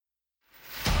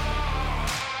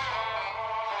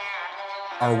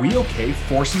Are we okay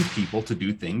forcing people to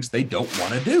do things they don't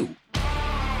want to do?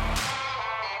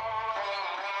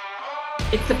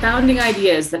 It's the founding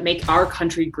ideas that make our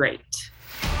country great.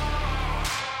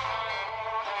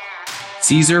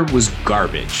 Caesar was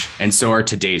garbage, and so are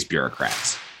today's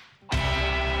bureaucrats.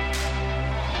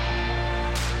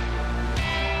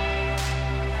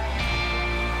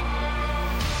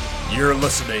 You're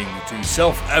listening to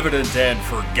Self-Evident and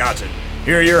Forgotten.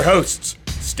 Here are your hosts,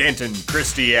 Stanton,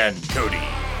 Christy, and Cody.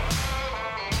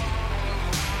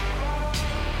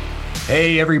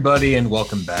 Hey, everybody, and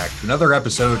welcome back to another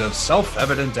episode of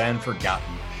Self-Evident and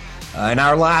Forgotten. In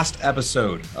our last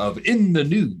episode of In the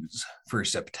News for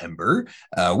September,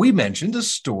 we mentioned a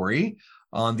story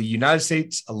on the United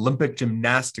States Olympic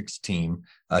gymnastics team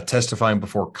testifying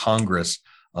before Congress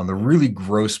on the really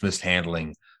gross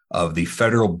mishandling of the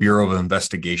Federal Bureau of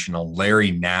Investigation on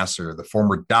Larry Nassar, the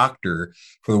former doctor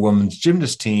for the women's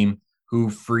gymnast team, who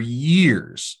for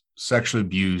years sexually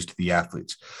abused the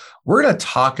athletes. We're going to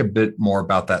talk a bit more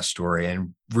about that story,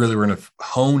 and really we're going to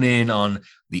hone in on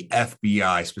the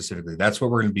FBI specifically. That's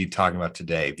what we're going to be talking about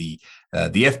today, the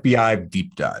FBI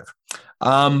deep dive.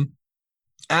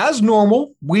 As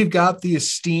normal, we've got the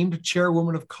esteemed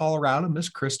chairwoman of Colorado, Miss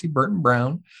Christy Burton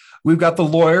Brown. We've got the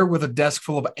lawyer with a desk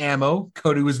full of ammo,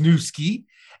 Cody Wisniewski,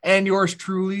 and yours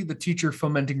truly, the teacher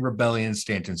fomenting rebellion,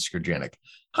 Stanton Skurjanek.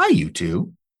 Hi, you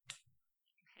two.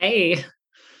 Hey.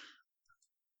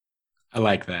 I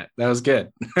like that. That was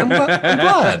good. I'm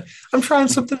glad. I'm trying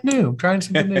something new.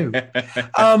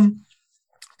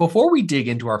 Before we dig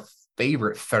into our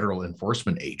favorite federal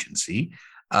enforcement agency,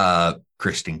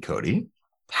 Christy and Cody,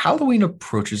 Halloween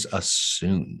approaches us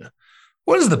soon.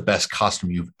 What is the best costume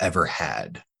you've ever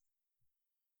had?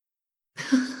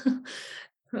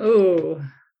 Oh,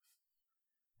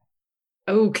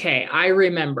 okay. I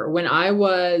remember when I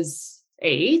was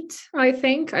 8, I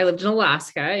think I lived in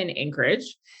Alaska in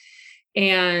Anchorage,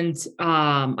 and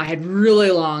I had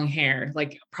really long hair,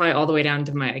 like probably all the way down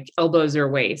to my elbows or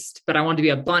waist, but I wanted to be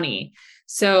a bunny.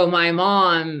 So my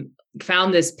mom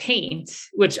found this paint,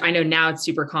 which I know now it's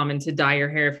super common to dye your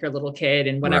hair if you're a little kid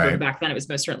and whatever. Right. Back then it was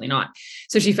most certainly not.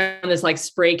 So she found this like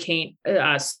spray paint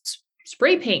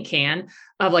can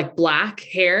of like black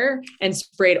hair and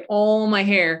sprayed all my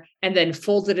hair and then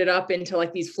folded it up into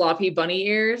like these floppy bunny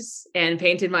ears and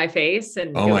painted my face.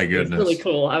 And oh my goodness, really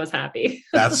cool. I was happy.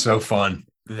 That's so fun.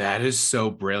 That is so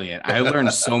brilliant. I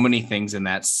learned so many things in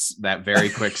that very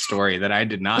quick story that I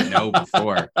did not know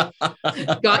before.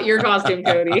 Got your costume,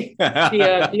 Cody. Be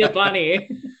a bunny.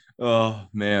 Oh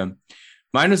man,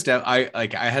 mine was I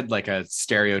had like a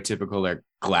stereotypical like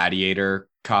gladiator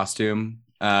costume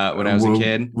when I was a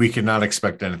kid. We could not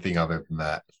expect anything other than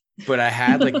that. But I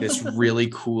had like this really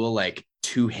cool like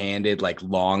two-handed like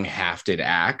long hafted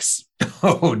axe.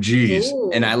 Oh geez. Ooh.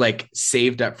 And I like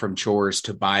saved up from chores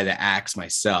to buy the axe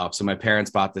myself. So my parents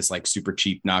bought this like super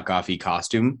cheap knockoff-y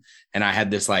costume, and I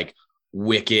had this like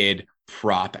wicked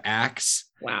prop axe.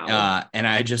 Wow. And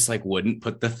I just like wouldn't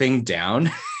put the thing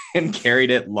down and carried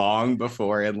it long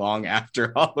before and long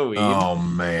after Halloween. Oh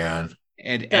man.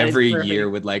 And That every is year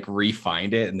would like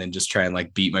re-find it and then just try and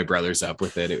like beat my brothers up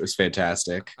with it. It was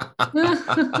fantastic.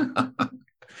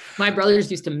 My brothers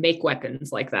used to make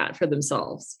weapons like that for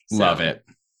themselves. So. Love it.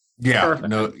 Yeah. Perfect.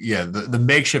 No. Yeah. The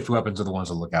makeshift weapons are the ones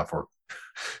to look out for.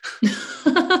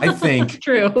 I think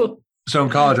True. so. In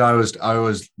college, I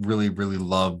was really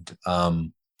loved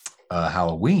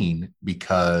Halloween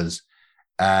because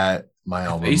at my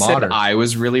alma You mater, said I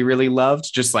was really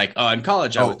loved, just like, oh, in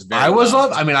college I was very loved.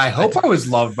 loved. I mean, I hope I was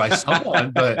loved by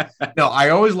someone, but no, I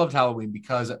always loved Halloween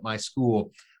because at my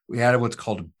school we had what's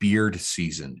called beard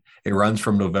season. It runs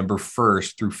from November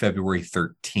 1st through February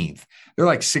 13th. There are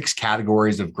like 6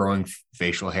 categories of growing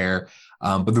facial hair.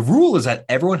 But the rule is that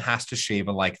everyone has to shave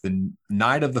on like the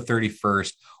night of the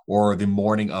 31st or the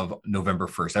morning of November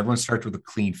 1st. Everyone starts with a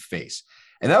clean face.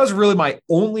 And that was really my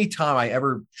only time I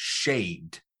ever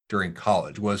shaved during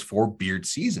college was for beard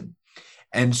season.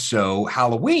 And so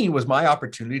Halloween was my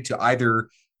opportunity to either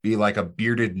be like a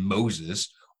bearded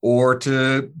Moses or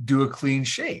to do a clean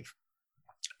shave.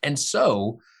 And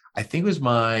so I think it was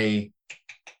my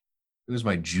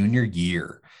junior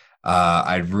year.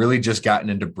 I'd really just gotten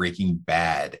into Breaking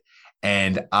Bad,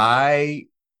 and I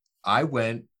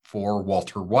went for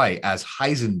Walter White as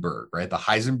Heisenberg, right? The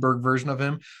Heisenberg version of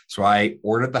him. So I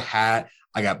ordered the hat.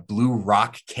 I got blue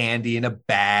rock candy in a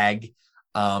bag.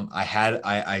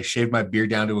 I shaved my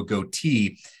beard down to a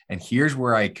goatee, and here's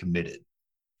where I committed.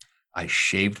 I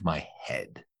shaved my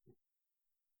head.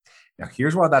 Now,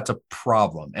 here's why that's a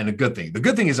problem and a good thing. The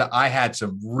good thing is that I had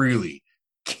some really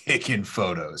kicking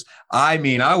photos. I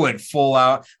mean, I went full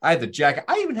out. I had the jacket.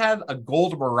 I even had a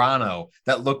gold Murano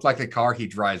that looked like the car he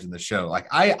drives in the show. Like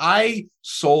I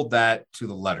sold that to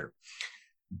the letter.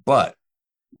 But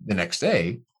the next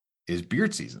day is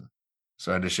beard season.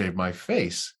 So I had to shave my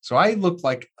face. So I looked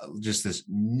like just this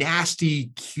nasty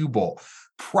cue ball.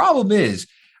 Problem is,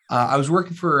 I was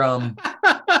working for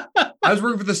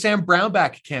the Sam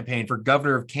Brownback campaign for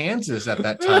governor of Kansas at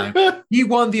that time. He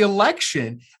won the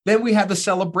election. Then we had the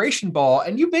celebration ball,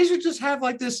 and you basically just have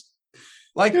like this,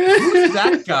 like, who's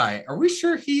that guy? Are we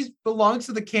sure he belongs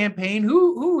to the campaign?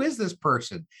 Who is this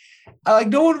person? Like,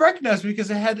 no one recognized me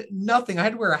because I had nothing. I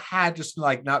had to wear a hat just to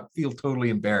like not feel totally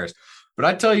embarrassed. But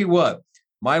I tell you what,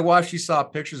 my wife, she saw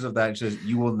pictures of that and says,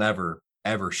 "You will never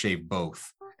ever shave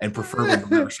both, and preferably will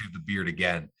never shave the beard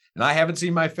again." And I haven't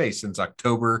seen my face since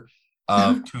October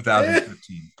of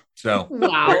 2015. So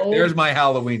Wow. there's my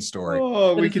Halloween story.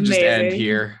 Oh, we That's can just end amazing.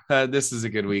 here. This is a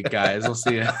good week, guys. We'll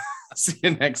see you. See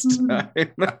you next time.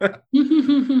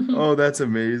 Oh, that's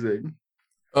amazing.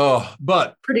 Oh,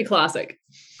 but Pretty classic.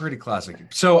 pretty classic.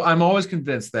 So I'm always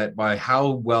convinced that by how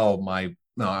well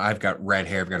I've got red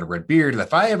hair, I've got a red beard.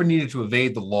 If I ever needed to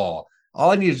evade the law,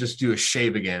 all I need to just do is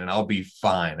shave again and I'll be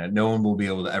fine. And no one will be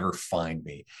able to ever find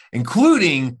me,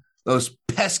 including those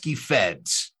pesky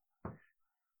feds.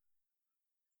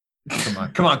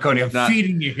 Come on, Cody. I'm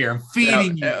feeding you here. I'm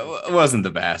feeding you. It wasn't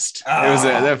the best.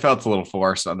 That felt a little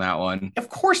forced on that one. Of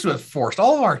course it was forced.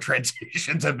 All of our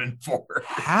transitions have been forced.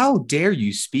 How dare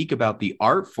you speak about the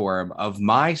art form of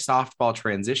my softball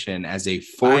transition as a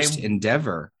forced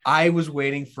endeavor? I was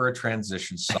waiting for a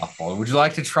transition softball. Would you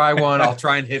like to try one? I'll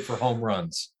try and hit for home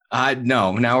runs.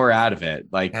 No, now we're out of it.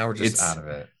 Like, now we're just out of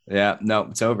it. Yeah, no,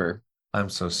 it's over. I'm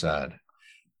so sad.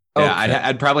 Yeah, Okay.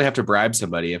 I'd probably have to bribe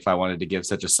somebody if I wanted to give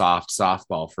such a soft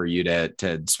softball for you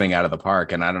to swing out of the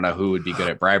park. And I don't know who would be good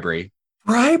at bribery.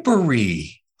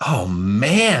 Bribery. Oh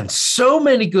man, so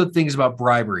many good things about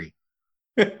bribery.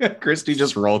 Christy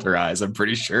just rolled her eyes, I'm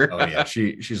pretty sure. Oh yeah,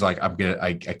 she's like,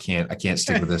 I can't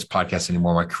stick with this podcast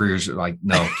anymore. My career's like,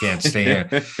 no, can't stay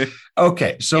here.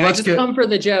 Okay, so Yeah, let's just get come for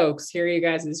the jokes. Hear you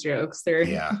guys' jokes. They're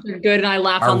good, and I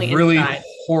laugh our on the really inside.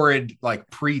 horrid, like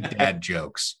pre-dad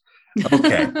jokes.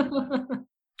 Okay.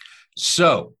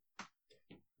 So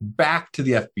back to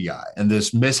the FBI and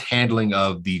this mishandling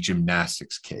of the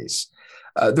gymnastics case.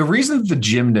 The reason the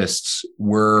gymnasts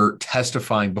were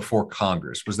testifying before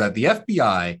Congress was that the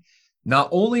FBI not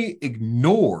only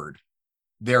ignored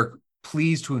their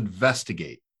pleas to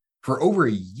investigate for over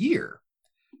a year,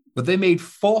 but they made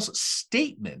false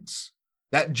statements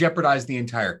that jeopardized the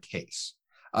entire case.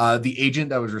 The agent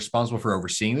that was responsible for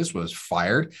overseeing this was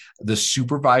fired. The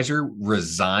supervisor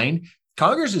resigned.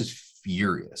 Congress is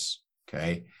furious.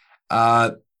 Okay.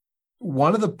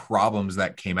 One of the problems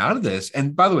that came out of this,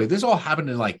 and by the way, this all happened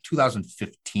in like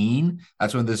 2015.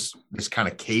 That's when this kind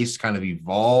of case kind of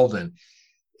evolved, and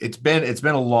it's been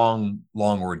a long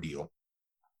ordeal.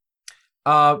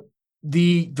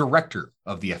 The director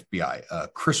of the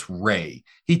FBI, Chris Wray,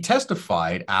 he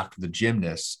testified after the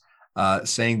gymnasts,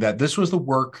 saying that this was the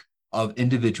work of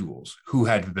individuals who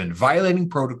had been violating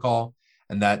protocol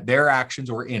and that their actions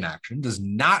or inaction does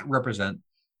not represent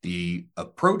the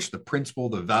approach, the principle,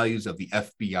 the values of the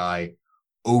FBI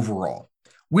overall,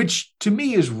 which to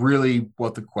me is really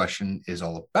what the question is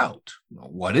all about.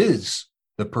 What is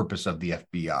the purpose of the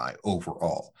FBI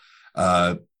overall?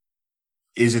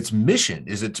 Is its mission,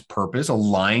 is its purpose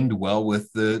aligned well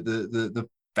with the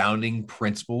founding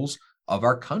principles of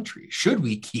our country? Should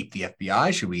we keep the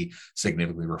FBI? Should we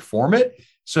significantly reform it?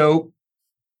 So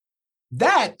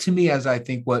that, to me, as I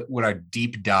think what our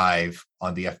deep dive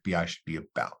on the FBI should be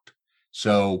about.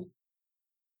 So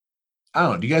I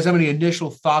don't know. Do you guys have any initial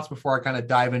thoughts before I kind of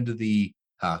dive into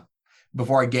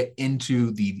before I get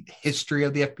into the history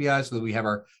of the FBI so that we have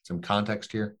some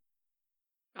context here?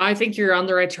 I think you're on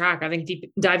the right track. I think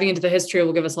diving into the history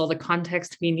will give us all the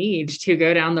context we need to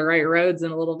go down the right roads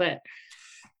in a little bit.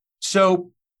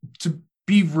 So to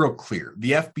be real clear,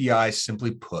 the FBI,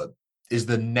 simply put, is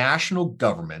the national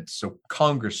government, so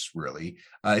Congress really,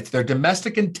 it's their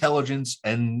domestic intelligence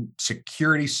and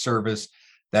security service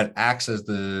that acts as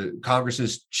the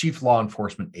Congress's chief law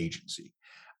enforcement agency,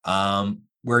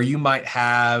 where you might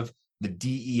have the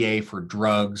DEA for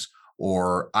drugs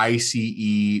or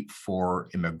ICE for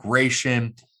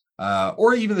immigration,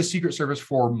 or even the Secret Service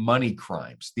for money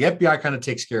crimes. The FBI kind of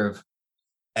takes care of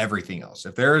everything else.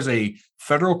 If there is a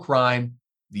federal crime,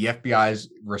 the FBI is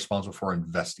responsible for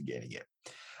investigating it.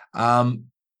 And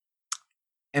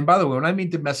by the way, when I mean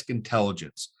domestic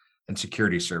intelligence and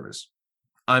security service,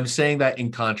 I'm saying that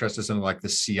in contrast to something like the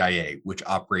CIA, which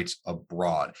operates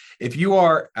abroad. If you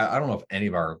are, I don't know if any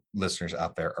of our listeners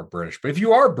out there are British, but if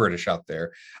you are British out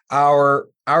there, our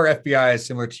FBI is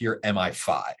similar to your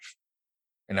MI5,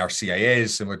 and our CIA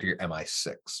is similar to your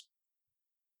MI6.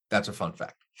 That's a fun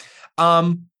fact.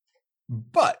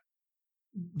 But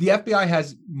the FBI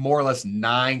has more or less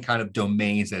 9 kind of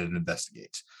domains that it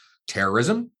investigates: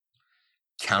 terrorism,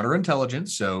 counterintelligence,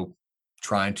 so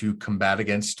trying to combat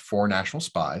against foreign national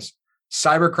spies,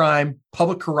 cybercrime,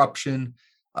 public corruption,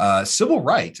 civil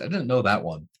rights. I didn't know that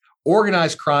one.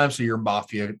 Organized crime, so your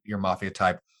mafia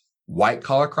type, white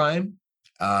collar crime.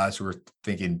 So we're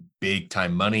thinking big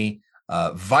time money,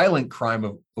 violent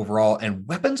crime overall, and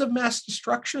weapons of mass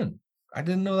destruction. I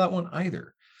didn't know that one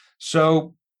either.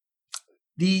 So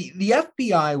the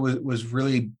FBI was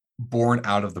really born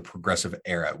out of the progressive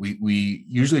era. We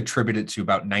usually attribute it to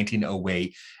about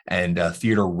 1908 and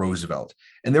Theodore Roosevelt.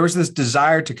 And there was this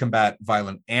desire to combat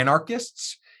violent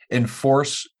anarchists,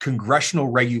 enforce congressional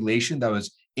regulation that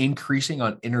was increasing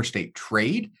on interstate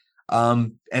trade,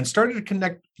 and started to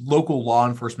connect local law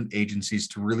enforcement agencies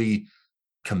to really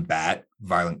combat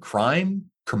violent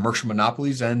crime, commercial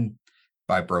monopolies, and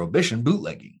by prohibition,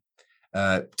 bootlegging.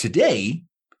 Today,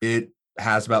 it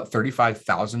has about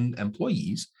 35,000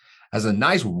 employees, has a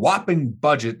nice whopping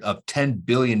budget of $10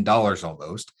 billion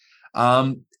almost,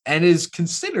 and is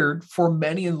considered for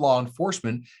many in law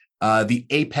enforcement the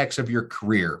apex of your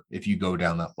career if you go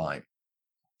down that line.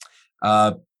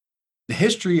 The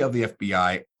history of the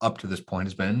FBI up to this point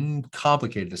has been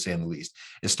complicated, to say the least.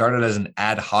 It started as an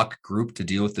ad hoc group to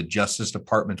deal with the Justice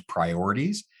Department's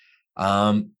priorities,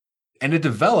 and it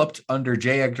developed under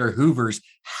J. Edgar Hoover's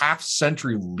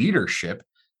half-century leadership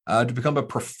to become a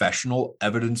professional,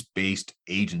 evidence-based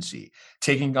agency,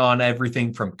 taking on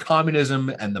everything from communism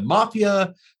and the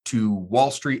mafia to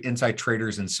Wall Street inside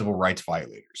traders and civil rights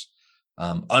violators.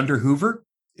 Under Hoover,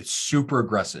 it's super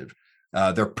aggressive.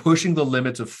 They're pushing the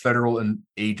limits of federal and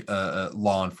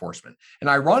law enforcement. And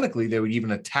ironically, they would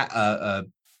even attack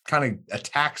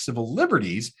civil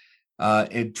liberties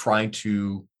in trying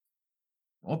to,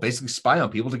 basically spy on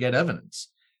people to get evidence.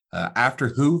 After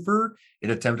Hoover, it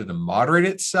attempted to moderate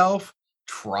itself,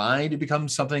 trying to become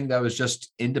something that was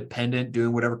just independent,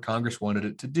 doing whatever Congress wanted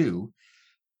it to do.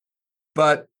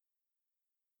 But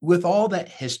with all that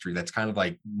history, that's kind of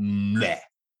like meh,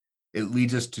 it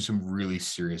leads us to some really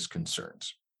serious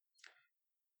concerns.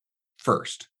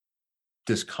 First,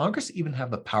 does Congress even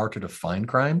have the power to define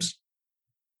crimes?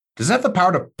 Does it have the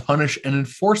power to punish and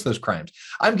enforce those crimes?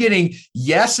 I'm getting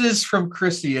yeses from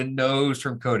Christy and no's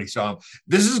from Cody. So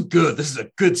this is good. This is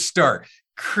a good start.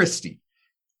 Christy,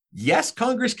 yes,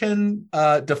 Congress can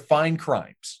define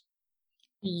crimes.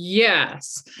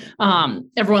 Yes.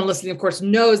 Everyone listening, of course,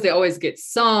 knows they always get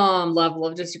some level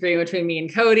of disagreement between me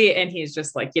and Cody. And he's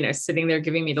just like, sitting there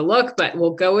giving me the look, but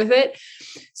we'll go with it.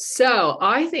 So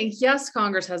I think, yes,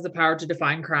 Congress has the power to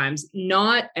define crimes,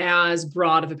 not as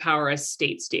broad of a power as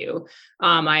states do.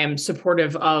 I am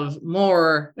supportive of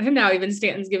more, and now even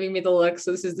Stanton's giving me the look.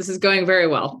 So this is going very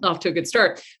well, off to a good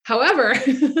start. However,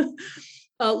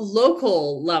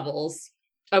 local levels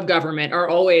of government are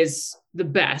always the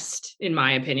best, in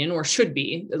my opinion, or should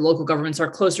be. The local governments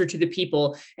are closer to the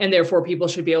people, and therefore people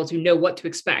should be able to know what to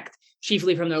expect,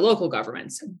 chiefly from their local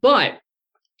governments. But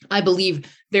I believe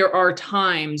there are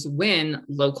times when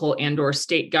local and or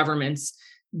state governments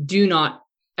do not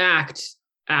act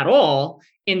at all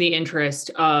in the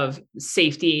interest of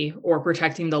safety or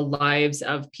protecting the lives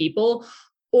of people,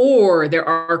 or there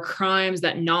are crimes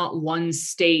that not one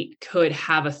state could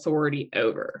have authority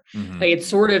over. Mm-hmm. Like it's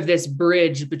sort of this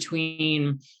bridge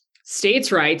between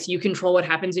states' rights. You control what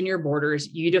happens in your borders.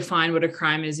 You define what a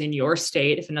crime is in your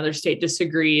state. If another state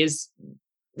disagrees,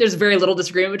 there's very little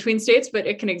disagreement between states, but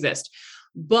it can exist.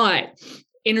 But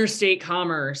interstate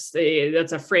commerce,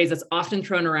 that's a phrase that's often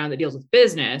thrown around that deals with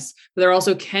business, but there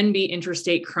also can be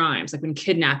interstate crimes, like when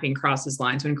kidnapping crosses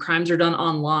lines, when crimes are done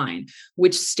online.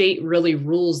 Which state really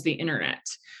rules the internet?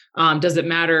 Does it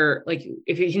matter, like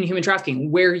if you're in human trafficking,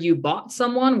 where you bought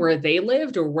someone, where they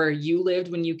lived, or where you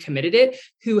lived when you committed it?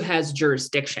 Who has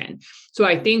jurisdiction? So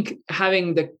I think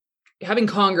having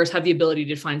Congress have the ability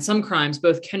to define some crimes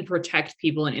both can protect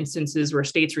people in instances where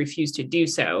states refuse to do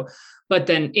so, but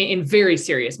then in very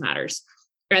serious matters.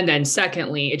 And then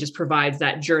secondly, it just provides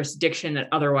that jurisdiction that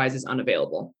otherwise is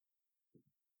unavailable.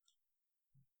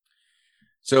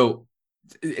 So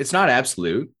it's not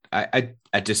absolute. I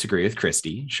disagree with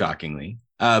Christy, shockingly,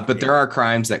 but there are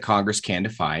crimes that Congress can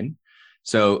define.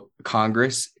 So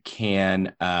Congress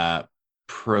can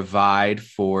provide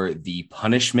for the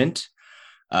punishment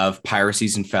of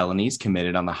piracies and felonies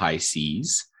committed on the high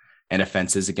seas. and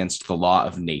offenses against the law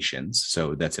of nations.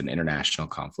 So that's an international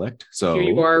conflict. So here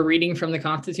you are reading from the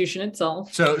Constitution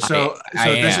itself. So hold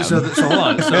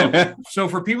on. So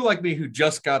for people like me who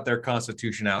just got their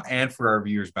Constitution out, and for our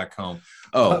viewers back home,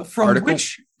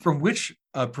 from which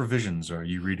provisions are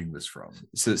you reading this from?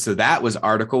 So that was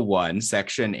Article 1,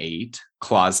 Section 8,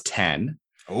 Clause 10.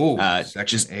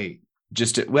 Section 8.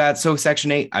 So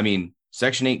Section 8. I mean,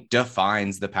 Section 8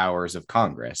 defines the powers of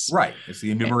Congress. Right. It's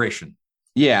the enumeration.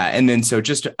 Yeah. And then so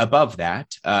just above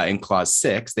that, in Clause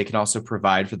 6, they can also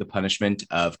provide for the punishment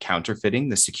of counterfeiting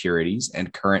the securities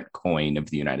and current coin of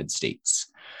the United States.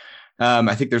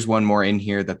 I think there's one more in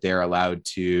here that they're allowed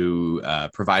to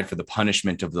provide for the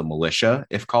punishment of the militia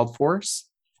if called forth.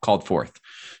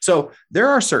 So there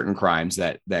are certain crimes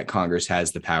that Congress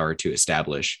has the power to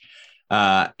establish.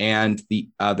 And the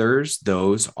others,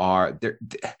 those are there.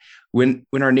 When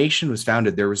our nation was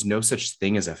founded, there was no such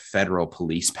thing as a federal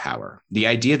police power. The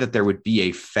idea that there would be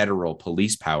a federal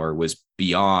police power was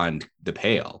beyond the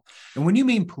pale. And when you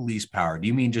mean police power, do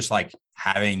you mean just like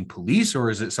having police, or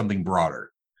is it something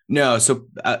broader? No. So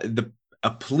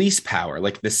a police power,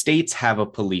 like the states have a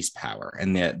police power,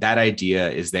 and that idea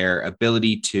is their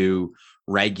ability to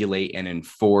regulate and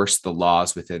enforce the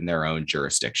laws within their own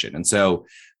jurisdiction. And so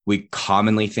we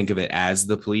commonly think of it as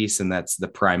the police, and that's the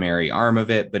primary arm of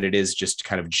it, but it is just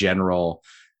kind of general.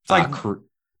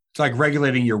 It's like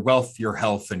regulating your wealth, your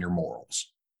health, and your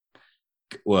morals.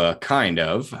 Well, kind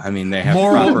of. I mean, they have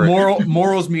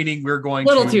morals, meaning we're going a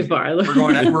little too far. We're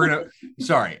going to,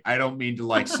 sorry, I don't mean to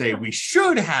like say we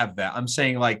should have that. I'm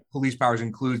saying like police powers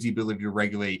includes the ability to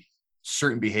regulate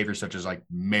certain behaviors such as like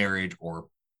marriage or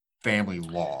family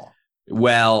law.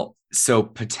 Well, so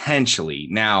potentially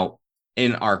now,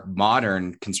 in our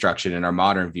modern construction and our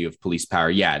modern view of police power,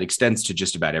 yeah, it extends to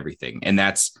just about everything. And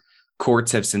that's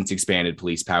courts have since expanded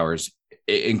police powers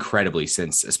incredibly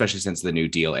especially since the New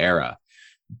Deal era.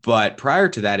 But prior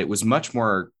to that, it was much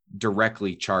more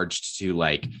directly charged to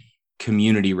like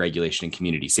community regulation and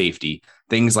community safety.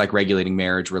 Things like regulating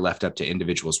marriage were left up to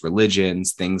individuals'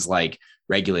 religions. Things like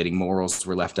regulating morals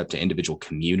were left up to individual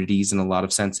communities in a lot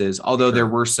of senses, although there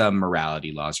were some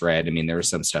morality laws, right? I mean, there was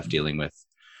some stuff dealing with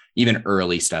even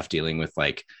early stuff dealing with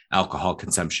like alcohol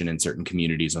consumption in certain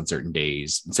communities on certain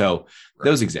days. So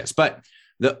those exist. But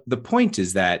the point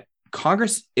is that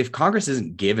if Congress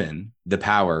isn't given the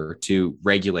power to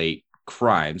regulate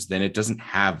crimes, then it doesn't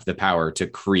have the power to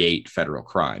create federal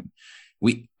crime.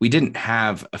 We didn't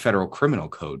have a federal criminal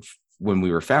code when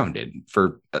we were founded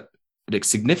for a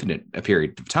significant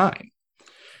period of time.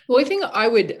 Well, I think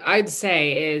I'd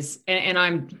say is, and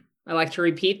I like to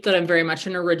repeat that I'm very much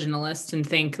an originalist and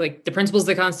think like the principles of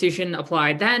the Constitution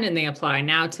applied then and they apply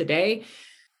now today.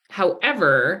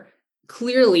 However,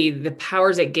 clearly the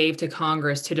powers it gave to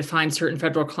Congress to define certain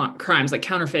federal crimes like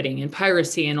counterfeiting and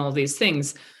piracy and all these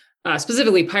things,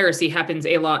 specifically piracy, happens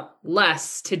a lot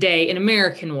less today in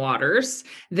American waters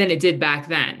than it did back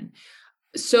then.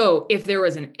 So if there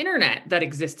was an internet that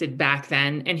existed back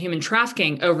then and human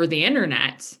trafficking over the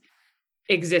internet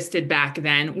existed back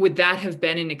then, would that have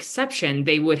been an exception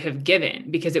they would have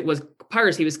given? Because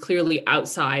piracy was clearly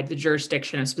outside the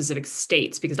jurisdiction of specific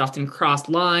states because it often crossed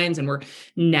lines and were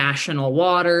national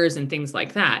waters and things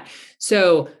like that.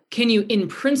 So can you in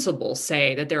principle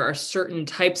say that there are certain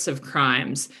types of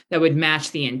crimes that would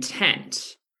match the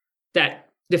intent that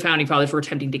the founding fathers were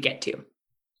attempting to get to?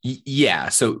 Yeah.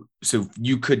 So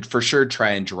you could for sure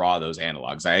try and draw those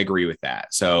analogs. I agree with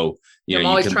that. So, I'm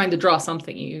always trying to draw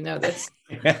something, you know this.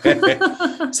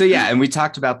 So, yeah. And we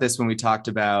talked about this when we talked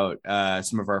about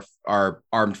some of our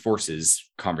armed forces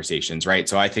conversations, right?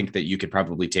 So I think that you could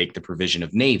probably take the provision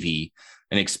of Navy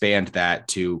and expand that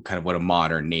to kind of what a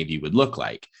modern Navy would look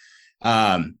like.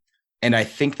 And I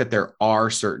think that there are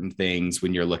certain things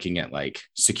when you're looking at like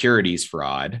securities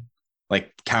fraud,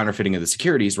 like counterfeiting of the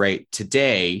securities, right?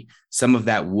 Today, some of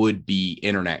that would be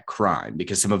internet crime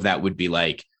because some of that would be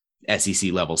like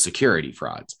SEC level security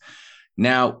frauds.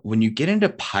 Now, when you get into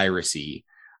piracy,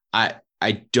 I'm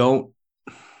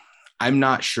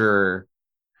not sure.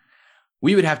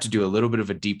 We would have to do a little bit of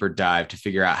a deeper dive to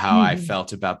figure out how I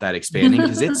felt about that expanding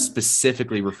because it's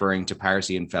specifically referring to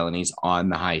piracy and felonies on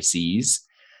the high seas.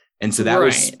 And so that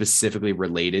was specifically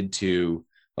related to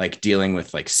like dealing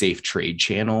with like safe trade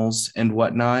channels and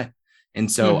whatnot.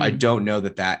 And so I don't know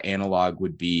that analog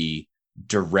would be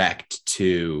direct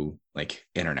to like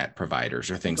internet providers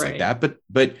or things like that.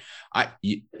 But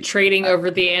trading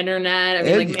over the internet, I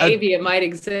mean, like maybe it might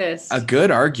exist. A good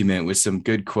argument with some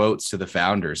good quotes to the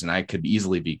founders, and I could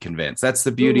easily be convinced. That's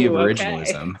the beauty of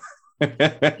originalism.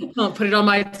 I'll put it on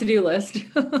my to-do list.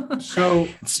 So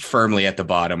It's firmly at the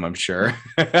bottom, I'm sure.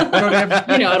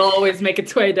 It'll always make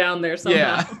its way down there somehow.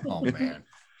 Yeah. oh man.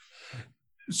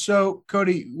 So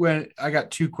Cody, when I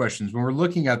got two questions, when we're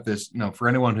looking at this, for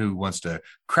anyone who wants to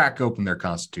crack open their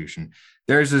constitution,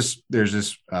 there's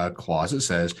this clause that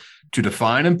says to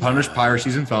define and punish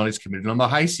piracies and felonies committed on the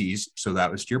high seas. So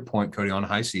that was to your point, Cody, on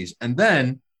high seas, and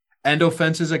then and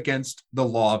offenses against the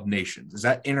law of nations. Is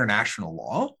that international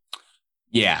law?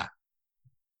 Yeah.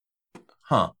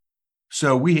 Huh.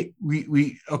 So we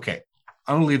okay.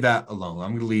 I'm going to leave that alone.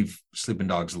 I'm going to leave sleeping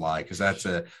dogs lie because that's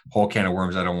a whole can of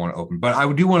worms I don't want to open. But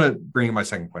I do want to bring in my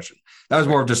second question. That was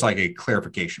more of just like a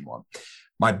clarification one.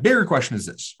 My bigger question is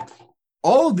this.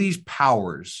 All of these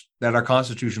powers that our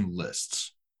Constitution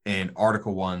lists in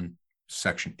Article 1,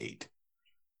 Section 8,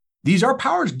 these are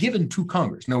powers given to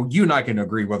Congress. Now, you and I can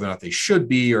agree whether or not they should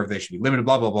be or if they should be limited,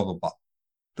 blah, blah, blah, blah, blah.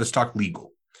 Let's talk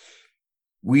legal.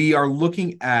 We are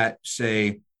looking at,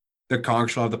 say, the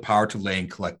Congress will have the power to lay and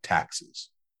collect taxes,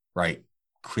 right?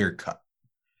 Clear cut.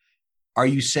 Are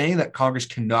you saying that Congress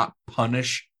cannot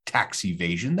punish tax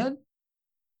evasion then?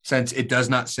 Since it does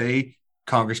not say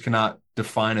Congress cannot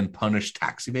define and punish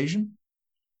tax evasion?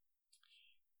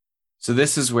 So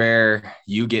this is where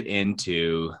you get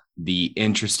into the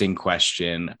interesting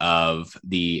question of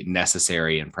the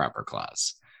necessary and proper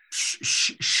clause.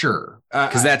 Sure,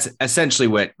 because that's essentially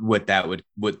what that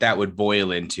would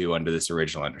boil into under this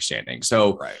original understanding.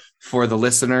 So right. For the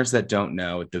listeners that don't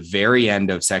know, at the very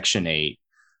end of Section 8,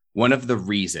 one of the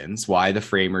reasons why the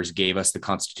framers gave us the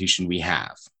Constitution we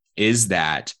have is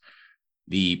that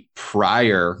the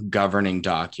prior governing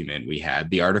document we had,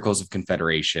 the Articles of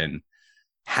Confederation,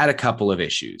 had a couple of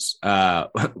issues.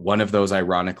 One of those,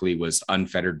 ironically, was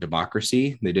unfettered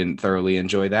democracy. They didn't thoroughly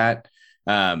enjoy that.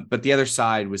 But the other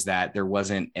side was that there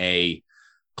wasn't a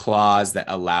clause that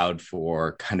allowed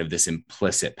for kind of this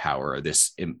implicit power, or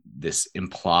this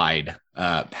implied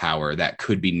power that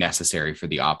could be necessary for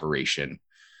the operation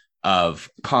of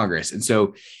Congress. And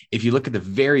so if you look at the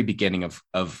very beginning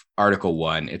of Article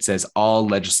 1, it says all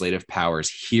legislative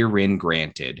powers herein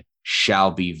granted shall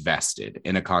be vested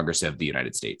in a Congress of the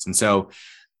United States. And so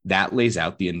that lays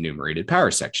out the enumerated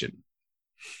powers section,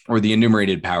 or the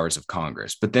enumerated powers of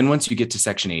Congress. But then once you get to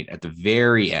Section 8, at the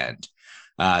very end,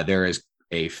 there is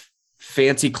a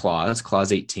fancy clause,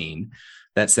 Clause 18,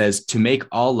 that says to make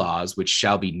all laws which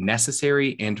shall be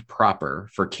necessary and proper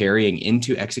for carrying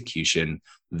into execution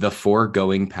the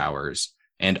foregoing powers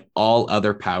and all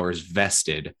other powers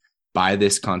vested by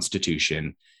this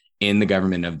Constitution in the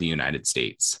government of the United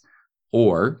States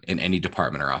or in any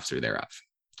department or officer thereof.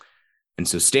 And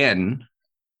so, Stanton,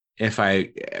 if I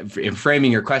am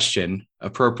framing your question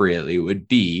appropriately, would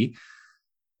be,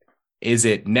 is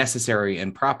it necessary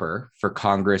and proper for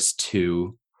Congress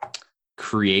to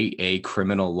create a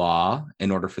criminal law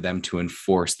in order for them to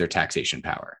enforce their taxation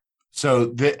power?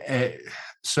 So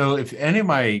if any of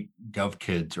my Gov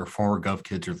kids or former Gov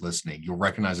kids are listening, you'll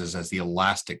recognize this as the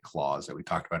elastic clause that we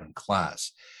talked about in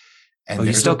class. And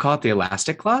you still call it the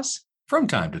elastic clause? From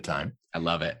time to time. I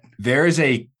love it. There is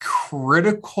a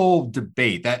critical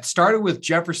debate that started with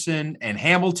Jefferson and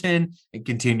Hamilton and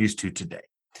continues to today.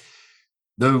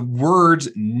 The words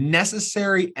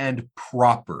necessary and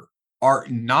proper are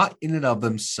not in and of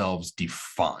themselves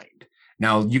defined.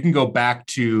 Now, you can go back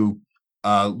to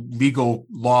legal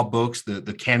law books,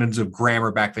 the canons of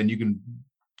grammar back then. You can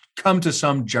come to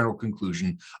some general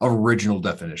conclusion of original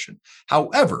definition.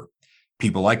 However,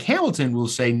 people like Hamilton will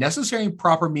say necessary and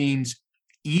proper means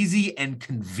easy and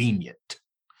convenient,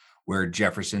 where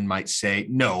Jefferson might say,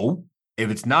 no, if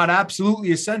it's not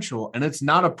absolutely essential and it's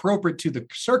not appropriate to the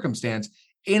circumstance,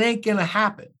 it ain't going to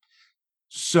happen.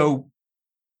 So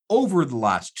over the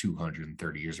last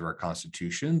 230 years of our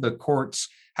Constitution, the courts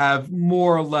have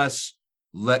more or less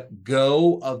let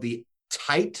go of the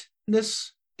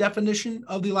tightness definition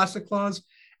of the elastic clause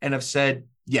and have said,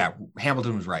 yeah,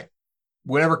 Hamilton was right.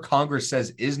 Whatever Congress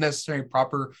says is necessary and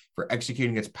proper for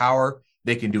executing its power,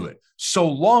 they can do it, so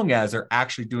long as they're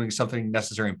actually doing something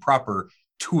necessary and proper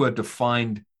to a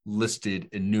defined, listed,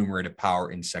 enumerated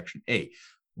power in Section 8,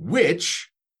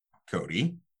 which,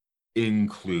 Cody,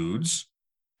 includes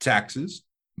taxes,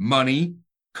 money,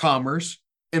 commerce,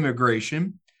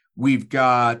 immigration. We've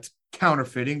got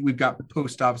counterfeiting. We've got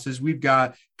post offices. We've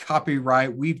got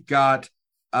copyright. We've got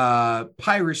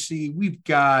piracy. We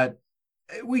got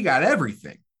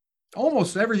everything.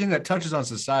 Almost everything that touches on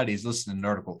society is listed in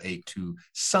Article 8 to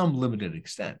some limited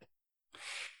extent.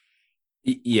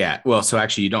 Yeah. Well, so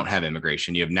actually you don't have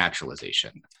immigration, you have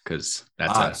naturalization, because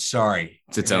that's sorry.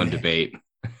 It's its own debate.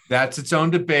 That's its own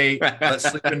debate. Let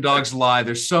sleeping dogs lie.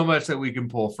 There's so much that we can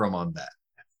pull from on that.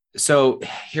 So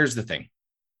here's the thing.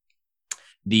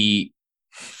 The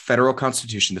federal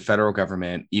constitution, the federal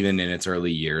government, even in its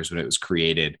early years when it was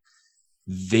created,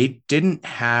 they didn't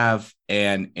have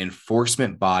an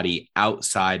enforcement body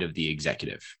outside of the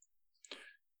executive,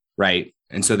 right?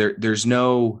 And so there's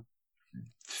no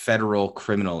federal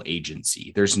criminal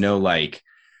agency. There's no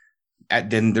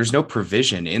then there's no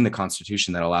provision in the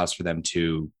Constitution that allows for them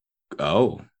to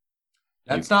go.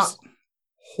 That's not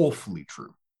hopefully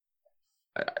true.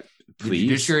 The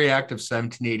Judiciary Act of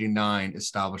 1789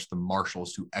 established the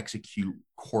marshals to execute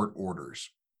court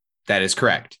orders. That is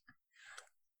correct.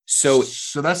 So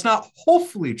that's not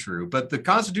hopefully true, but the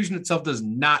Constitution itself does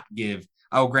not give,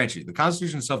 I will grant you, the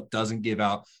Constitution itself doesn't give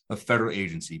out a federal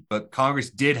agency, but Congress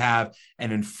did have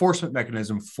an enforcement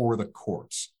mechanism for the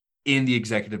courts in the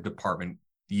executive department,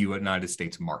 the United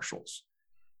States Marshals.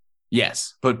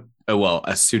 Yes, but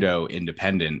a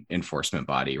pseudo-independent enforcement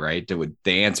body, right?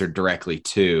 They answer directly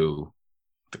to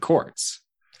the courts.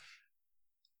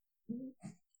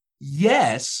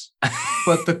 Yes,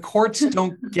 but the courts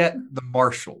don't get the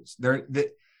marshals.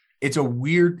 It's a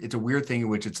weird thing in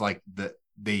which it's like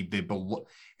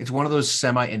it's one of those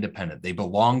semi-independent. They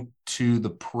belong to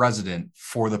the president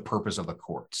for the purpose of the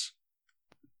courts.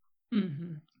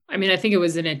 Mm-hmm. I mean, I think it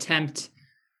was an attempt.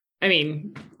 I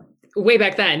mean, way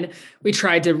back then, we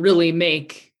tried to really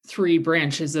make 3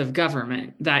 branches of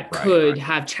government that could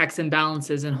have checks and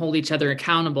balances and hold each other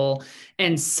accountable.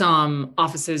 And some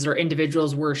offices or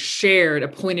individuals were shared,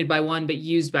 appointed by one, but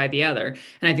used by the other.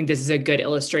 And I think this is a good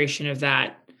illustration of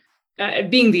that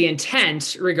being the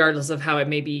intent, regardless of how it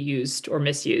may be used or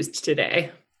misused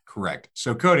today. Correct.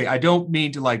 So, Cody, I don't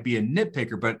mean to be a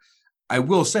nitpicker, but I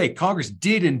will say Congress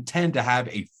did intend to have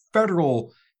a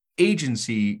federal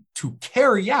agency to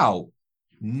carry out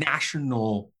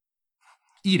national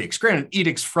edicts. Granted,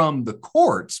 edicts from the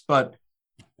courts, but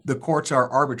the courts are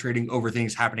arbitrating over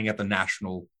things happening at the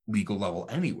national legal level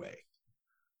anyway.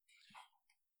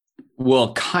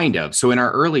 Well, kind of. So in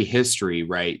our early history,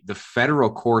 right, the federal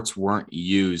courts weren't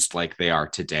used like they are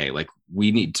today. Like,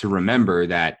 we need to remember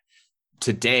that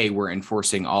today we're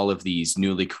enforcing all of these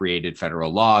newly created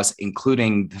federal laws,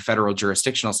 including the federal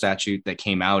jurisdictional statute that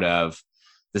came out of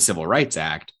the Civil Rights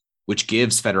Act, which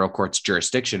gives federal courts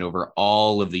jurisdiction over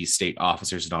all of these state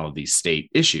officers and all of these state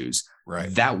issues.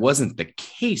 Right. That wasn't the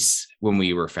case when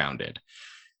we were founded.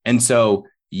 And so,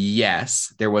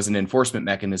 yes, there was an enforcement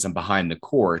mechanism behind the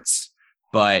courts,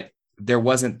 but there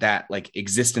wasn't that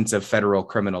existence of federal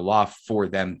criminal law for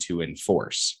them to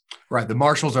enforce. Right. The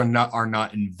marshals are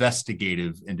not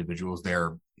investigative individuals.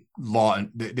 They're law.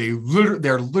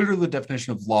 They're literally the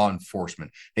definition of law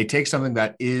enforcement. They take something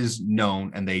that is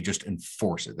known and they just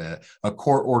enforce it. A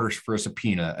court orders for a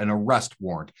subpoena, an arrest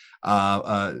warrant.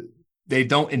 They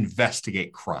don't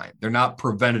investigate crime. They're not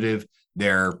preventative.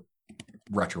 They're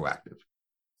retroactive.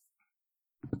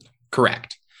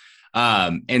 Correct.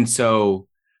 And so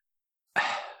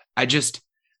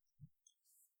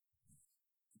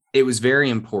it was very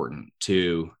important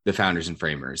to the founders and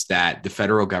framers that the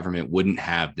federal government wouldn't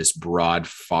have this broad,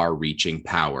 far-reaching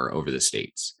power over the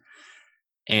states.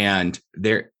 And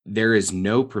there is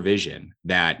no provision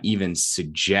that even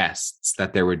suggests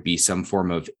that there would be some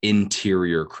form of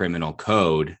interior criminal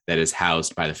code that is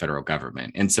housed by the federal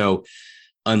government. And so,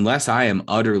 unless I am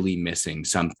utterly missing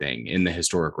something in the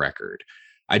historic record,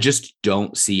 I just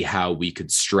don't see how we could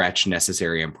stretch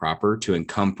necessary and proper to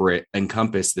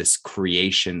encompass this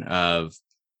creation of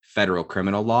federal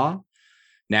criminal law.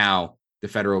 Now, the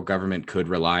federal government could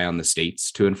rely on the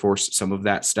states to enforce some of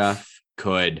that stuff.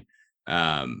 I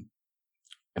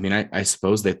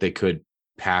suppose that they could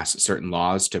pass certain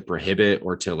laws to prohibit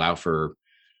or to allow for,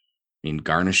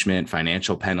 garnishment,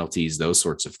 financial penalties, those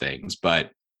sorts of things.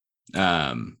 But so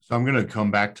I'm going to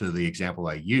come back to the example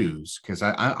I use, because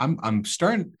I'm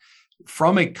starting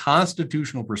from a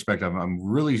constitutional perspective. I'm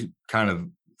really kind of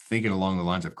thinking along the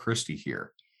lines of Christy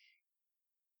here.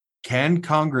 Can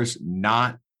Congress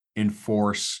not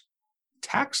enforce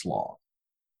tax law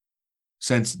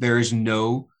since there is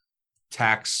no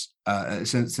tax,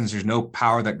 since there's no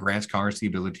power that grants Congress the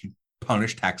ability to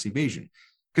punish tax evasion?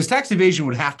 Because tax evasion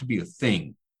would have to be a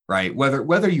thing, right?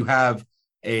 Whether you have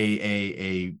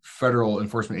a federal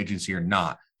enforcement agency or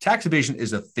not, tax evasion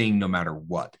is a thing no matter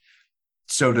what.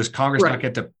 So does Congress not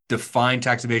get to define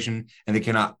tax evasion, and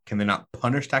can they not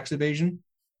punish tax evasion?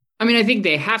 I mean, I think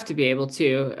they have to be able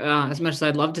to, as much as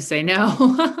I'd love to say no.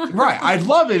 Right. I'd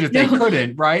love it if they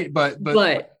couldn't, right? But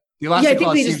the Alaska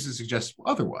Clause seems to suggest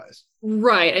otherwise.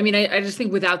 Right. I mean, I just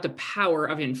think without the power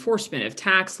of enforcement of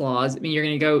tax laws, I mean, you're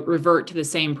going to go revert to the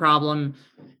same problem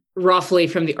roughly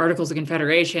from the Articles of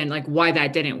Confederation. Like, why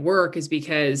that didn't work is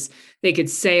because they could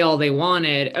say all they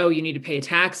wanted, oh, you need to pay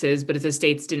taxes. But if the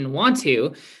states didn't want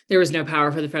to, there was no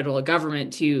power for the federal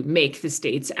government to make the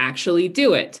states actually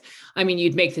do it. I mean,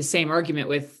 you'd make the same argument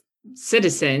with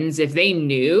citizens if they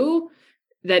knew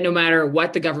that no matter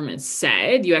what the government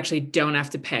said, you actually don't have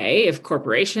to pay. If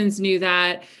corporations knew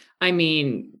that, I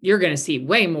mean, you're going to see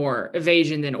way more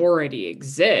evasion than already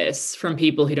exists from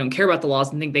people who don't care about the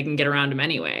laws and think they can get around them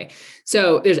anyway.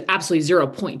 So there's absolutely zero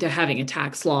point to having a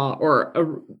tax law or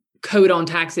a code on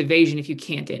tax evasion if you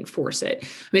can't enforce it. I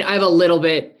mean, I have a little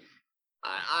bit,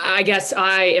 I guess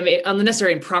I am on the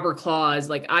necessary and proper clause.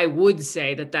 Like, I would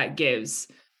say that gives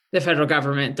the federal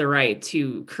government the right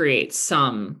to create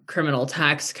some criminal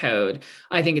tax code.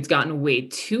 I think it's gotten way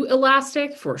too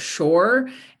elastic for sure,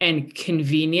 and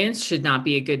convenience should not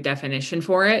be a good definition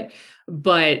for it.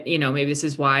 But, maybe this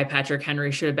is why Patrick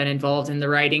Henry should have been involved in the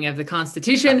writing of the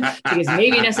Constitution, because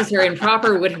maybe necessary and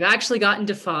proper would have actually gotten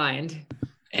defined.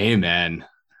 Amen.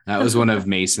 That was one of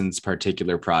Mason's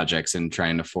particular projects in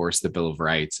trying to force the Bill of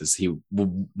Rights.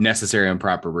 Necessary and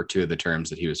proper were two of the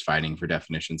terms that he was fighting for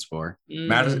definitions for.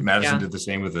 Madison did the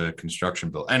same with the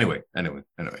construction bill. Anyway.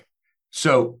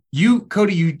 So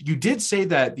Cody, you did say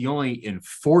that the only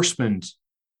enforcement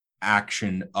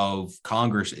action of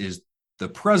Congress is the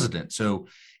president. So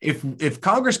if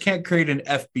Congress can't create an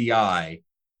FBI,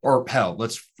 or hell,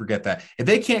 let's forget that. If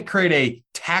they can't create a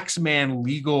taxman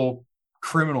legal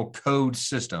criminal code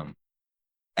system,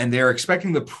 and they're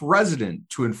expecting the president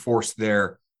to enforce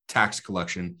their tax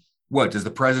collection, what does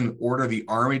the president order the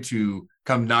army to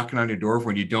come knocking on your door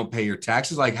when you don't pay your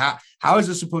taxes? Like, how is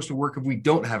this supposed to work if we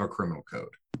don't have a criminal code?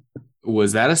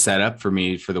 Was that a setup for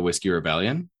me for the Whiskey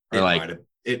Rebellion? Or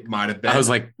it might have been. I was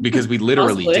like, because we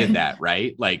literally did that,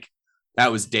 right? Like,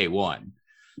 that was day one.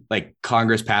 Like,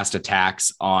 Congress passed a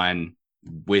tax on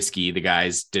whiskey. The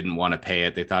guys didn't want to pay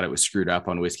it. They thought it was screwed up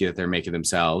on whiskey that they're making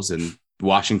themselves. And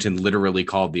Washington literally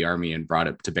called the army and brought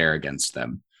it to bear against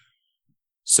them.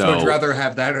 So would you rather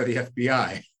have that or the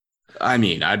FBI? I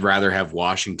mean, I'd rather have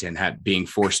Washington being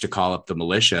forced to call up the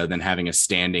militia than having a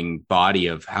standing body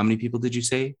of, how many people did you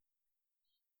say?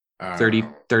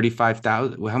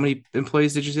 35,000. How many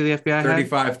employees did you say the FBI had?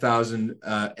 35,000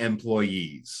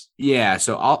 employees. Yeah.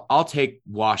 So I'll take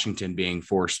Washington being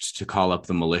forced to call up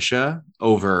the militia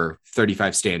over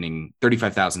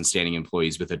 35,000 standing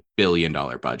employees with $1 billion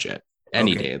budget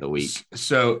any day of the week.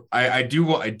 So I do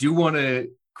want to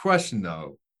question,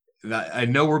 though, that I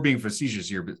know we're being facetious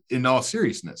here, but in all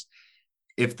seriousness,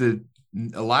 if the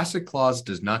Elastic Clause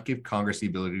does not give Congress the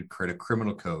ability to create a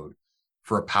criminal code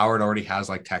for a power it already has,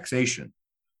 like taxation,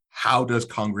 how does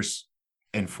Congress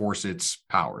enforce its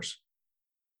powers?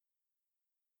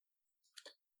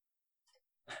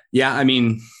 Yeah, I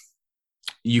mean,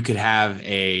 you could have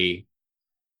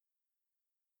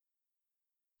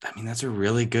that's a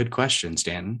really good question,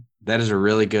 Stanton. That is a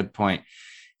really good point.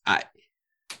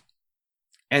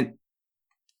 And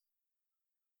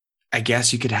I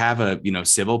guess you could have a,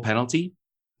 civil penalty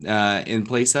in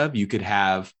place of, you could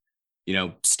have,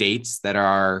 states that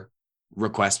are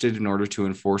requested in order to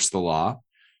enforce the law.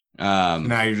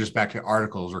 Now you're just back to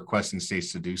articles requesting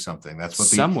states to do something. That's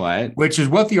what which is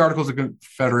what the Articles of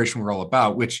Confederation were all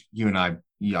about, which you and I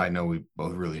know we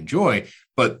both really enjoy,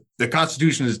 but the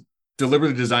Constitution is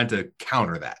deliberately designed to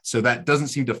counter that. So that doesn't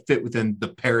seem to fit within the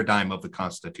paradigm of the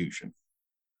Constitution.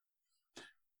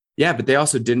 Yeah, but they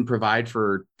also didn't provide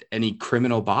for any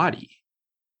criminal body.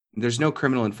 There's no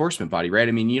criminal enforcement body, right?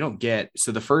 I mean, you don't get,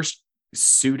 so the first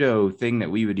pseudo thing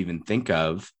that we would even think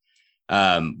of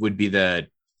would be the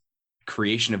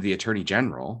creation of the Attorney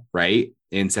General, right?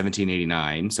 In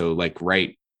 1789. So like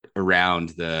right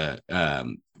around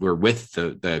we're with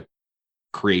the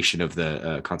creation of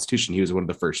the Constitution. He was one of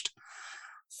the first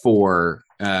 4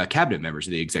 cabinet members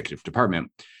of the executive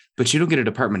department, but you don't get a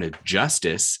Department of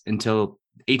Justice until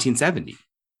 1870.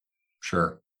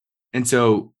 Sure. And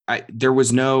so there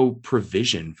was no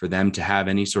provision for them to have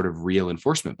any sort of real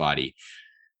enforcement body,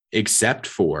 except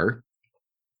for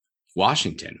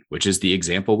Washington, which is the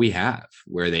example we have,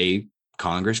 where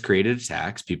Congress created a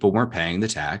tax, people weren't paying the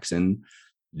tax, and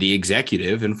the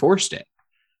executive enforced it.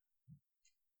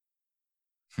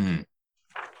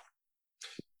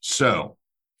 So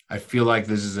I feel like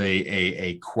this is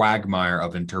a quagmire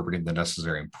of interpreting the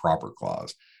necessary and proper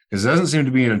clause, because it doesn't seem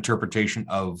to be an interpretation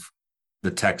of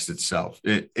the text itself.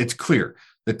 It's clear.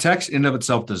 The text in of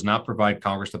itself does not provide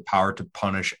Congress the power to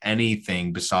punish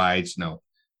anything besides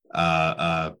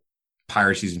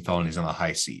piracies and felonies on the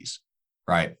high seas,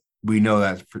 right? We know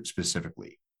that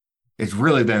specifically. It's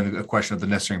really then a question of the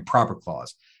necessary and proper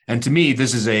clause. And to me,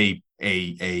 this is an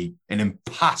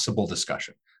impossible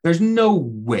discussion. There's no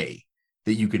way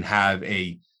that you can have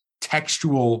a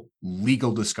textual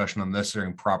legal discussion on the necessary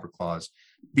and proper clause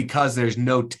because there's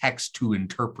no text to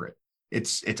interpret.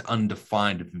 It's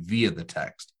undefined via the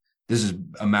text. This is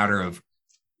a matter of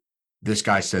this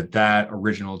guy said that,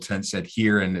 original intent said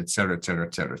here, and et cetera, et cetera,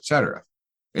 et cetera, et cetera.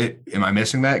 Am I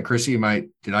missing that, Chrissy?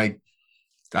 Did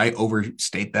I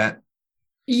overstate that?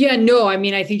 Yeah, no, I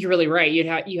mean, I think you're really right.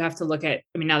 You have to look at,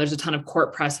 I mean, now there's a ton of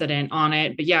court precedent on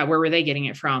it, but yeah, where were they getting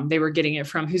it from? They were getting it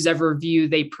from whosever view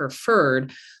they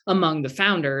preferred among the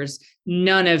founders,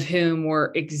 none of whom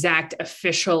were exact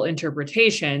official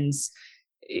interpretations.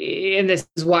 And this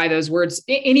is why those words,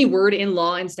 any word in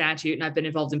law and statute, and I've been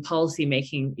involved in policy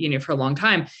making, for a long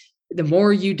time, the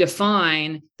more you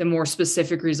define, the more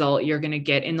specific result you're going to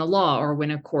get in the law or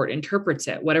when a court interprets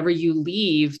it. Whatever you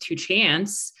leave to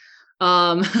chance,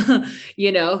 whoever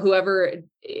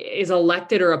is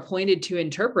elected or appointed to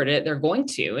interpret it, they're going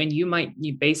to, and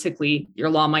your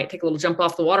law might take a little jump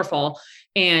off the waterfall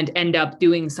and end up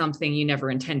doing something you never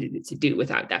intended it to do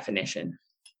without definition.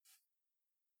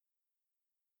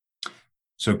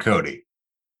 So Cody,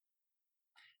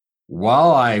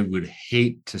 while I would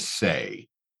hate to say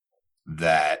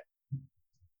that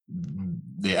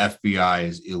the FBI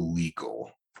is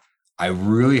illegal, I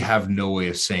really have no way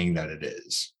of saying that it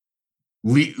is.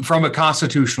 From a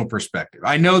constitutional perspective,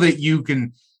 I know that you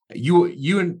can,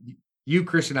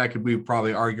 Chris, and I we would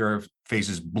probably argue our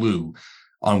faces blue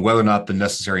on whether or not the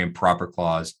necessary and proper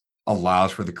clause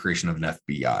allows for the creation of an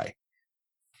FBI.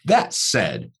 That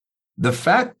said, the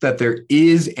fact that there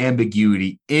is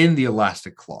ambiguity in the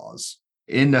elastic clause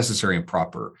in necessary and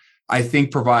proper, I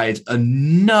think provides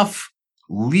enough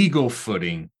legal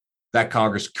footing that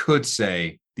Congress could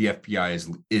say the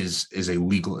FBI is a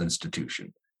legal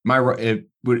institution.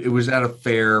 Was that a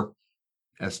fair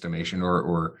estimation,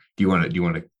 or do you want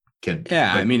to?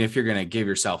 Yeah, I mean, if you're going to give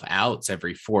yourself outs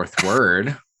every fourth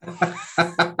word,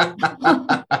 I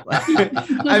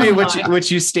mean,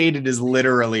 what you stated is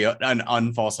literally an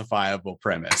unfalsifiable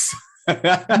premise.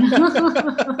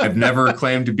 I've never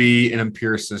claimed to be an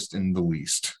empiricist in the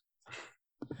least.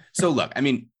 So look, I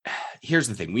mean, here's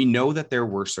the thing. We know that there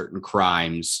were certain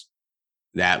crimes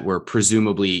that were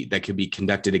presumably that could be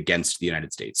conducted against the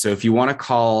United States. So if you want to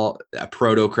call a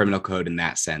proto-criminal code in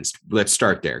that sense, let's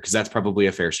start there, because that's probably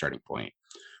a fair starting point,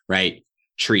 right?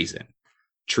 Treason.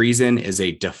 Treason is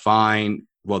a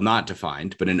not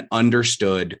defined, but an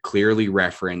understood, clearly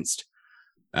referenced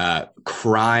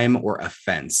crime or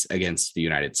offense against the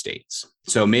United States.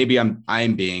 So maybe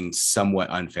I'm being somewhat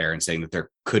unfair in saying that there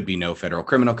could be no federal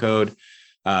criminal code,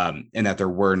 and that there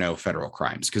were no federal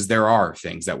crimes, because there are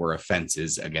things that were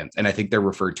offenses against, and I think they're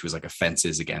referred to as like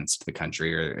offenses against the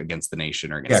country or against the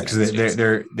nation or against. Yeah,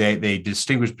 because they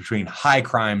distinguish between high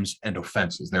crimes and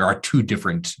offenses. There are two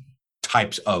different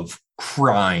types of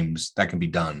crimes that can be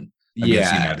done against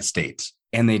the United States,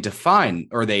 and they define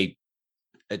or they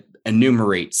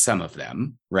enumerate some of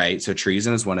them, right? So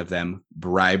treason is one of them,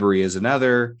 bribery is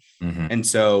another, and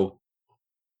so.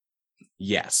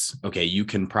 Yes. Okay. You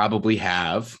can probably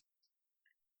have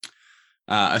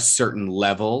a certain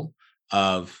level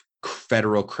of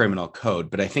federal criminal code,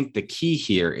 but I think the key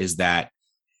here is that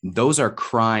those are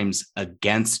crimes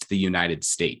against the United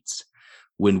States.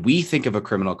 When we think of a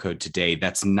criminal code today,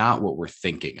 that's not what we're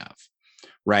thinking of,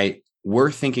 right?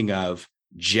 We're thinking of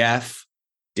Jeff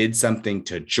did something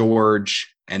to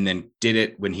George and then did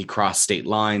it when he crossed state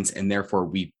lines, and therefore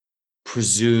we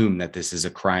presume that this is a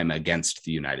crime against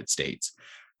the United States.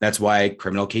 That's why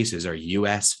criminal cases are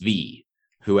US v.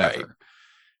 whoever. Right.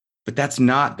 But that's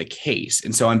not the case.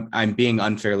 And so I'm being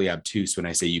unfairly obtuse when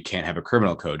I say you can't have a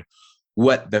criminal code.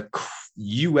 What the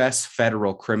US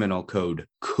federal criminal code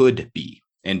could be,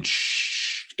 and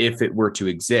if it were to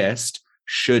exist,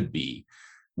 would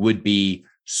be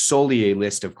solely a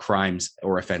list of crimes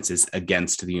or offenses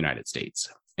against the United States.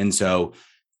 And so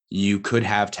you could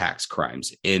have tax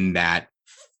crimes in that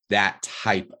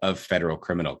type of federal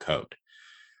criminal code.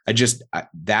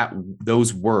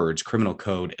 Those words, criminal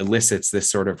code, elicits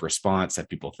this sort of response that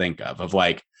people think of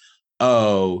like,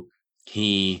 oh,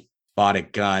 he bought a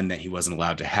gun that he wasn't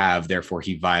allowed to have, therefore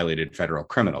he violated federal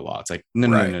criminal law. It's like,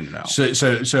 no.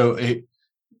 So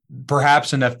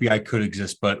perhaps an FBI could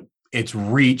exist, but its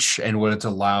reach and what it's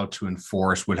allowed to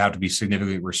enforce would have to be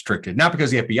significantly restricted, not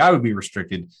because the FBI would be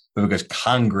restricted, but because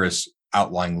Congress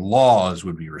outlying laws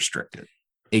would be restricted.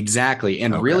 Exactly.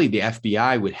 And really the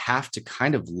FBI would have to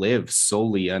kind of live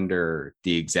solely under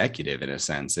the executive in a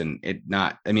sense, and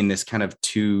this kind of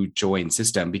two joint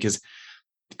system, because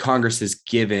Congress has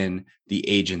given the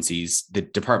agencies, the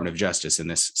Department of Justice in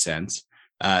this sense,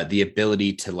 the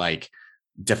ability to like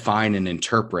define and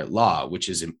interpret law, which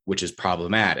is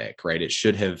problematic, right? It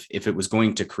should have, if it was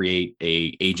going to create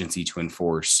a agency to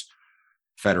enforce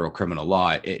federal criminal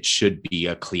law, it should be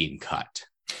a clean cut.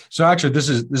 So actually, this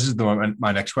is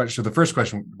my next question. So the first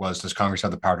question was, does Congress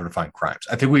have the power to define crimes?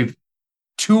 I think we've,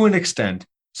 to an extent,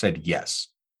 said yes.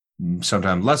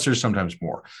 Sometimes lesser, sometimes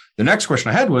more. The next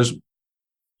question I had was,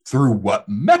 through what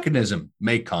mechanism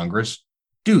may Congress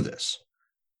do this?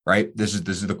 Right? This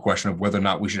is the question of whether or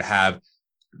not we should have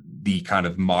the kind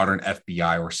of modern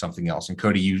FBI or something else. And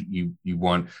Cody, you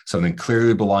want something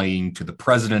clearly belonging to the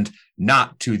president,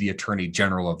 not to the Attorney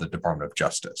General of the Department of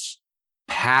Justice.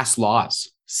 Pass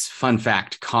laws. Fun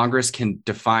fact: Congress can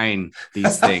define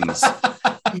these things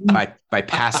by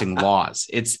passing laws.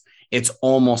 It's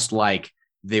almost like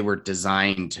they were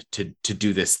designed to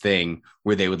do this thing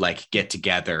where they would like get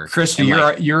together. Christy,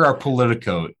 you're our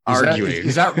Politico. Arguing.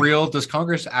 Is that real? Does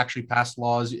Congress actually pass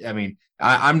laws? I mean,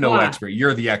 I'm no expert.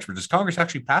 You're the expert. Does Congress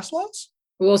actually pass laws?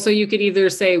 Well, so you could either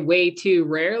say way too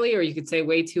rarely, or you could say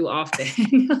way too often.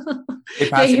 They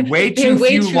pass way too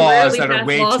few laws that are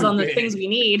way too laws on big. the things we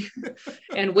need,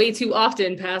 and way too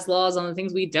often pass laws on the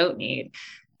things we don't need.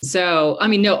 So, I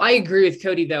mean, no, I agree with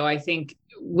Cody, though. I think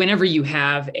whenever you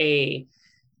have a,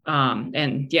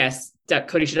 and yes,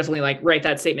 Cody should definitely like write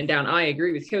that statement down. I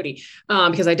agree with Cody,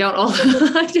 because I don't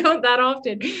that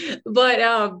often,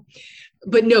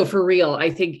 but no, for real, I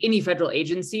think any federal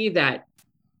agency that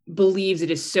believes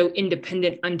it is so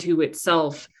independent unto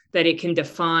itself that it can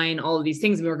define all of these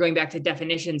things. And we're going back to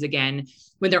definitions again,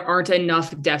 when there aren't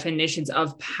enough definitions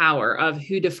of power, of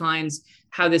who defines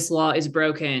how this law is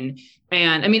broken.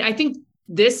 And I mean, I think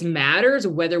this matters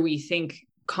whether we think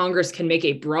Congress can make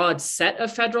a broad set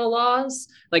of federal laws.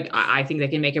 Like I think they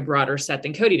can make a broader set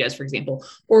than Cody does, for example,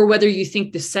 or whether you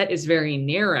think the set is very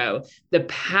narrow. The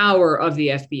power of the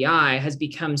FBI has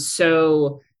become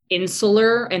so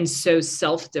insular and so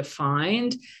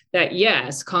self-defined that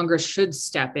yes, Congress should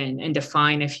step in and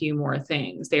define a few more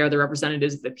things. They are the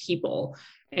representatives of the people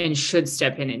and should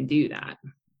step in and do that.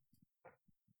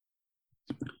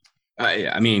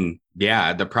 I mean,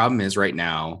 yeah, the problem is right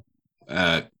now,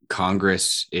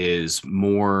 Congress is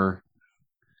more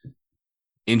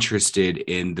interested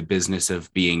in the business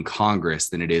of being Congress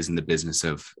than it is in the business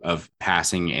of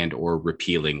passing and or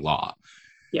repealing law.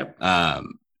 Yep.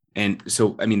 And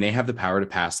so, I mean, they have the power to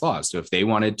pass laws. So if they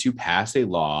wanted to pass a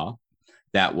law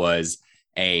that was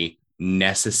a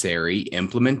necessary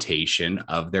implementation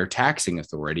of their taxing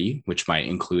authority, which might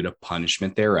include a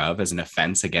punishment thereof as an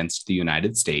offense against the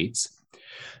United States,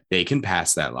 they can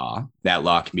pass that law. That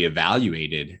law can be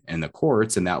evaluated in the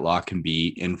courts, and that law can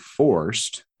be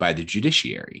enforced by the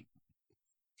judiciary.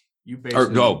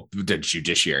 The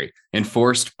judiciary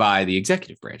enforced by the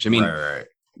executive branch. I mean, right.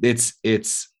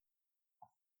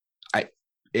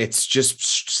 It's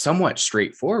just somewhat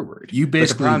straightforward. You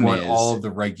basically want all of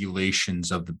the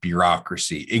regulations of the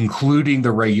bureaucracy, including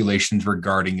the regulations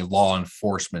regarding law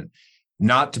enforcement,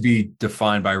 not to be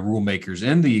defined by rule makers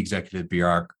in the executive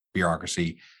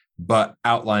bureaucracy, but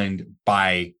outlined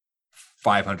by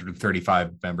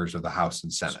 535 members of the House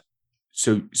and Senate.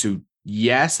 So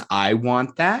yes, I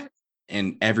want that.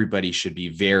 And everybody should be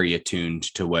very attuned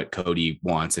to what Cody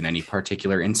wants in any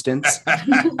particular instance.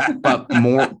 But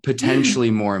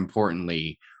potentially more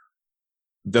importantly,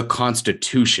 the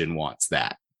Constitution wants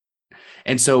that.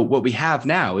 And so what we have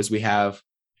now is we have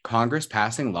Congress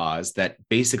passing laws that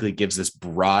basically gives this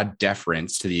broad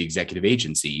deference to the executive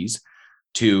agencies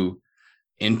to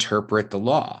interpret the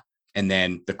law. And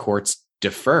then the courts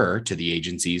defer to the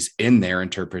agencies in their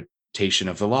interpretation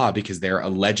of the law because they're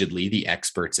allegedly the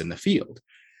experts in the field.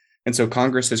 And so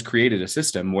Congress has created a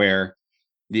system where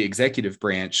the executive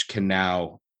branch can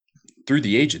now, through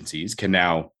the agencies, can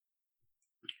now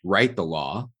write the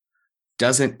law,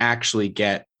 doesn't actually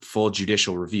get full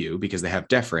judicial review because they have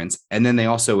deference, and then they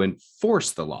also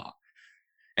enforce the law.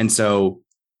 And so,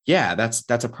 yeah, that's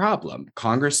a problem.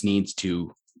 Congress needs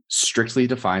to strictly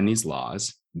define these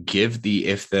laws, if the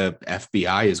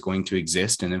FBI is going to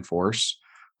exist and enforce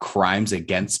crimes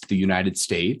against the United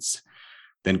States,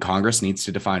 then Congress needs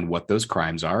to define what those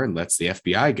crimes are and lets the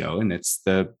FBI go. And it's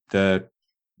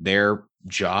their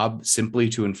job simply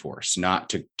to enforce,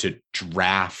 not to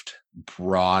draft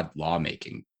broad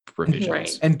lawmaking provisions.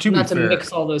 Right. And to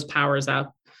mix all those powers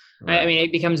up. Right. I mean,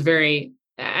 it becomes very,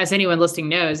 as anyone listening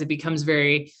knows, it becomes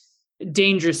very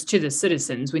dangerous to the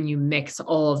citizens when you mix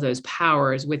all of those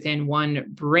powers within one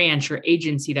branch or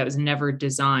agency that was never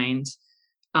designed,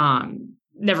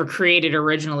 never created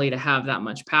originally to have that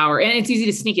much power. And it's easy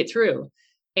to sneak it through.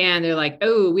 And they're like,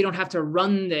 oh, we don't have to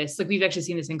run this. Like, we've actually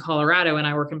seen this in Colorado, and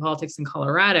I work in politics in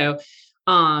Colorado.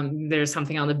 There's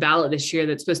something on the ballot this year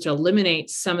that's supposed to eliminate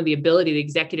some of the ability of the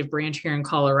executive branch here in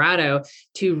Colorado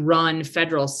to run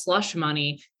federal slush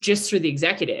money just through the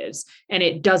executives. And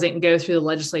it doesn't go through the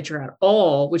legislature at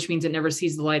all, which means it never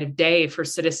sees the light of day for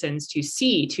citizens to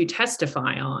see, to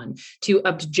testify on, to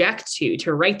object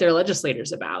to write their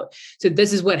legislators about. So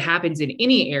this is what happens in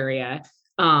any area.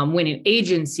 When an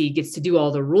agency gets to do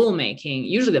all the rulemaking,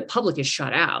 usually the public is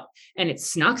shut out and it's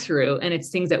snuck through, and it's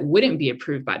things that wouldn't be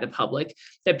approved by the public,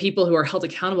 that people who are held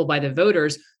accountable by the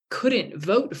voters couldn't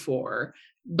vote for,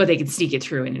 but they could sneak it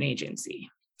through in an agency.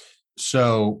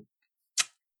 So,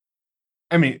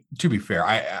 I mean, to be fair,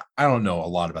 I don't know a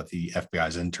lot about the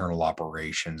FBI's internal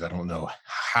operations. I don't know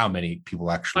how many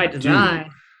people actually By design.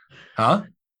 do. Huh?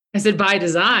 I said by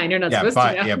design. You're not supposed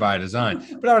to know. Yeah, by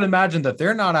design. But I would imagine that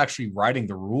they're not actually writing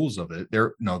the rules of it.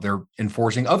 They're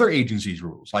enforcing other agencies'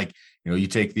 rules. Like, you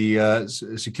take the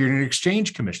Security and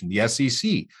Exchange Commission, the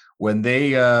SEC, when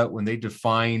they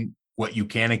define what you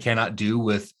can and cannot do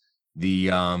with the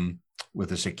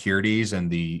securities and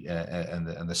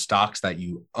the stocks that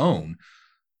you own.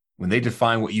 When they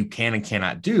define what you can and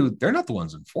cannot do, they're not the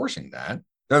ones enforcing that.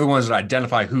 They're the ones that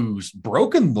identify who's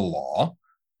broken the law.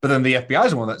 But then the FBI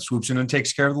is the one that swoops in and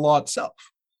takes care of the law itself.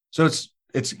 So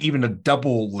it's even a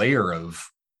double layer of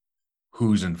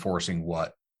who's enforcing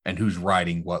what and who's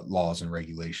writing what laws and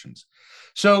regulations.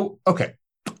 So, okay,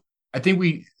 I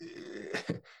think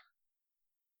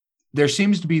there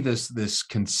seems to be this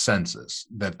consensus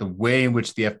that the way in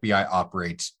which the FBI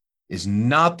operates is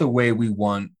not the way we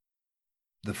want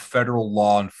the federal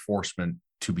law enforcement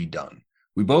to be done.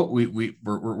 We're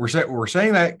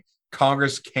saying that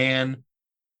Congress can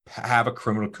have a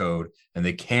criminal code and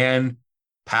they can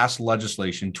pass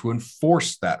legislation to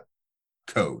enforce that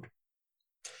code.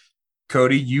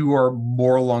 Cody, you are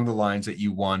more along the lines that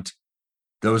you want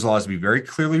those laws to be very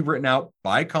clearly written out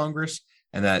by Congress,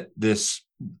 and that this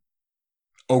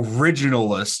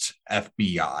originalist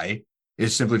FBI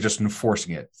is simply just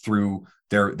enforcing it through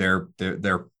their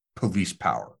police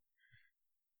power.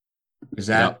 Is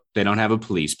that no, they don't have a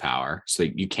police power, so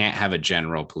you can't have a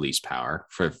general police power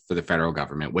for the federal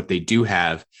government. What they do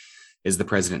have is the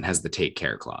president has the take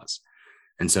care clause.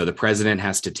 And so the president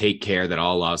has to take care that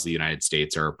all laws of the United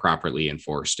States are properly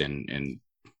enforced and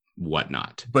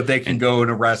whatnot. But they can go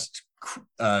and arrest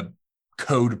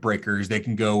code breakers. They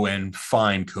can go and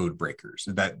fine code breakers.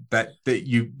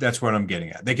 That's what I'm getting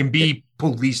at. They can be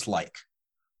police-like.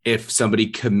 If somebody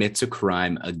commits a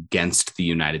crime against the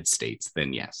United States,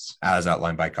 then yes. As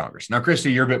outlined by Congress. Now,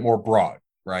 Christy, you're a bit more broad,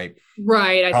 right?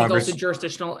 Right. I think also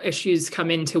jurisdictional issues come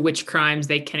into which crimes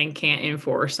they can and can't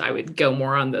enforce. I would go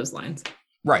more on those lines.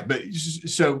 Right. But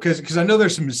so, because I know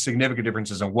there's some significant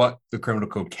differences on what the criminal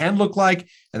code can look like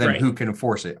and then who can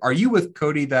enforce it. Are you with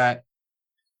Cody that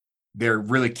there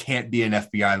really can't be an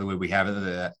FBI the way we have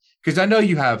it? Because I know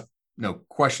you have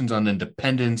questions on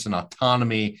independence and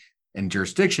autonomy and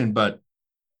jurisdiction, but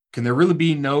can there really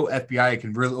be no FBI? It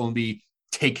can really only be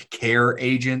take care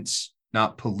agents,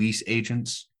 not police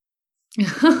agents.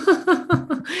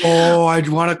 I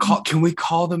want to call. Can we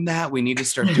call them that? We need to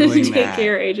start doing take that. Take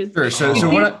care agents. Sure. So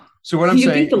what I'm saying. You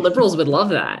think the liberals would love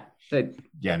that? But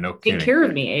yeah, no kidding. Take care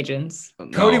of me, agents.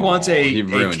 Cody wants a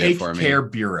take care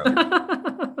bureau.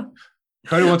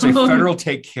 Cody wants a federal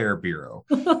take care bureau.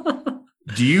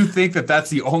 Do you think that that's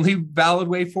the only valid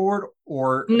way forward,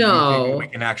 or no? Do you think we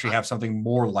can actually have something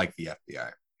more like the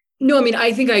FBI? No, I mean,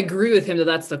 I think I agree with him that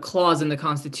that's the clause in the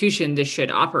Constitution this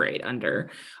should operate under.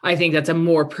 I think that's a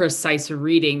more precise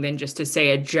reading than just to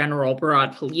say a general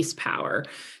broad police power.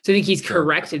 So I think he's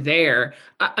correct there.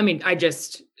 I mean,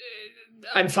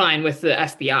 I'm fine with the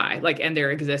FBI, and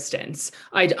their existence.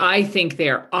 I think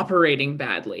they're operating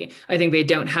badly. I think they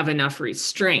don't have enough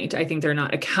restraint. I think they're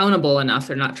not accountable enough.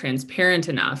 They're not transparent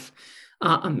enough,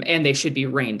 and they should be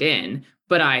reined in.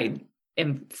 But I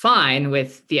am fine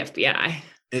with the FBI.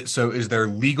 So is there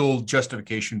legal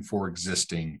justification for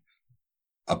existing?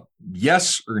 A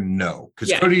yes or no?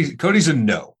 Because Cody's a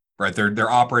no, right? They're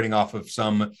operating off of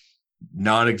some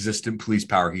non-existent police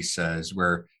power, he says,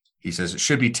 where he says it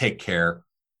should be take care.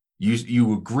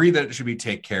 You agree that it should be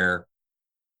take care.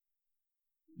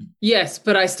 Yes,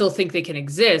 but I still think they can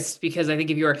exist, because I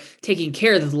think if you're taking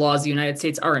care that the laws of the United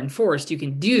States are enforced, you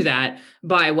can do that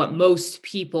by what most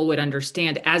people would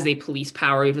understand as a police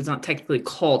power, if it's not technically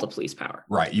called a police power.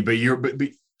 Right.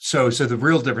 So the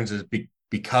real difference is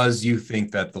because you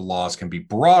think that the laws can be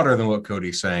broader than what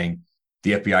Cody's saying,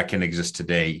 the FBI can exist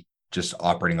today, just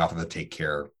operating off of the take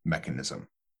care mechanism.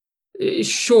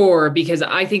 Sure, because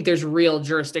I think there's real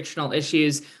jurisdictional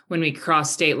issues when we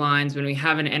cross state lines, when we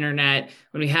have an internet,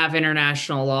 when we have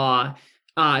international law,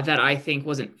 that I think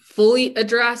wasn't fully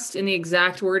addressed in the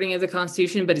exact wording of the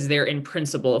Constitution, but is there in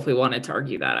principle if we wanted to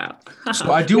argue that out.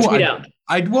 So I do. Which we don't.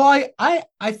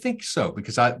 I think so,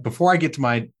 because before I get to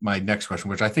my next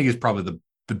question, which I think is probably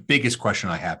the biggest question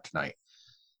I have tonight,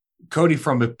 Cody,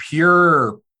 from a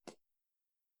pure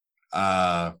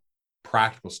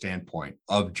practical standpoint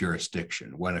of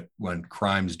jurisdiction, when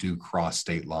crimes do cross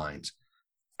state lines,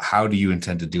 how do you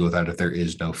intend to deal with that if there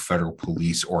is no federal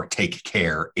police or take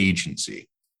care agency?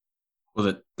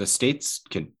 Well, the states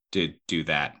can do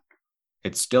that.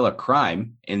 It's still a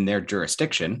crime in their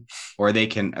jurisdiction, or they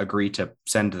can agree to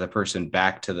send the person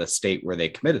back to the state where they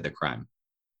committed the crime.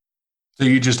 So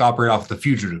you just operate off the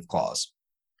fugitive clause.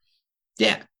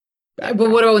 Yeah. But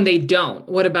what about when they don't?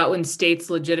 What about when states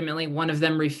legitimately, one of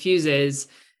them refuses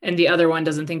and the other one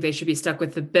doesn't think they should be stuck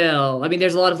with the bill? I mean,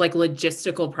 there's a lot of like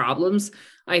logistical problems.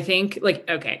 I think, like,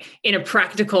 okay, in a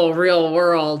practical real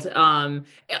world, and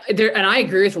I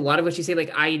agree with a lot of what you say,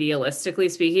 like idealistically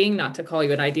speaking, not to call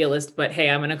you an idealist, but hey,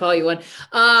 I'm going to call you one.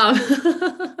 I've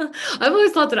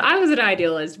always thought that I was an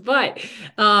idealist, but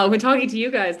when talking to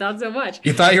you guys, not so much.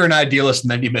 You thought you were an idealist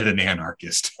and then you met an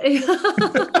anarchist.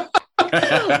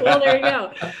 Well, there you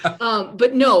go.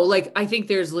 But no, like, I think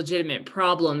there's legitimate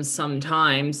problems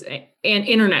sometimes, and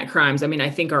internet crimes, I mean, I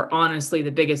think are honestly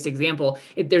the biggest example.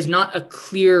 There's not a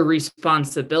clear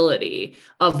responsibility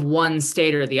of one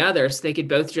state or the other. So they could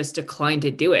both just decline to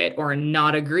do it or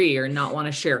not agree or not want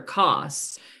to share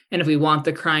costs. And if we want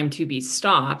the crime to be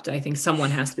stopped, I think someone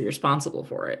has to be responsible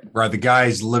for it. Right. The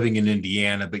guy's living in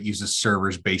Indiana, but uses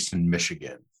servers based in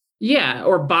Michigan. Yeah.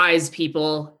 Or buys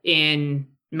people in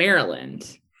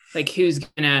Maryland. Like, who's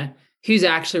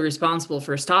actually responsible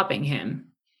for stopping him?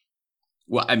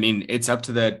 Well, I mean, it's up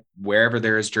to wherever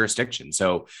there is jurisdiction.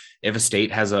 So if a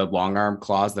state has a long arm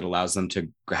clause that allows them to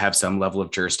have some level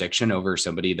of jurisdiction over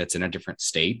somebody that's in a different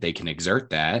state, they can exert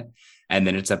that. And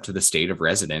then it's up to the state of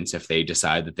residence if they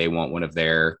decide that they want one of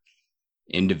their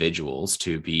individuals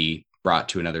to be brought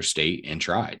to another state and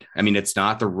tried. I mean, it's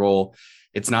not the role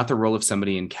of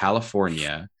somebody in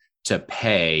California to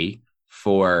pay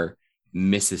for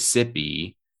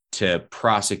Mississippi to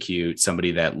prosecute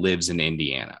somebody that lives in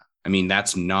Indiana. I mean,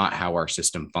 that's not how our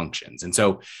system functions. And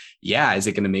so, yeah, is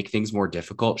it going to make things more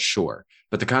difficult? Sure.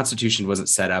 But the Constitution wasn't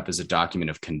set up as a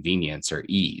document of convenience or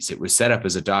ease. It was set up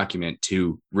as a document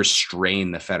to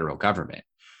restrain the federal government.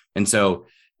 And so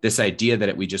this idea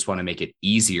that we just want to make it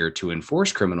easier to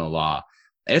enforce criminal law,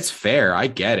 it's fair. I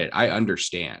get it. I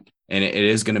understand. And it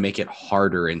is going to make it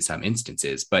harder in some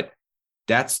instances, but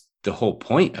that's the whole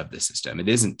point of the system. It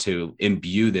isn't to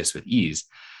imbue this with ease.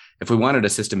 If we wanted a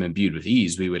system imbued with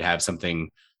ease, we would have something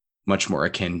much more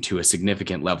akin to a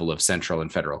significant level of central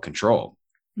and federal control.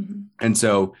 Mm-hmm. And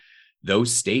so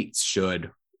those states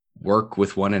should work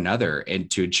with one another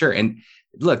and to ensure, and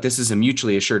look, this is a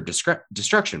mutually assured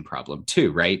destruction problem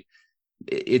too, right?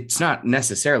 It's not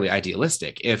necessarily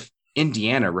idealistic. If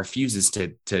Indiana refuses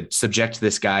to subject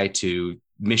this guy to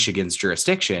Michigan's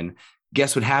jurisdiction,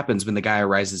 guess what happens when the guy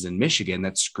arises in Michigan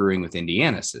that's screwing with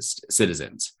Indiana's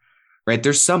citizens, right?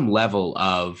 There's some level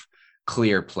of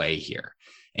clear play here.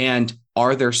 And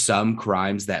are there some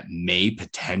crimes that may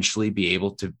potentially be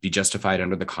able to be justified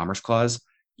under the Commerce Clause?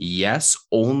 Yes,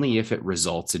 only if it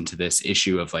results into this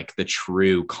issue of like the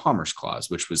true Commerce Clause,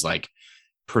 which was like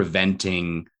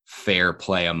preventing fair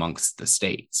play amongst the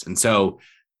states. And so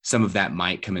some of that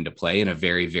might come into play in a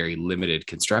very, very limited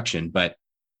construction. But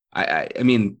I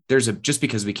mean, just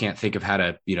because we can't think of how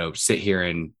to, sit here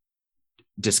and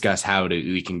discuss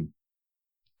we can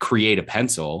create a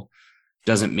pencil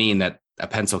doesn't mean that a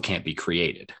pencil can't be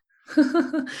created.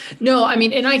 No, I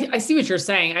mean, and I see what you're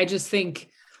saying. I just think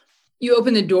you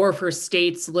open the door for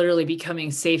states literally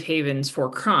becoming safe havens for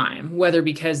crime, whether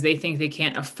because they think they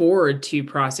can't afford to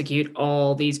prosecute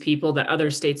all these people that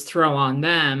other states throw on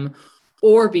them,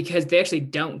 or because they actually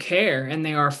don't care and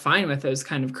they are fine with those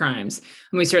kind of crimes.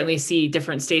 And we certainly see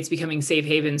different states becoming safe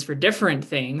havens for different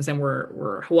things. And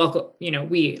we're welcome,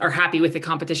 we are happy with the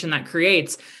competition that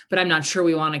creates, but I'm not sure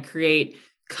we want to create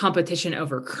competition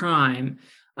over crime.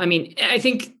 I mean, I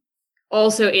think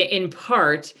also in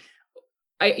part,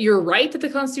 you're right that the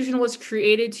Constitution was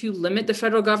created to limit the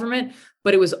federal government,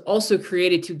 but it was also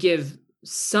created to give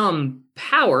some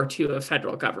power to a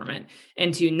federal government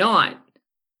and to not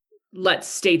let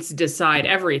states decide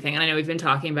everything. And I know we've been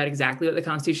talking about exactly what the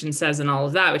Constitution says and all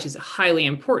of that, which is highly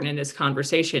important in this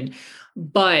conversation.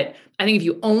 But I think if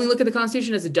you only look at the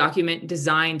Constitution as a document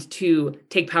designed to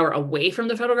take power away from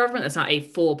the federal government, that's not a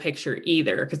full picture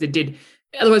either, because it did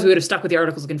Otherwise we would have stuck with the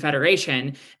Articles of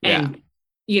Confederation. And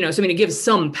so it gives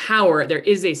some power. There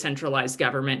is a centralized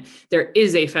government. There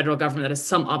is a federal government that has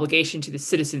some obligation to the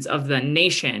citizens of the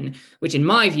nation, which in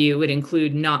my view would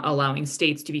include not allowing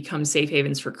states to become safe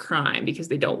havens for crime because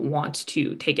they don't want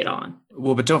to take it on.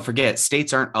 Well, but don't forget,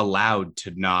 states aren't allowed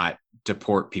to not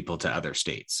deport people to other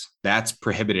states. That's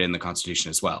prohibited in the Constitution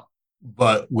as well.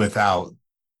 But without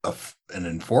an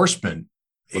enforcement.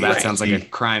 Well, that sounds like a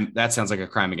crime. That sounds like a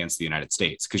crime against the United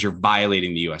States because you're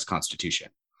violating the U.S. Constitution.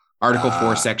 Article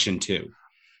 4, Section 2.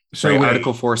 So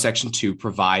Article 4, Section 2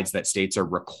 provides that states are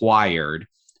required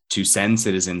to send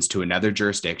citizens to another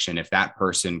jurisdiction if that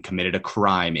person committed a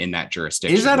crime in that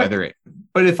jurisdiction.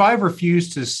 But if I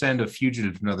refuse to send a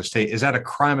fugitive to another state, is that a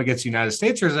crime against the United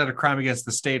States, or is that a crime against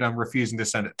the state I'm refusing to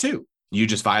send it to? You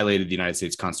just violated the United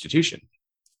States Constitution.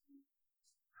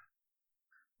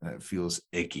 That feels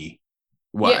icky.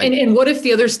 Yeah, and what if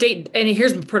the other state, and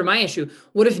here's part of my issue,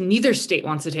 what if neither state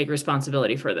wants to take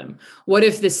responsibility for them? What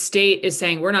if the state is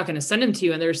saying, we're not going to send them to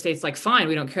you, and their state's like, fine,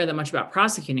 we don't care that much about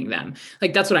prosecuting them?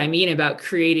 Like, that's what I mean about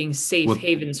creating safe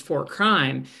havens for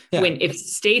crime. Yeah. When if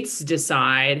states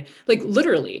decide, like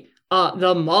literally,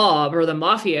 the mob or the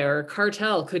mafia or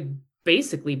cartel could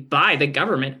basically buy the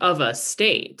government of a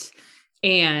state.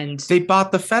 And they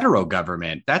bought the federal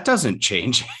government. That doesn't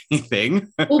change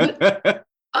anything. That's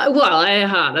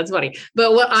funny.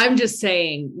 But what I'm just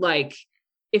saying, like,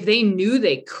 if they knew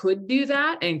they could do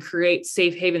that and create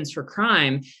safe havens for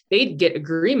crime, they'd get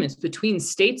agreements between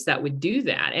states that would do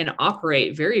that and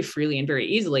operate very freely and very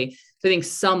easily. So I think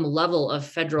some level of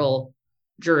federal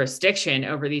jurisdiction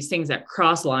over these things that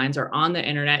cross lines are on the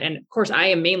internet. And of course, I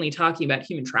am mainly talking about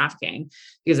human trafficking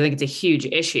because I think it's a huge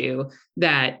issue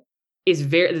that the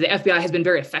FBI has been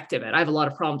very effective at. I have a lot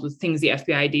of problems with things the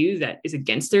FBI do that is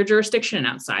against their jurisdiction and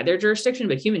outside their jurisdiction,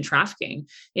 but human trafficking,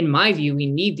 in my view, we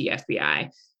need the FBI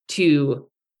to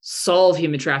solve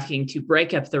human trafficking, to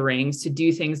break up the rings, to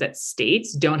do things that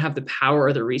states don't have the power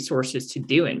or the resources to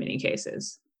do in many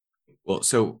cases. Well,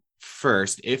 so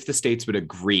first, if the states would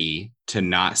agree to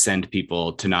not send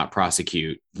people to not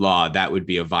prosecute law, that would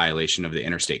be a violation of the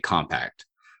Interstate Compact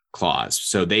Clause.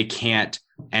 So they can't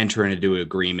enter into an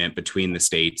agreement between the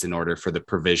states in order for the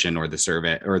provision or the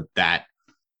survey or that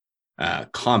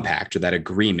compact or that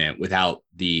agreement without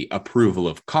the approval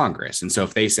of Congress. And so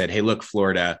if they said, hey, look,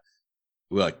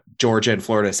 Georgia and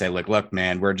Florida say, look,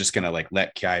 man, we're just going to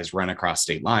let guys run across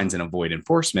state lines and avoid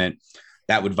enforcement,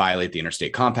 that would violate the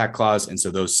Interstate Compact Clause. And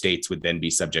so those states would then be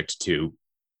subject to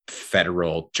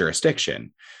federal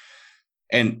jurisdiction.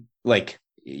 And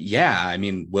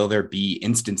will there be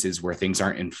instances where things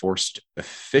aren't enforced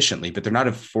efficiently, but they're not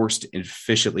enforced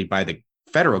efficiently by the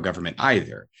federal government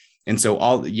either. And so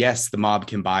the mob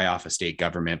can buy off a state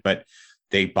government, but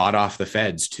they bought off the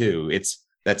feds too.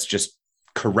 That's just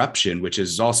corruption, which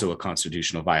is also a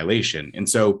constitutional violation. And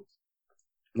so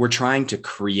we're trying to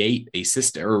create a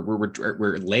system, or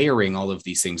we're layering all of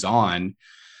these things on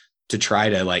to try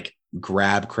to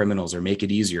grab criminals or make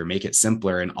it easier, make it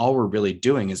simpler. And all we're really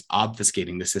doing is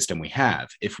obfuscating the system we have.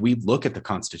 If we look at the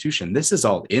Constitution, this is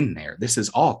all in there. This is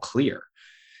all clear.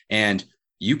 And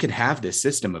you can have this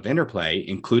system of interplay,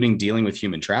 including dealing with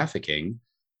human trafficking,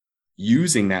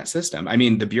 using that system. I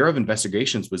mean, the Bureau of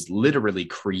Investigations was literally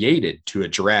created to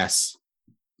address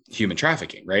human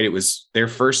trafficking, right? It was their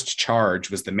first charge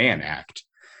was the Mann Act,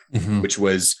 which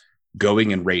was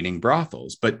going and raiding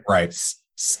brothels. But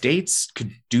states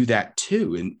could do that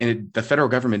too. And the federal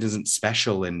government isn't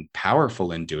special and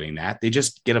powerful in doing that. They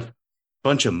just get a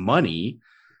bunch of money.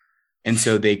 And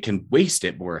so they can waste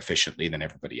it more efficiently than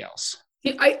everybody else.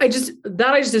 I just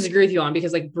disagree with you on,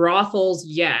 because brothels,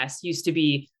 yes, used to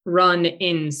be run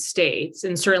in states,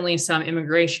 and certainly some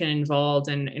immigration involved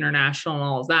and international and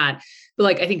all of that.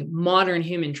 But I think modern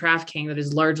human trafficking that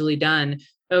is largely done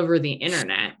over the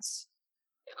internet,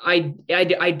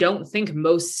 I don't think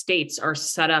most states are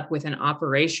set up with an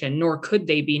operation, nor could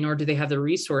they be, nor do they have the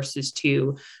resources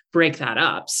to break that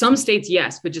up. Some states,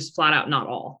 yes, but just flat out not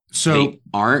all. So they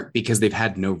aren't, because they've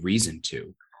had no reason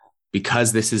to,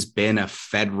 because this has been a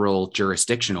federal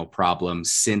jurisdictional problem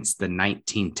since the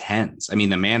 1910s. I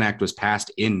mean, the Mann Act was passed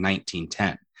in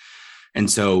 1910. And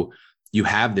so you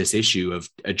have this issue of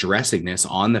addressing this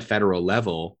on the federal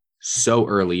level so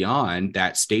early on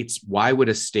that why would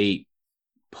a state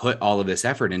put all of this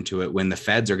effort into it when the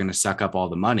feds are going to suck up all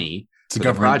the money for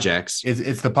the projects?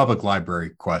 It's the public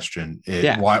library question.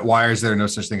 Why is there no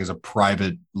such thing as a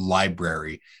private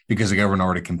library? Because the government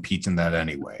already competes in that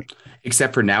anyway.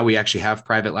 Except for now we actually have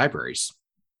private libraries.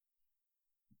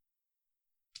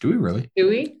 Do we really? Do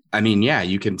we? I mean, yeah,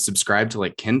 you can subscribe to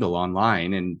Kindle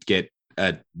online and get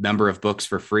a number of books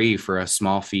for free for a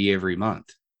small fee every month.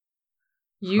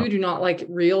 You do not like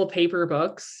real paper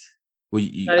books? Well,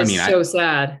 That is so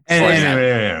sad.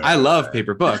 I love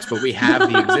paper books, but we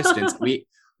have the existence.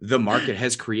 The market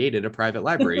has created a private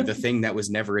library, the thing that was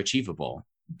never achievable.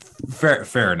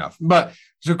 Fair enough. But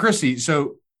so Christy,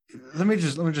 so let me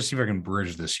just see if I can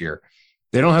bridge this here.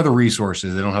 They don't have the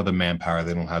resources, they don't have the manpower,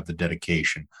 they don't have the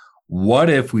dedication. What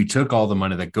if we took all the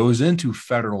money that goes into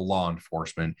federal law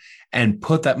enforcement and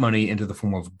put that money into the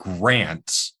form of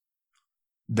grants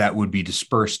that would be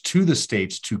dispersed to the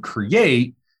states to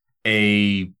create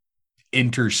a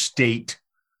interstate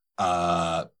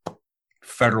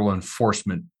federal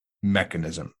enforcement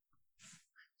mechanism?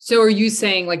 So are you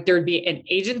saying like there'd be an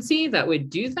agency that would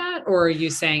do that, or are you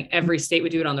saying every state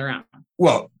would do it on their own?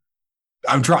 Well,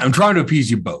 I'm trying to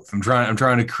appease you both. I'm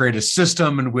trying to create a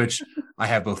system in which I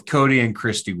have both Cody and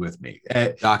Christy with me.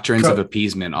 Doctrines of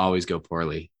appeasement always go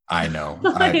poorly. I know.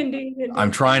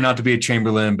 I'm trying not to be a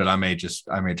Chamberlain, but I may just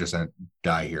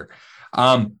die here.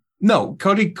 No,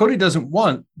 Cody doesn't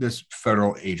want this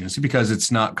federal agency because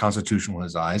it's not constitutional in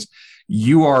his eyes.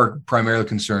 You are primarily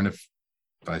concerned, if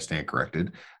I stand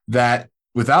corrected, that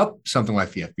without something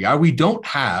like the FBI, we don't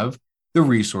have the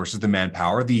resources, the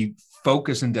manpower, the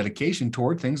focus and dedication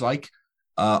toward things like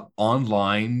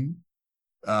online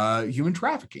human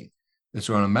trafficking. And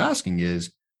so what I'm asking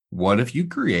is, what if you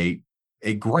create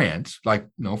a grant, like,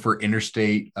 for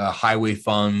interstate highway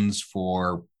funds,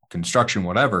 for construction,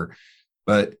 whatever,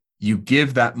 but you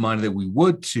give that money that we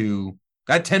would to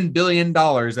that $10 billion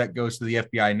that goes to the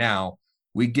FBI now,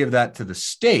 we give that to the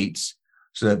states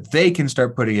so that they can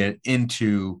start putting it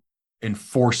into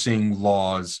enforcing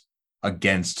laws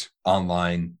against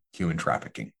online human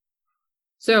trafficking.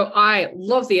 So I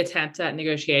love the attempt at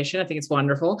negotiation. I think it's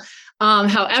wonderful.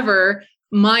 However,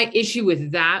 my issue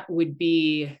with that would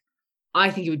be,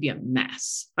 I think it would be a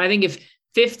mess. I think if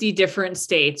 50 different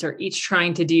states are each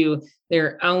trying to do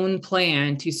their own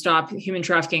plan to stop human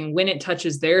trafficking when it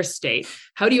touches their state,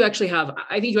 how do you actually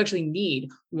I think you actually need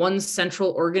one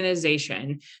central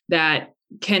organization that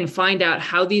can find out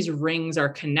how these rings are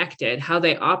connected, how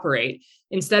they operate,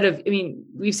 instead of,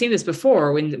 we've seen this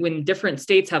before when different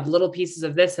states have little pieces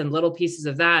of this and little pieces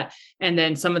of that, and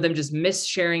then some of them just miss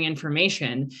sharing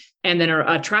information. And then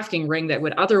a trafficking ring that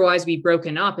would otherwise be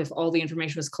broken up if all the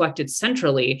information was collected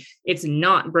centrally, it's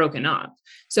not broken up.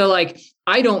 So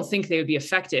I don't think they would be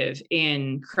effective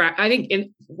I think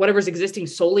in whatever's existing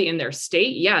solely in their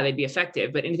state, yeah, they'd be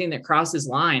effective, but anything that crosses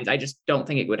lines, I just don't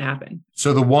think it would happen.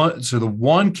 So the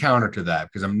one counter to that,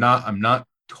 because I'm not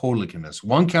totally convinced.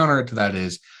 One counter to that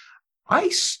is I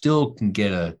still can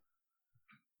get a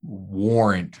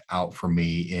warrant out for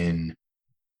me in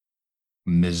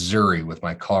Missouri with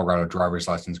my Colorado driver's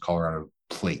license, Colorado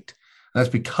plate. And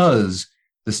that's because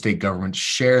the state governments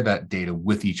share that data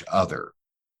with each other.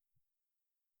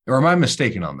 Or am I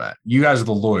mistaken on that? You guys are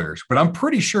the lawyers, but I'm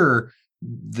pretty sure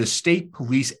the state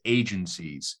police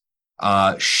agencies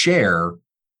share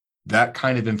that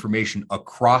kind of information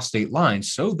across state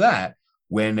lines, so that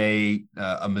when a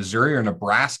Missouri or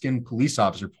Nebraskan police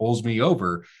officer pulls me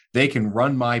over, they can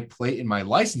run my plate and my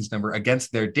license number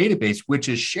against their database, which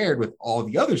is shared with all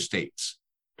the other states.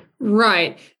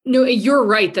 Right. No, you're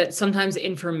right that sometimes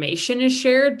information is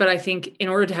shared, but I think in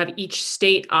order to have each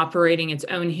state operating its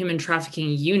own human trafficking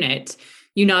unit,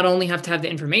 you not only have to have the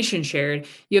information shared,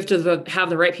 you have to have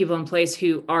the right people in place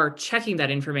who are checking that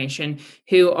information,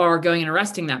 who are going and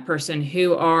arresting that person,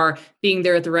 who are being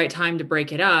there at the right time to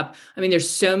break it up. There's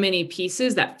so many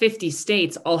pieces that 50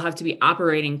 states all have to be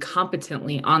operating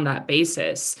competently on that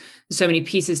basis. So many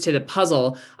pieces to the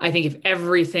puzzle. I think if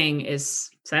everything is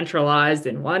centralized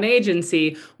in one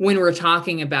agency, when we're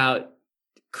talking about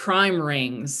crime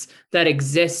rings that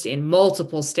exist in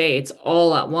multiple states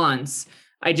all at once,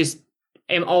 I just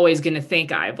am always going to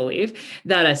think, I believe,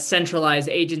 that a centralized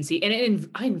agency, and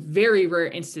in very rare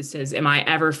instances am I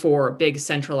ever for big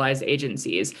centralized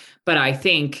agencies, but I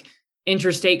think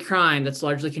interstate crime that's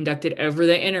largely conducted over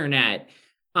the internet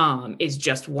is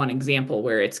just one example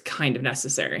where it's kind of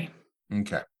necessary.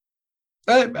 Okay.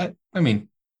 I think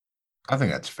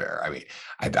that's fair.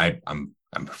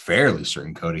 I'm fairly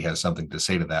certain Cody has something to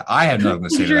say to that. I have nothing to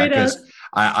say to that because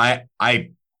I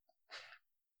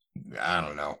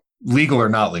don't know. Legal or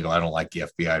not legal, I don't like the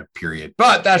FBI, period.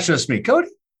 But that's just me. Cody,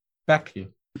 back to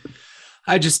you.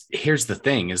 Here's the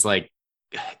thing is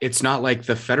it's not like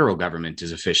the federal government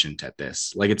is efficient at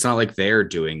this. It's not like they're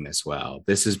doing this well.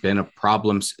 This has been a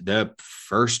problem. The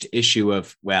first issue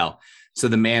of, so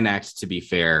the Mann Act, to be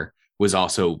fair, was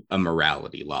also a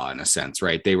morality law in a sense,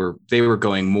 right? They were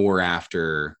going more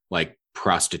after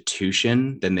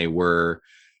prostitution than they were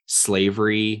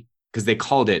slavery, because they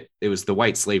called it was the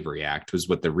White Slavery Act was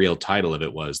what the real title of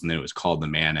it was. And then it was called the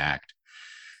Mann Act.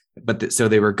 But so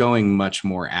they were going much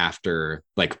more after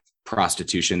like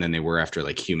prostitution than they were after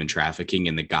like human trafficking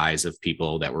in the guise of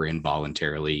people that were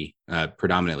involuntarily,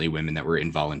 predominantly women that were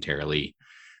involuntarily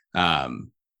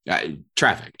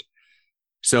trafficked.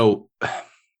 So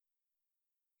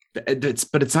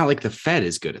it's not like the Fed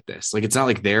is good at this. Like, it's not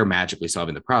like they're magically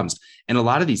solving the problems. And a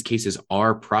lot of these cases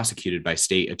are prosecuted by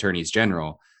state attorneys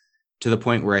general, to the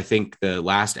point where I think the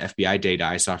last FBI data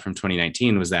I saw from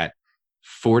 2019 was that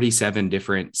 47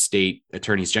 different state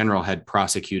attorneys general had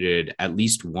prosecuted at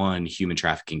least one human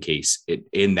trafficking case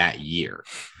in that year.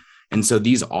 And so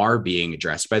these are being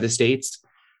addressed by the states.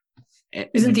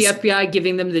 Isn't the FBI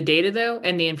giving them the data though,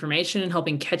 and the information and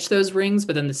helping catch those rings,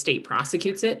 but then the state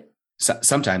prosecutes it?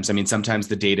 Sometimes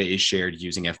the data is shared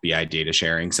using FBI data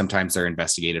sharing. Sometimes they're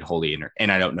investigated wholly,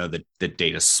 and I don't know the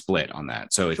data split on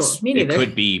that. So it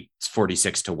could be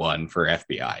 46-1 for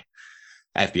FBI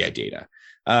data.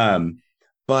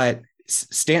 But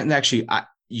Stanton, actually,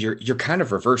 you're kind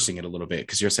of reversing it a little bit,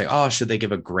 because you're saying, oh, should they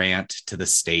give a grant to the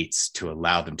states to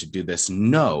allow them to do this?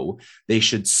 No, they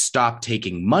should stop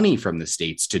taking money from the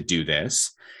states to do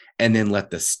this, and then let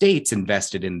the states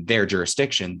invest it in their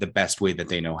jurisdiction the best way that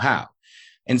they know how.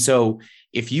 And so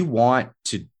if you want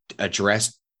to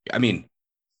address,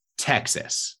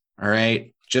 Texas, all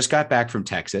right, just got back from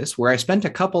Texas, where I spent a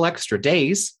couple extra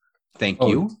days. Thank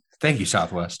you. Thank you,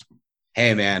 Southwest.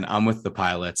 Hey, man, I'm with the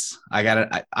pilots.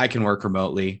 I can work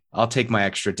remotely. I'll take my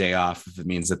extra day off if it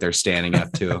means that they're standing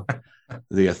up to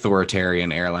the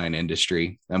authoritarian airline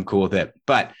industry. I'm cool with it.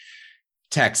 But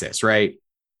Texas, right?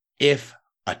 If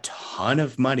a ton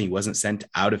of money wasn't sent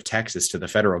out of Texas to the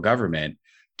federal government,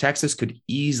 Texas could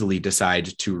easily decide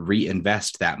to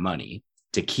reinvest that money,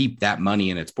 to keep that money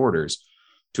in its borders,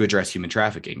 to address human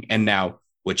trafficking. And now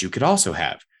what you could also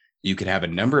have, you could have a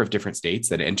number of different states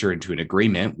that enter into an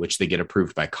agreement, which they get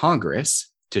approved by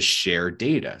Congress, to share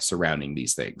data surrounding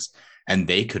these things. And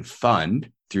they could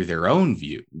fund, through their own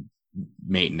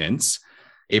maintenance,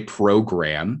 a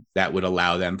program that would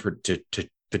allow them to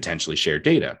potentially share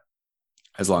data,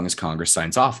 as long as Congress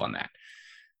signs off on that.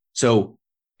 So,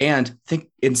 and think,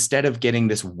 instead of getting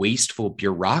this wasteful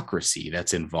bureaucracy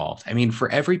that's involved,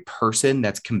 for every person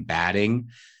that's combating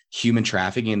human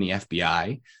trafficking in the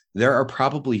FBI, there are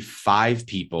probably 5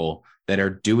 people that are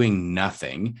doing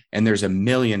nothing. And there's $1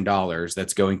 million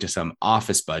that's going to some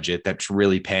office budget that's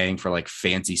really paying for like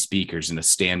fancy speakers and a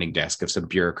standing desk of some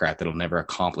bureaucrat that'll never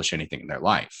accomplish anything in their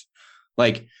life.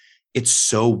 Like, it's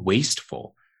so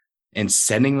wasteful. And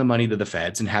sending the money to the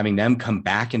feds and having them come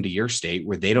back into your state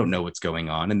where they don't know what's going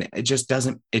on. And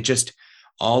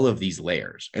all of these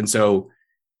layers. And so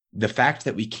the fact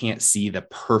that we can't see the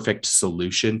perfect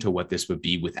solution to what this would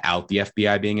be without the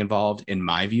FBI being involved, in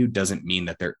my view, doesn't mean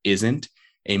that there isn't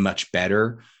a much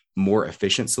better, more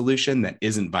efficient solution that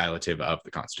isn't violative of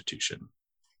the Constitution.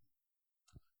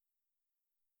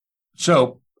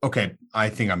 So, okay, I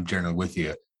think I'm generally with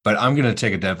you, but I'm going to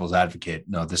take a devil's advocate.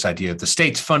 No, this idea of the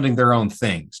states funding their own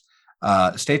things.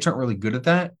 States aren't really good at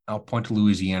that. I'll point to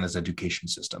Louisiana's education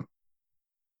system.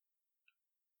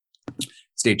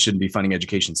 States shouldn't be funding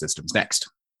education systems. Next.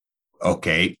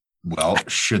 Okay. Well,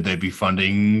 should they be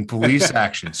funding police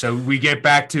action? So we get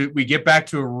back to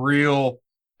a real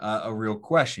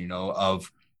question,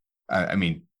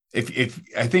 if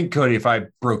I think, Cody, if I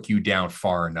broke you down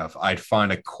far enough, I'd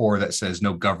find a core that says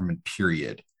no government,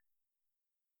 period.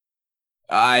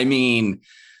 Okay.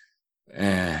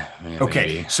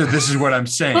 Maybe. So this is what I'm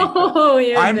saying.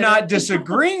 I'm not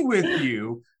disagreeing with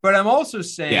you, but I'm also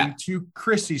saying, to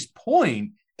Christy's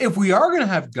point, if we are going to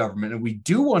have government and we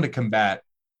do want to combat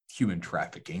human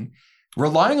trafficking,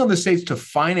 relying on the states to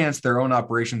finance their own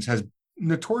operations has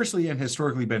notoriously and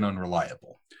historically been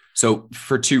unreliable. So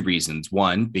for 2 reasons.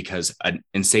 One, because an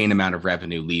insane amount of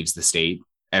revenue leaves the state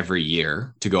every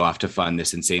year to go off to fund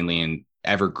this insanely and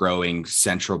ever-growing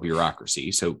central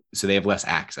bureaucracy. So they have less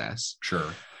access.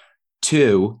 Sure.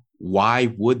 2,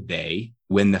 why would they,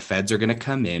 when the feds are going to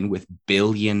come in with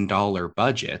billion-dollar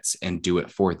budgets and do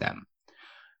it for them?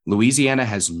 Louisiana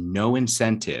has no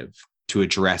incentive to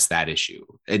address that issue.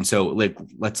 And so,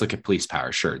 let's look at police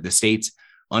power. Sure, the states,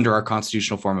 under our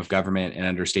constitutional form of government and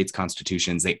under states'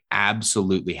 constitutions, they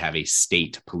absolutely have a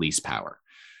state police power.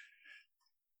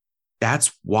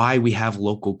 That's why we have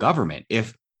local government.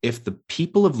 If the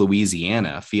people of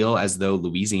Louisiana feel as though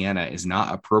Louisiana is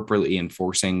not appropriately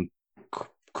enforcing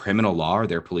criminal law or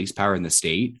their police power in the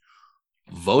state,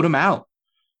 vote them out.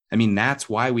 That's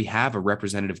why we have a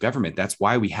representative government. That's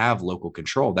why we have local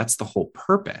control. That's the whole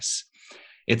purpose.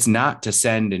 It's not to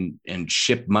send and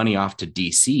ship money off to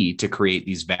DC to create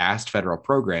these vast federal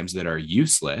programs that are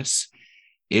useless.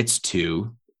 It's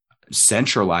to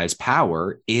centralize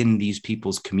power in these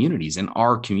people's communities, in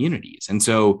our communities. And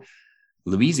so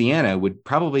Louisiana would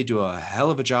probably do a hell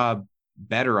of a job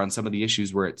better on some of the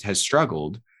issues where it has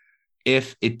struggled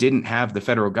if it didn't have the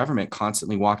federal government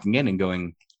constantly walking in and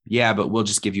going, yeah, but we'll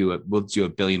do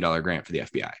 $1 billion grant for the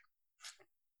FBI.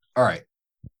 All right.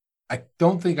 I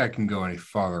don't think I can go any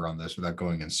farther on this without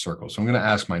going in circles. So I'm going to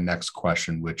ask my next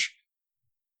question, which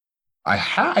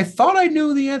I thought I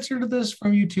knew the answer to this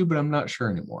from YouTube, but I'm not sure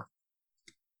anymore.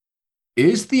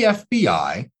 Is the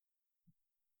FBI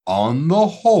on the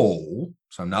whole,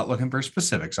 so I'm not looking for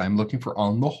specifics, I'm looking for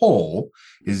on the whole,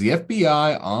 is the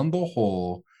FBI on the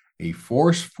whole a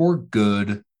force for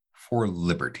good for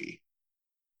liberty?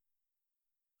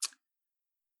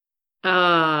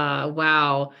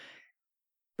 Wow.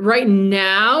 Right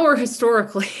now or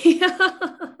historically?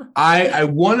 I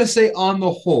want to say on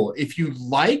the whole. If you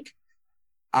like,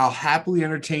 I'll happily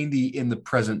entertain the in the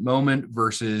present moment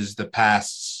versus the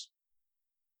past.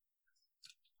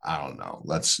 I don't know.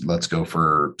 Let's go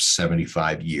for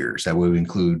 75 years. That would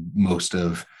include most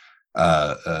of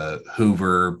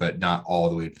Hoover, but not all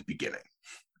the way to the beginning.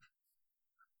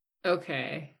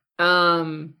 Okay.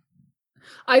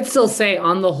 I'd still say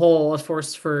on the whole a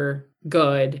force for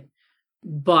good,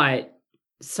 but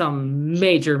some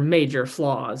major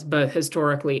flaws, both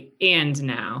historically and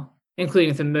now,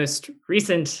 including the most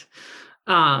recent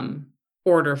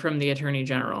order from the Attorney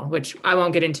General, which I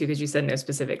won't get into because you said no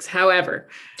specifics. However,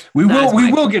 we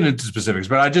will get into specifics,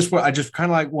 but I just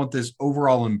kind of like want this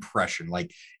overall impression.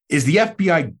 Like, is the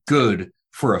FBI good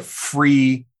for a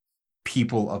free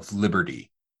people of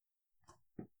liberty?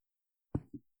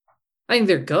 I think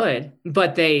they're good,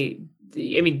 but do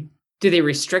they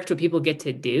restrict what people get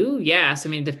to do? Yes. I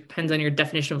mean, it depends on your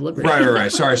definition of liberty.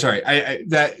 Right. Sorry.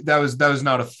 That was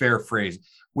not a fair phrase.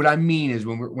 What I mean is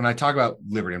when I talk about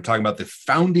liberty, I'm talking about the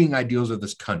founding ideals of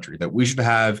this country, that we should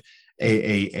have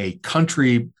a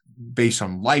country based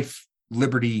on life,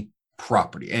 liberty,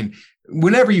 property. And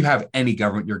whenever you have any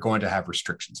government, you're going to have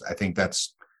restrictions. I think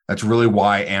that's really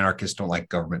why anarchists don't like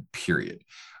government, period.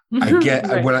 I get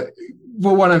right.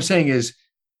 What I'm saying is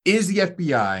the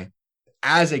FBI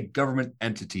as a government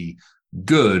entity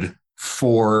good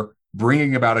for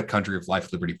bringing about a country of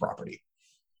life, liberty, property?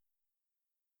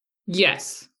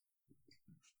 Yes.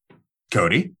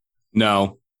 Cody?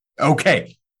 No.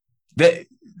 Okay.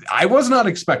 I was not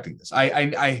expecting this.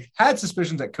 I had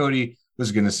suspicions that Cody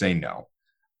was going to say no.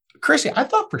 Chrissy, I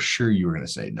thought for sure you were going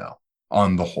to say no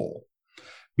on the whole.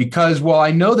 Because while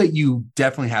I know that you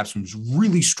definitely have some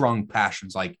really strong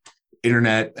passions like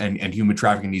internet and human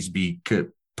trafficking needs to be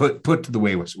put to the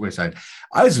wayside,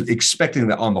 I was expecting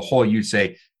that on the whole you'd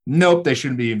say, nope, they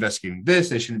shouldn't be investigating this,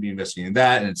 they shouldn't be investigating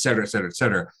that, and et cetera, et cetera, et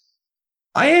cetera.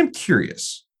 I am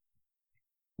curious,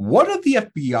 what of the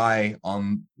FBI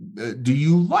do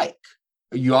you like?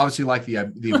 You obviously like the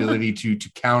ability to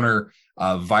counter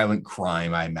violent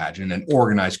crime, I imagine, and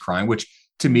organized crime, which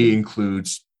to me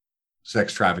includes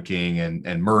sex trafficking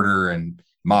and murder and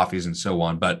mafias and so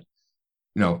on. But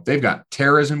they've got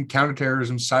terrorism,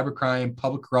 counterterrorism, cybercrime,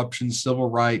 public corruption, civil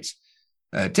rights.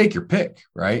 Take your pick,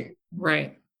 right?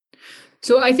 Right.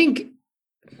 So I think,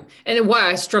 and why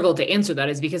I struggle to answer that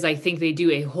is because I think they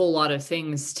do a whole lot of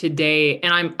things today,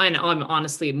 and I'm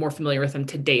honestly more familiar with them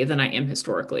today than I am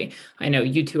historically. I know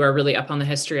you two are really up on the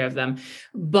history of them,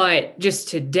 but just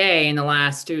today, in the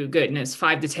last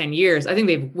 5 to 10 years, I think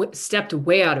they've stepped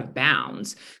way out of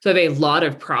bounds. So I have a lot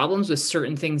of problems with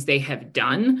certain things they have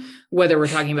done, whether we're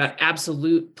talking about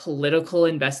absolute political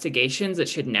investigations that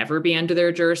should never be under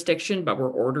their jurisdiction, but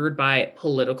were ordered by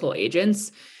political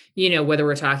agents. Whether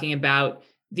we're talking about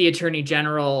the Attorney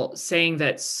General saying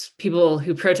that people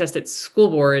who protest at school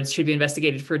boards should be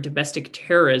investigated for domestic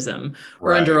terrorism, or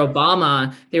right. Under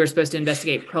Obama, they were supposed to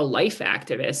investigate pro-life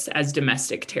activists as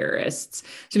domestic terrorists.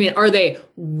 So, are they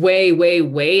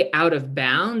way out of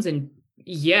bounds? And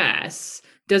yes.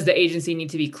 Does the agency need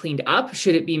to be cleaned up?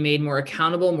 Should it be made more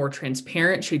accountable, more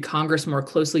transparent? Should Congress more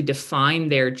closely define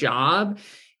their job?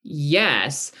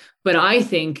 Yes. But I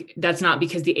think that's not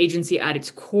because the agency at its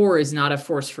core is not a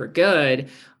force for good.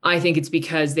 I think it's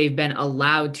because they've been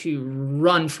allowed to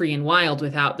run free and wild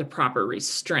without the proper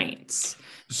restraints.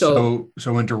 So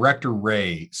when Director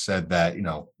Wray said that,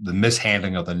 the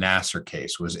mishandling of the Nassar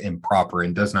case was improper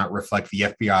and does not reflect the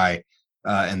FBI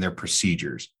and their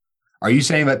procedures, are you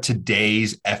saying that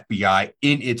today's FBI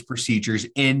in its procedures,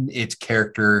 in its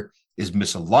character, is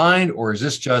misaligned, or is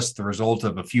this just the result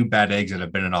of a few bad eggs that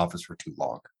have been in office for too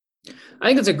long? I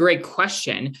think that's a great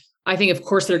question. I think, of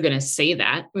course, they're going to say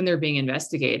that when they're being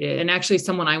investigated. And actually,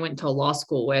 someone I went to law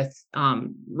school with,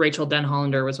 Rachel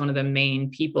Denhollander, was one of the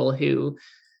main people who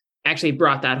actually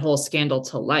brought that whole scandal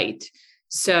to light.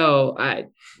 So, I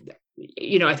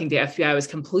think the FBI was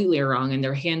completely wrong in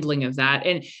their handling of that.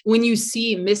 And when you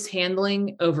see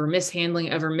mishandling over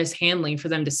mishandling over mishandling, for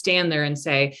them to stand there and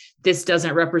say, this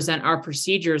doesn't represent our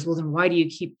procedures, well, then why do you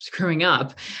keep screwing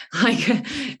up? Right.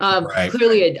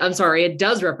 Clearly, it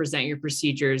does represent your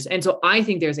procedures. And so I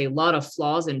think there's a lot of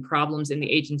flaws and problems in the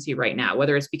agency right now,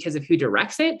 whether it's because of who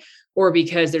directs it or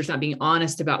because they're not being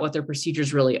honest about what their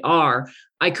procedures really are.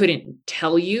 I couldn't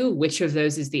tell you which of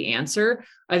those is the answer.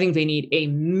 I think they need a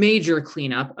major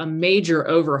cleanup, a major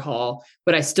overhaul,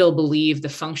 but I still believe the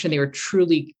function they were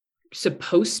truly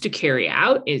supposed to carry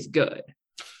out is good.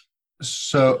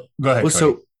 So go ahead.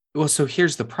 So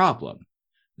here's the problem.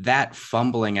 That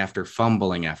fumbling after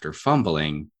fumbling after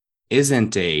fumbling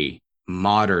isn't a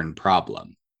modern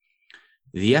problem.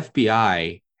 The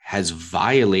FBI has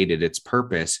violated its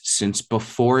purpose since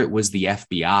before it was the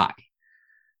FBI.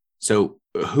 So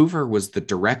Hoover was the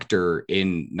director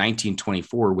in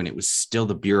 1924 when it was still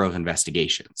the Bureau of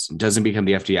Investigations. It doesn't become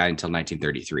the FBI until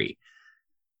 1933.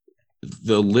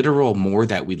 The literal more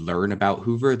that we learn about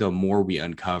Hoover, the more we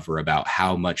uncover about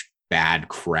how much bad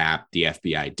crap the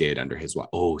FBI did under his watch.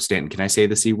 Oh, Stanton, can I say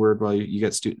the C word while you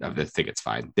get student? I think it's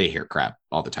fine. They hear crap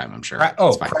all the time, I'm sure.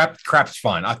 Crap's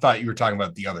fine. I thought you were talking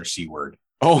about the other C word.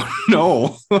 Oh,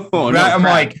 no. I'm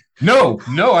like, no,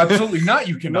 absolutely not.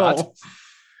 You cannot. No.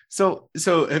 So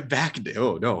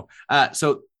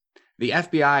the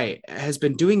FBI has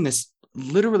been doing this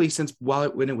literally since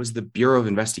when it was the Bureau of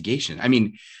Investigation. I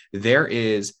mean, there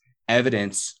is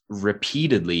evidence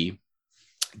repeatedly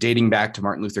dating back to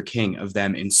Martin Luther King of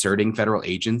them inserting federal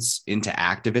agents into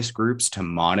activist groups to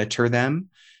monitor them,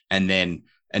 and then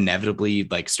inevitably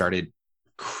started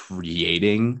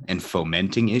creating and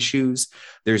fomenting issues.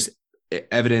 There's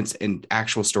evidence and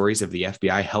actual stories of the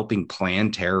FBI helping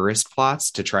plan terrorist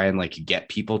plots to try and get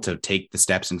people to take the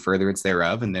steps in furtherance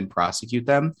thereof and then prosecute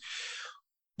them.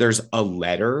 There's a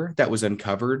letter that was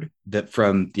uncovered that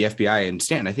from the FBI, and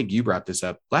Stanton, I think you brought this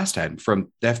up last time,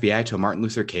 from the FBI to Martin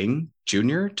Luther King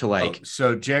Jr. to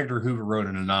So J. Edgar Hoover wrote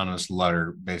an anonymous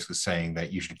letter basically saying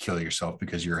that you should kill yourself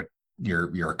because you're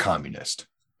a communist.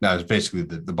 That was basically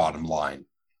the bottom line.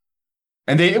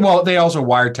 And they also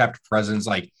wiretapped presidents.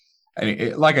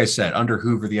 Like I said, under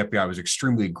Hoover, the FBI was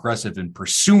extremely aggressive in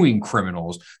pursuing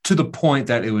criminals to the point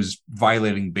that it was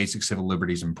violating basic civil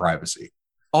liberties and privacy.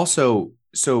 Also,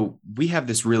 so we have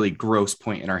this really gross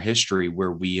point in our history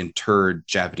where we interred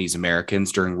Japanese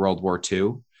Americans during World War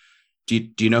II. Do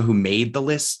you know who made the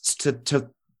lists to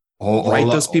write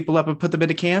those people up and put them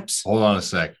into camps? Hold on a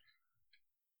sec.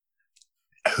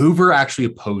 Hoover actually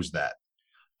opposed that.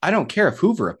 I don't care if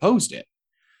Hoover opposed it.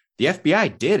 The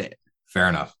FBI did it. Fair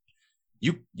enough.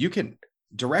 You can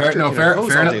direct. Fair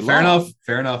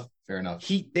enough.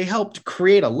 They helped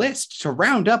create a list to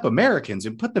round up Americans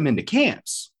and put them into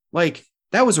camps.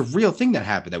 That was a real thing that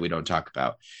happened that we don't talk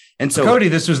about. And so, Cody,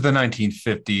 this was the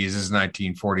 1950s, this is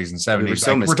 1940s and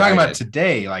 70s. We're talking about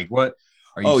today. What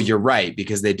are you? You're right,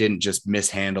 because they didn't just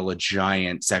mishandle a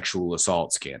giant sexual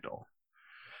assault scandal.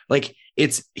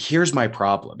 Here's my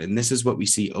problem. And this is what we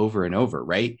see over and over,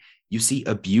 right? You see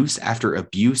abuse after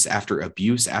abuse after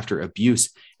abuse after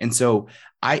abuse. And so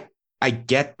I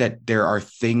get that there are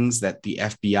things that the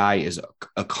FBI is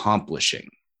accomplishing.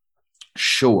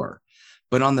 Sure.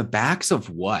 But on the backs of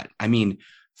what? I mean,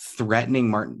 threatening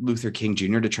Martin Luther King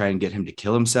Jr. to try and get him to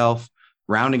kill himself,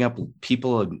 rounding up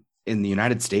people in the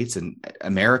United States and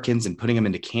Americans and putting them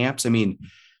into camps. I mean,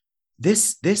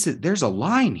 there's a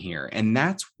line here. And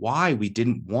that's why we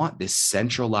didn't want this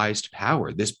centralized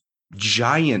power, this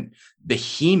giant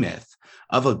behemoth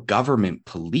of a government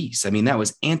police. I mean, that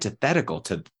was antithetical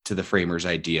to the framers'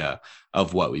 idea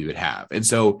of what we would have. And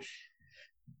so,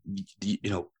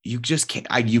 you just can't,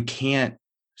 you can't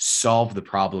solve the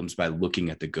problems by looking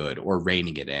at the good or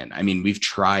reining it in. I mean, we've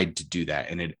tried to do that.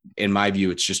 And in my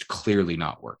view, it's just clearly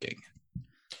not working.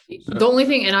 The only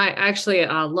thing, and I actually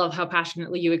love how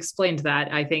passionately you explained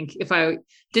that. I think if I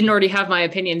didn't already have my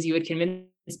opinions, you would convince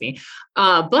me.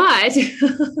 But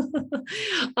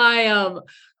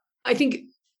I think,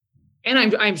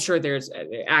 and I'm sure there's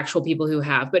actual people who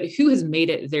have, but who has made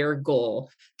it their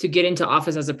goal to get into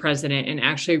office as a president and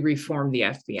actually reform the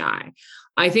FBI?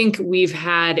 I think we've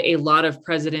had a lot of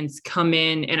presidents come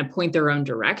in and appoint their own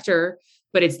director,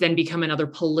 but it's then become another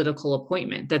political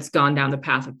appointment that's gone down the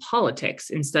path of politics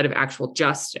instead of actual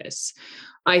justice.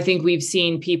 I think we've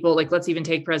seen people let's even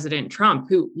take President Trump,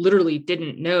 who literally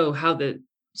didn't know how the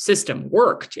system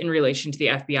worked in relation to the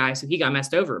FBI. So he got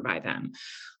messed over by them.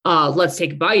 Let's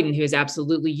take Biden, who is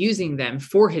absolutely using them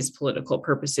for his political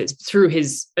purposes through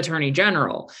his attorney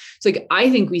general. So like,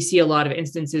 I think we see a lot of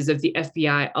instances of the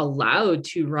FBI allowed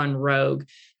to run rogue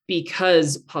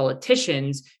because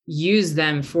politicians use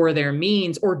them for their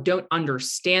means or don't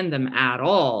understand them at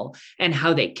all and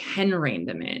how they can rein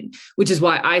them in, which is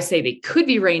why I say they could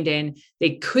be reined in.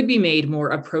 They could be made more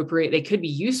appropriate. They could be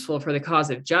useful for the cause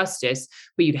of justice,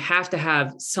 but you'd have to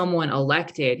have someone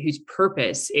elected whose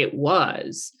purpose it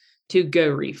was to go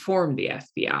reform the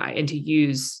FBI and to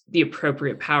use the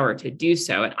appropriate power to do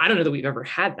so. And I don't know that we've ever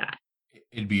had that.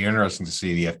 It'd be interesting to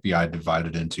see the FBI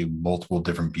divided into multiple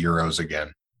different bureaus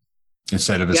again.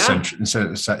 Instead of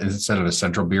a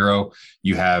central bureau,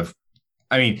 you have,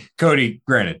 I mean, Cody,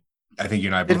 granted, I think you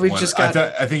and I both wanted,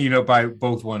 I think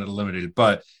both wanted to limit it,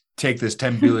 but take this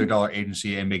 $10 billion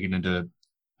agency and make it into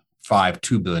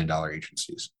 $2 billion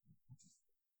agencies.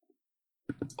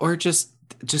 Or just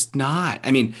not.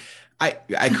 I mean,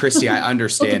 Christy, I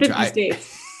understand.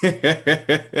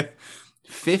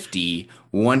 50,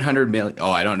 100 million.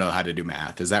 Oh, I don't know how to do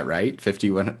math. Is that right? 50,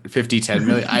 10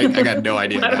 million. I got no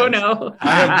idea. I don't know.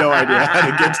 I have no idea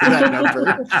how to get to that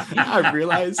number. I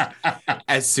realized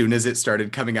as soon as it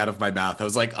started coming out of my mouth, I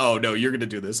was like, oh no, you're going to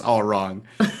do this all wrong.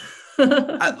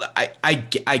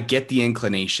 I get the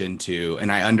inclination to,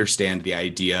 and I understand the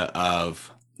idea of,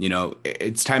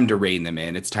 it's time to rein them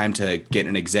in. It's time to get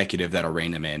an executive that'll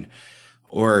rein them in.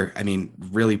 Or, I mean,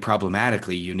 really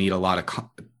problematically, you need a lot of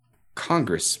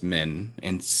congressmen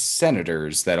and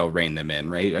senators that'll rein them in,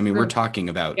 right? I mean, we're talking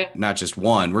about not just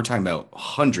one, we're talking about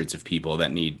hundreds of people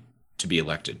that need to be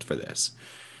elected for this.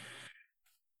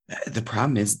 The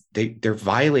problem is they're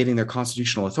violating their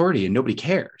constitutional authority and nobody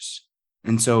cares.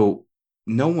 And so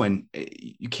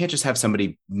you can't just have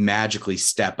somebody magically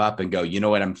step up and go, you know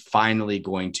what, I'm finally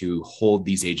going to hold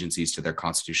these agencies to their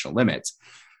constitutional limits.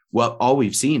 Well, all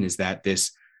we've seen is that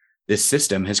this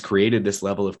system has created this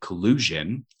level of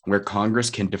collusion where Congress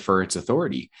can defer its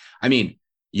authority. I mean,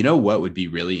 what would be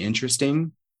really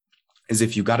interesting is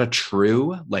if you got a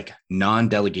true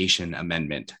non-delegation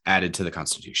amendment added to the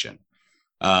Constitution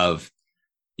of,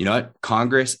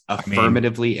 Congress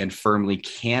affirmatively and firmly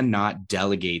cannot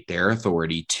delegate their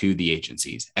authority to the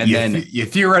agencies. And then you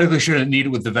theoretically shouldn't need it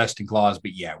with the vesting clause,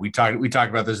 but yeah, we talked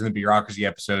about this in the bureaucracy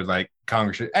episode,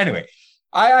 Congress should. Anyway,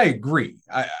 I agree.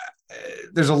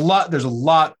 There's a lot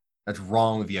that's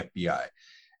wrong with the FBI.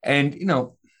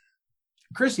 And,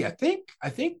 Christy, I think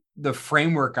the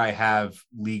framework I have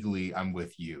legally, I'm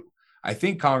with you. I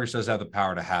think Congress does have the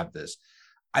power to have this.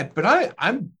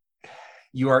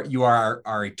 You are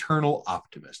our eternal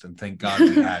optimist, and thank God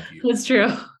we have you. That's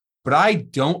true. But I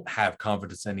don't have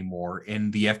confidence anymore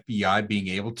in the FBI being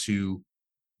able to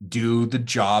do the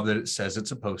job that it says it's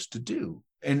supposed to do.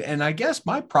 And I guess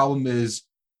my problem is,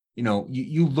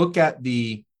 you look at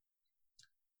the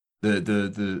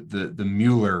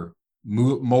Mueller,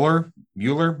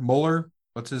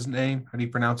 what's his name? How do you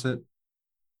pronounce it?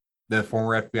 The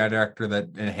former FBI director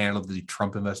that handled the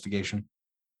Trump investigation.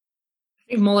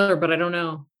 I think Mueller, but I don't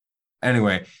know.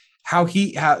 Anyway, how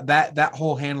that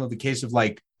whole handle of the case of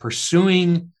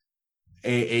pursuing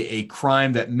a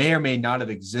crime that may or may not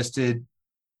have existed,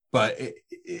 but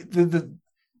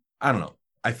I don't know.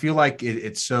 I feel like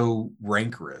it's so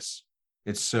rancorous.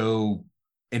 It's so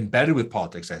embedded with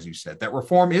politics, as you said, that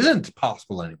reform isn't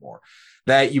possible anymore.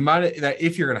 That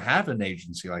if you're going to have an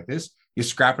agency like this, you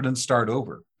scrap it and start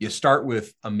over. You start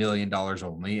with $1 million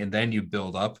only, and then you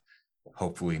build up.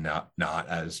 Hopefully not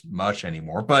as much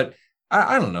anymore. But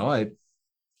I don't know.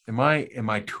 Am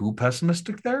I too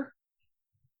pessimistic there?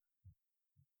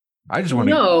 I just want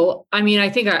to. No, I mean, I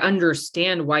think I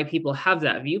understand why people have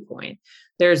that viewpoint.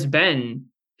 There's been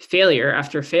failure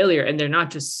after failure, and they're not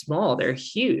just small, they're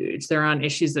huge. They're on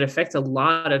issues that affect a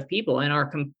lot of people and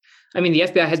the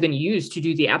FBI has been used to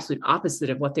do the absolute opposite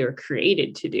of what they were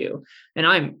created to do. And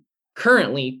I'm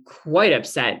currently quite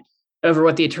upset over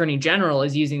what the attorney general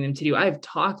is using them to do. I've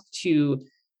talked to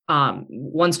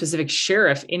one specific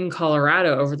sheriff in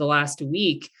Colorado over the last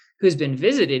week who's been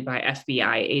visited by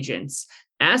FBI agents,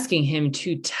 asking him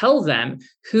to tell them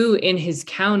who in his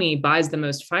county buys the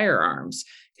most firearms,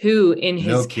 who in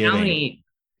his county,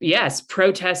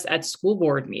 protests at school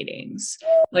board meetings.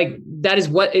 That is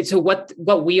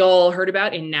what we all heard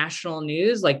about in national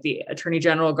news, the Attorney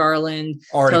General Garland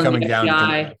already coming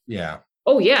down.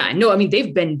 Oh yeah, no, I mean,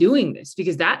 they've been doing this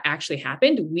because that actually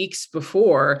happened weeks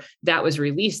before that was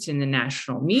released in the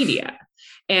national media.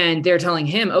 And they're telling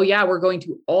him, oh yeah, we're going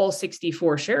to all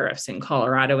 64 sheriffs in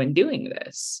Colorado and doing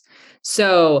this.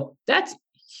 So that's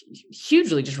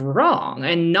hugely just wrong,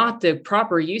 and not the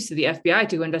proper use of the FBI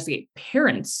to go investigate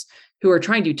parents who are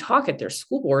trying to talk at their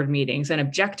school board meetings and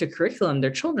object to curriculum their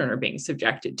children are being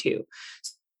subjected to.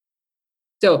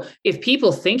 So if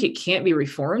people think it can't be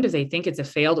reformed, if they think it's a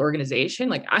failed organization,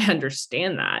 like, I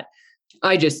understand that.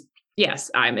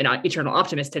 Yes, I'm an eternal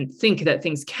optimist and think that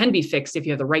things can be fixed if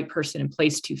you have the right person in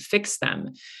place to fix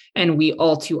them. And we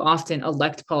all too often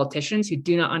elect politicians who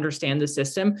do not understand the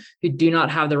system, who do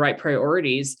not have the right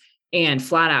priorities, and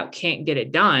flat out can't get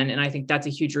it done. And I think that's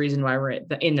a huge reason why we're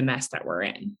in the mess that we're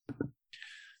in.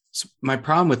 So my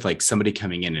problem with like somebody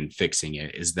coming in and fixing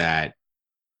it is that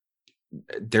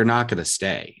they're not going to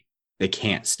stay. They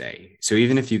can't stay. So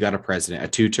even if you got a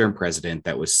two-term president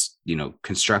that was,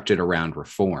 constructed around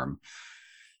reform,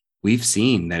 we've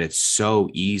seen that it's so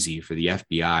easy for the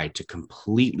FBI to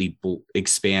completely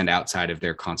expand outside of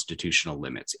their constitutional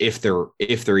limits, if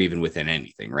they're even within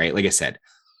anything, right? Like I said,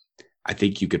 I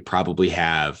think you could probably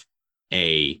have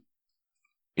a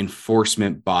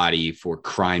enforcement body for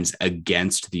crimes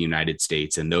against the United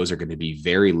States, and those are going to be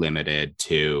very limited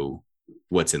to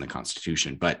what's in the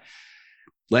Constitution. But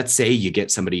let's say you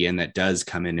get somebody in that does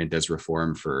come in and does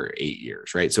reform for 8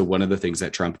 years, right? So one of the things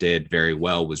that Trump did very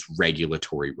well was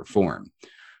regulatory reform,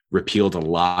 repealed a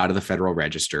lot of the Federal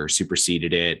Register,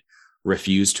 superseded it,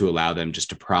 refused to allow them just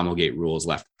to promulgate rules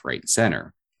left, right, and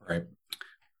center. Right.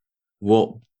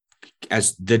 Well,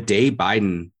 as the day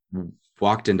Biden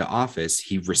walked into office,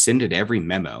 he rescinded every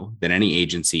memo that any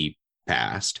agency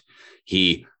passed.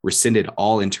 He rescinded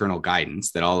all internal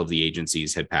guidance that all of the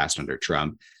agencies had passed under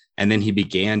Trump. And then he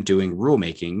began doing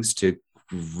rulemakings to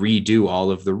redo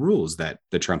all of the rules that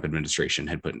the Trump administration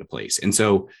had put into place. And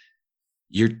so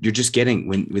you're just getting,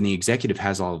 when the executive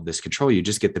has all of this control, you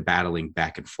just get the battling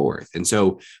back and forth. And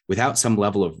so without some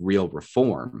level of real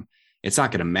reform, it's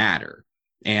not going to matter.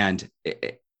 And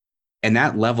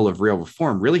that level of real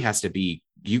reform really has to be,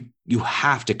 you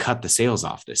have to cut the sails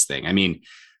off this thing. I mean,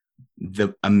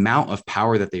 the amount of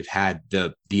power that they've had,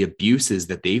 the abuses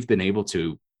that they've been able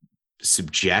to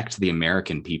subject the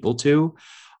American people to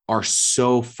are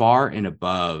so far and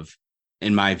above,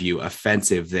 in my view,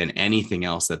 offensive than anything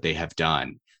else that they have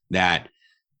done, that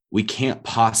we can't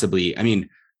possibly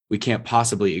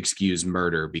excuse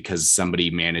murder because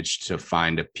somebody managed to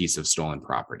find a piece of stolen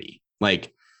property.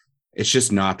 Like, it's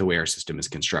just not the way our system is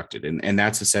constructed. And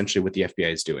that's essentially what the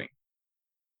FBI is doing.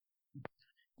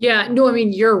 Yeah, no, I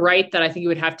mean, you're right that I think it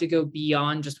would have to go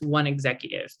beyond just one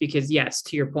executive, because yes,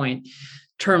 to your point,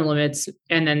 term limits,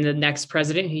 and then the next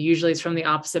president, who usually is from the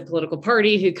opposite political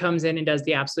party, who comes in and does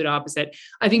the absolute opposite.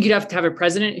 I think you'd have to have a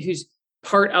president whose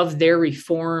part of their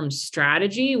reform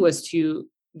strategy was to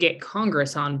get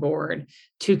Congress on board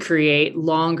to create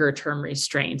longer term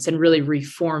restraints and really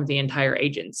reform the entire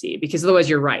agency, because otherwise,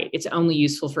 you're right, it's only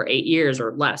useful for 8 years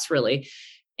or less, really.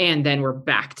 And then we're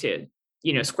back to,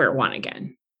 square one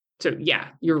again. So yeah,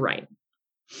 you're right.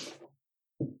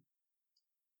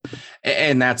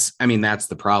 And that's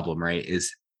the problem, right?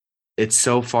 Is it's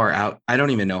so far out. I don't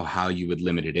even know how you would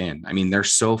limit it in. I mean, they're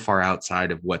so far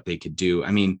outside of what they could do. I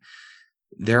mean,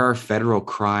 there are federal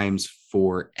crimes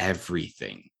for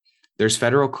everything. There's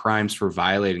federal crimes for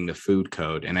violating the food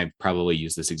code. And I've probably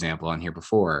used this example on here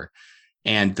before.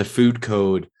 And the food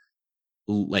code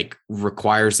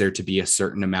requires there to be a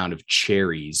certain amount of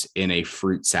cherries in a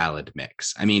fruit salad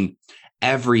mix. I mean,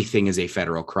 everything is a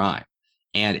federal crime,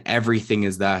 and everything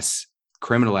is thus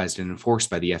criminalized and enforced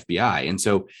by the FBI. And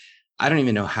so I don't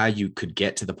even know how you could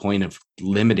get to the point of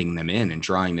limiting them in and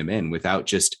drawing them in without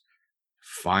just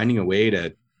finding a way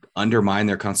to undermine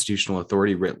their constitutional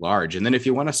authority writ large. And then if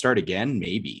you want to start again,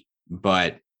 maybe,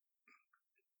 but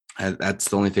that's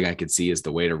the only thing I could see is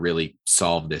the way to really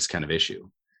solve this kind of issue.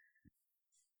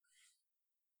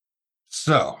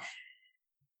 So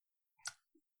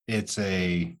it's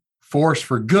a force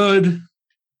for good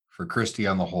for Christie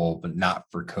on the whole, but not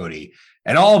for Cody.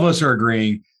 And all of us are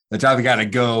agreeing that's either got to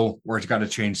go or it's got to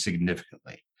change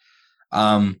significantly.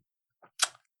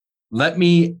 Let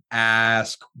me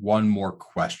ask one more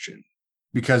question,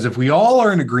 because if we all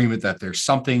are in agreement that there's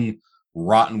something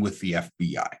rotten with the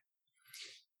FBI,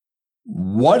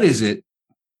 what is it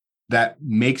that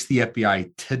makes the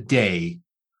FBI today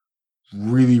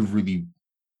really, really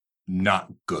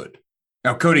not good?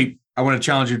 Now, Cody, I want to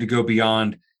challenge you to go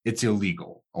beyond it's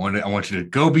illegal. I want you to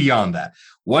go beyond that.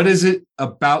 What is it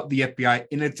about the FBI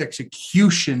in its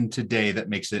execution today that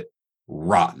makes it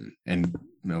rotten? And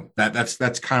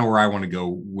that's kind of where I want to go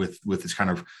with this kind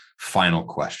of final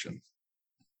question.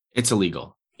 It's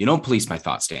illegal. You don't police my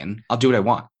thoughts, Dan. I'll do what I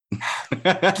want.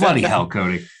 Bloody hell,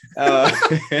 Cody.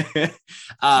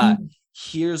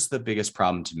 Here's the biggest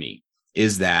problem to me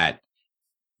is that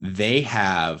they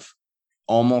have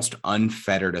almost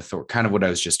unfettered authority, kind of what I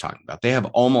was just talking about. They have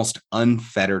almost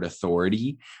unfettered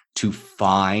authority to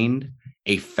find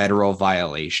a federal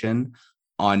violation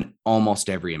on almost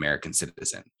every American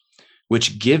citizen,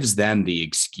 which gives them the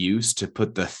excuse to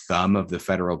put the thumb of the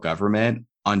federal government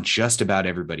on just about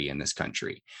everybody in this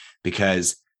country.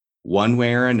 Because one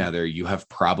way or another, you have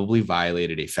probably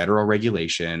violated a federal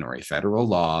regulation or a federal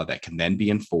law that can then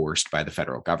be enforced by the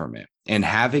federal government. And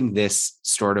having this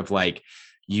sort of like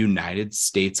United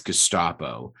States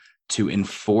Gestapo to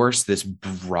enforce this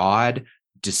broad,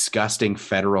 disgusting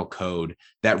federal code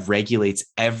that regulates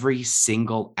every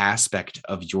single aspect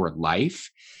of your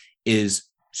life is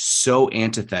so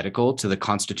antithetical to the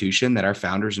Constitution that our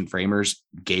founders and framers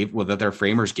gave, well, that their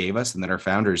framers gave us and that our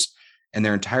founders and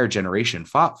their entire generation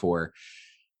fought for,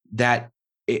 that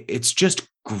it's just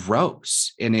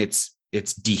gross, and it's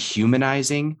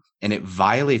dehumanizing, and it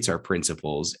violates our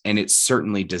principles, and it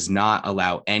certainly does not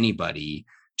allow anybody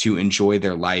to enjoy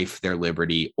their life, their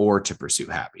liberty, or to pursue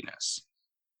happiness.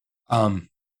 I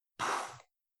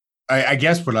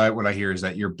guess what I hear is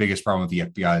that your biggest problem with the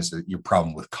FBI is that your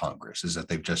problem with Congress is that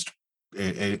they've just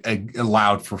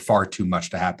allowed for far too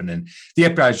much to happen, and the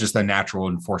FBI is just a natural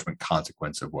enforcement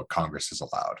consequence of what Congress has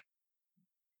allowed.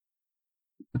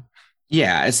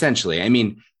 Yeah, essentially. I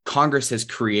mean, Congress has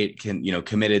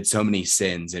committed so many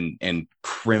sins and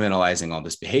criminalizing all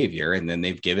this behavior, and then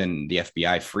they've given the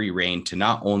FBI free rein to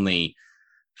not only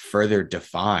further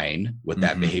define what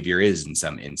that behavior is in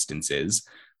some instances,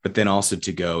 but then also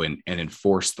to go and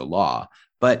enforce the law.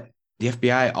 But the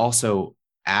FBI also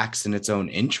acts in its own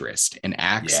interest and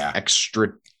acts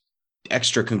extra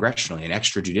congressionally and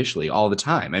extrajudicially all the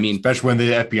time. I mean, especially when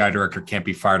the FBI director can't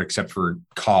be fired except for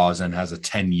cause and has a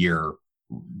 10-year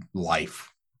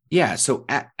life. Yeah. So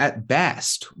at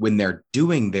best, when they're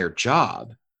doing their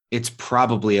job, it's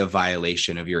probably a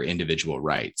violation of your individual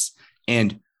rights.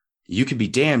 And you can be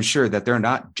damn sure that they're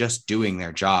not just doing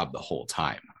their job the whole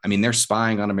time. I mean, they're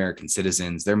spying on American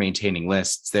citizens. They're maintaining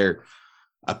lists. They're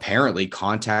apparently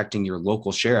contacting your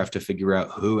local sheriff to figure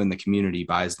out who in the community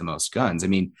buys the most guns. I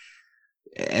mean,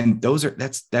 and that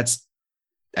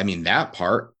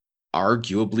part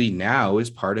arguably now is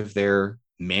part of their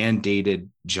mandated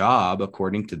job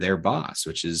according to their boss,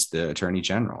 which is the Attorney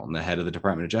General and the head of the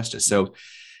Department of Justice. So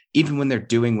even when they're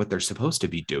doing what they're supposed to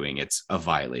be doing, it's a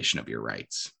violation of your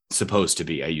rights. Supposed to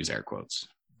be, I use air quotes.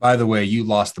 By the way, you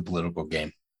lost the political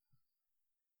game.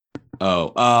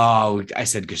 Oh, I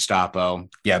said Gestapo.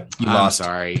 Yep, you lost.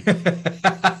 Sorry.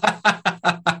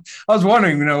 I was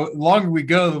wondering, the longer we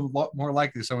go, the more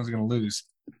likely someone's going to lose.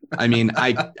 I mean,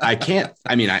 I can't.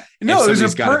 I mean, no, it was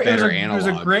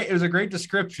a great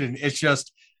description. It's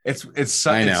just it's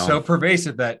so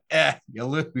pervasive that you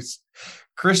lose.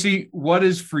 Christy, what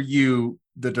is for you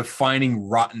the defining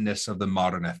rottenness of the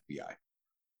modern FBI?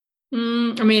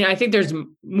 I mean, I think there's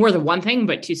more than one thing,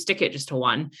 but to stick it just to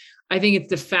one, I think it's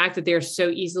the fact that they're so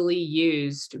easily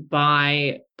used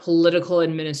by political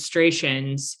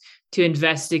administrations to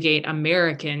investigate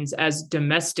Americans as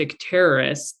domestic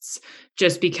terrorists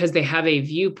just because they have a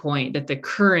viewpoint that the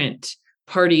current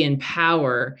party in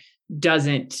power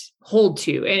doesn't hold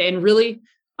to. And really,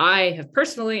 I have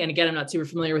personally, and again, I'm not super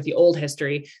familiar with the old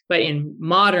history, but in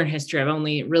modern history, I've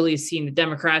only really seen the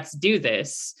Democrats do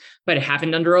this, but it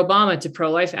happened under Obama to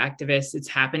pro-life activists. It's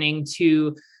happening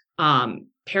to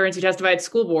parents who testify at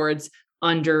school boards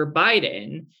under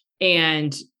Biden.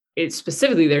 And it's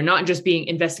specifically, they're not just being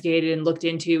investigated and looked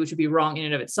into, which would be wrong in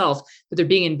and of itself, but they're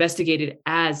being investigated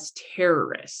as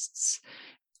terrorists.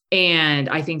 And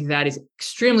I think that is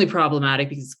extremely problematic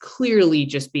because it's clearly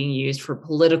just being used for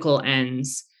political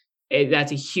ends.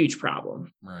 That's a huge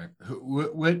problem. Right.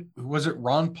 What was it?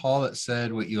 Ron Paul that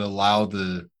said, "What you allow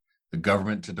the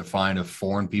government to define of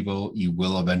foreign people, you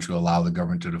will eventually allow the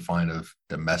government to define of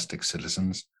domestic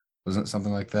citizens." Wasn't it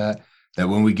something like that? That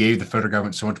when we gave the federal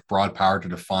government so much broad power to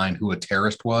define who a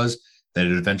terrorist was, that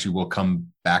it eventually will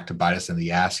come back to bite us in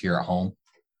the ass here at home.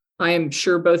 I am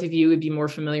sure both of you would be more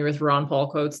familiar with Ron Paul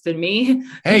quotes than me.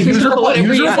 Hey, he was a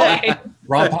Republican.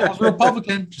 Ron Paul's a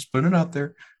Republican. Just putting it out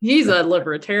there. He's a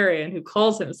libertarian who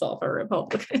calls himself a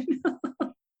Republican.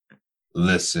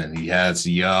 Listen, he has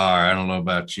CR. I don't know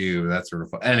about you. That's a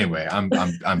anyway. I'm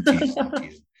teasing. I'm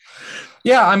teasing.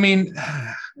 Yeah, I mean,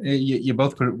 you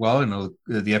both put it well.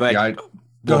 The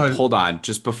FBI. Hold on,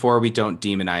 just before we don't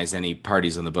demonize any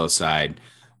parties on the both side,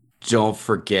 don't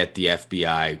forget the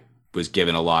FBI was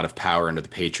given a lot of power under the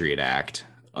Patriot Act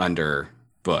under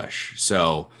Bush.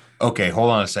 So, okay, hold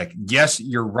on a second. Yes,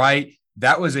 you're right.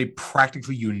 That was a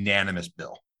practically unanimous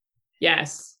bill.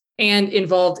 Yes. and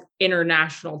involved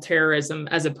international terrorism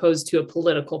as opposed to a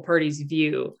political party's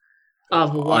view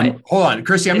of what. Hold on,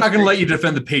 Christy, I'm not going to let you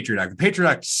defend the Patriot Act. The Patriot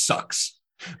Act sucks.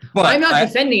 But I'm not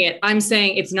defending it. I'm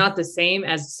saying it's not the same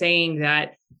as saying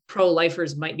that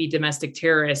pro-lifers might be domestic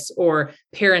terrorists or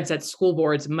parents at school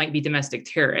boards might be domestic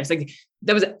terrorists. Like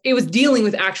it was dealing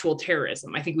with actual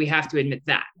terrorism. I think we have to admit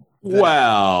that.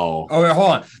 Wow. Oh, wait, hold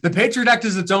on. The Patriot Act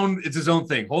is its own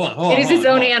thing. Hold on. It is its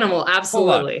own animal.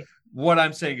 Absolutely. What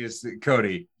I'm saying is,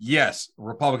 Cody, yes,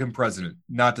 Republican president,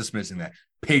 not dismissing that.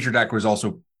 Patriot Act was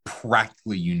also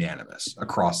practically unanimous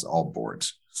across all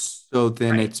boards. So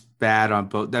then it's bad on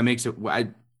both. That makes it.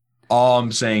 All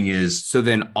I'm saying is, so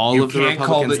then all of the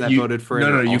Republicans that voted for it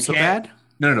are also bad?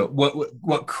 No.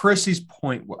 What Chrissy's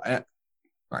point was. All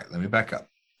right, let me back up.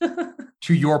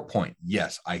 To your point,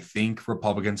 yes, I think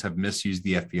Republicans have misused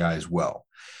the FBI as well.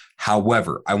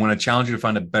 However, I want to challenge you to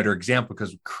find a better example,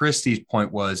 because Christy's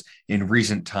point was in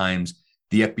recent times,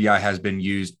 the FBI has been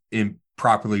used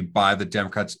improperly by the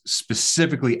Democrats,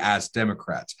 specifically as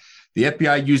Democrats. The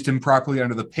FBI used improperly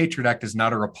under the Patriot Act is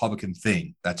not a Republican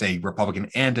thing. That's a Republican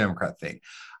and Democrat thing.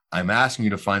 I'm asking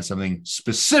you to find something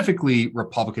specifically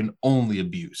Republican-only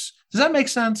abuse. Does that make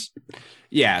sense?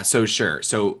 Yeah, so sure.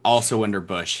 So also under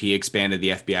Bush, he expanded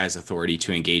the FBI's authority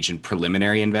to engage in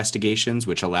preliminary investigations,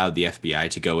 which allowed the FBI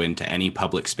to go into any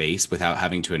public space without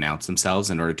having to announce themselves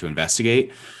in order to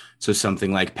investigate. So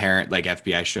something like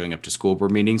FBI showing up to school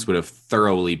board meetings would have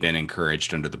thoroughly been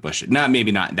encouraged under the Bush.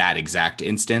 Maybe not that exact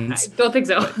instance. I don't think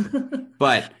so.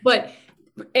 But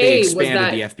they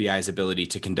expanded the FBI's ability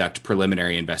to conduct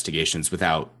preliminary investigations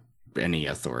without any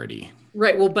authority.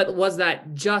 Right. Well, but was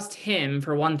that just him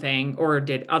for one thing, or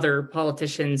did other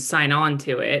politicians sign on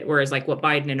to it? Whereas like what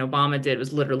Biden and Obama did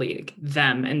was literally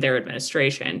them and their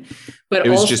administration. But it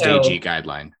was just AG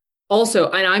guideline. Also,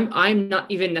 and I'm not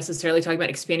even necessarily talking about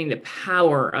expanding the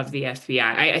power of the FBI.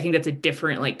 I think that's a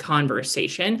different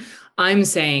conversation. I'm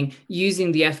saying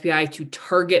using the FBI to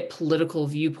target political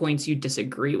viewpoints you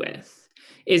disagree with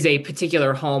is a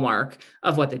particular hallmark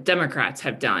of what the Democrats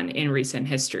have done in recent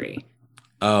history.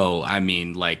 Oh, I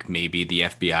mean, maybe the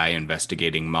FBI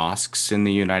investigating mosques in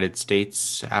the United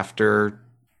States after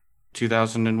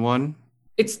 2001?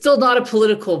 It's still not a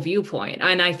political viewpoint.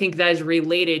 And I think that is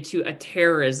related to a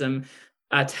terrorism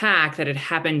attack that had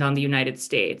happened on the United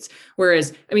States.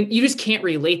 Whereas, I mean, you just can't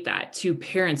relate that to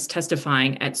parents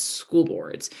testifying at school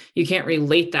boards. You can't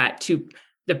relate that to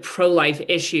the pro-life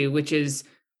issue, which is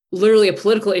literally a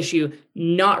political issue,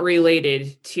 not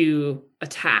related to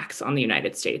attacks on the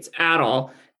United States at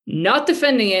all. Not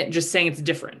defending it, just saying it's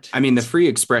different. I mean, the free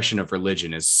expression of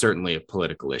religion is certainly a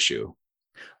political issue.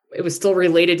 It was still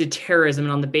related to terrorism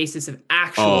and on the basis of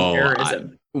actual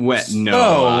terrorism.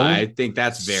 I think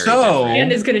that's very different.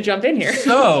 And is going to jump in here.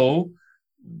 So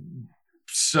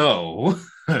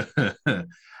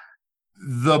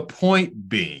the point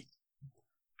being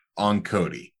on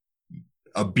Cody,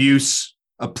 abuse,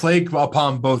 a plague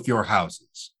upon both your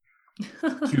houses.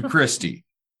 To Christy,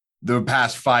 the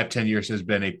past 5-10 years has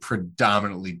been a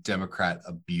predominantly Democrat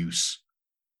abuse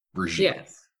regime.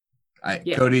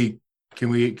 Yes. Cody, can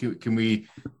we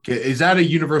is that a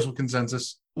universal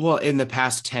consensus? Well, in the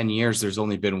past 10 years, there's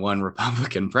only been one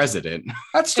Republican president.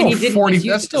 That's still 40.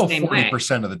 That's still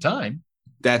 40% of the time.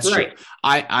 That's right. True.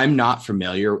 I'm not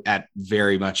familiar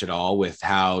very much at all with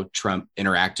how Trump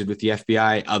interacted with the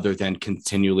FBI, other than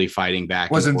continually fighting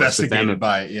back. Was investigated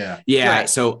by it. Yeah. Yeah. Right.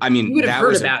 So, I mean, you would have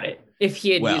heard about it if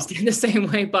he had used it in the same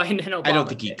way Biden and Obama. I don't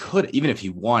think he could, even if he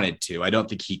wanted to. I don't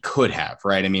think he could have.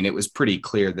 Right. I mean, it was pretty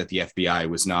clear that the FBI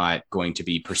was not going to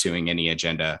be pursuing any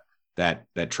agenda that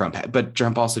Trump had. But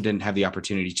Trump also didn't have the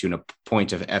opportunity to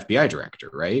appoint an FBI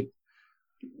director, right?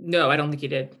 No, I don't think he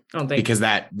did. I don't think, because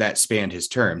that spanned his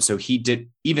term. So he did,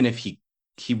 even if he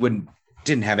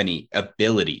didn't have any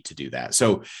ability to do that.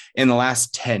 So in the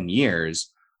last 10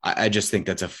 years, I just think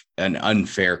that's an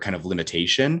unfair kind of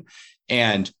limitation.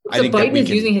 And so I think Biden is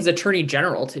using his attorney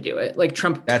general to do it. Like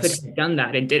Trump could have done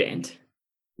that and didn't.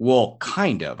 Well,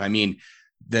 kind of. I mean,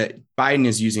 Biden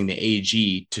is using the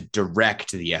AG to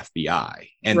direct the FBI,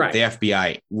 and the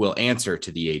FBI will answer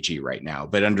to the AG right now.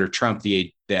 But under Trump,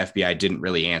 the FBI didn't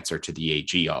really answer to the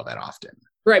AG all that often.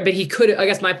 Right. But he could, I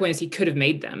guess my point is he could have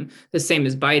made them the same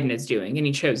as Biden is doing, and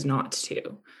he chose not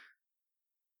to.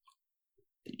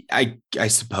 I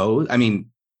suppose. I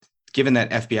mean, given that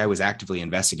FBI was actively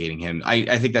investigating him,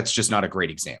 I think that's just not a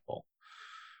great example.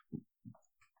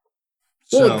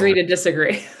 We'll agree to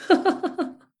disagree.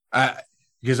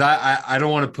 Because I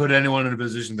don't want to put anyone in a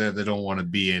position that they don't want to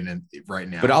be in right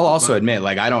now. But I'll also admit,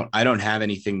 I don't have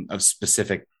anything of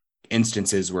specific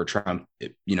instances where Trump,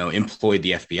 employed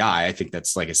the FBI. I think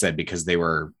that's, like I said, because they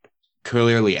were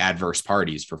clearly adverse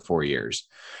parties for 4 years.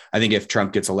 I think if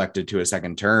Trump gets elected to a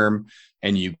second term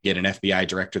and you get an FBI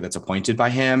director that's appointed by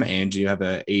him and you have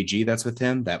an AG that's with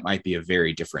him, that might be a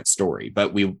very different story.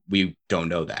 But we don't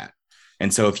know that.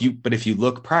 And so if you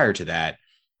look prior to that,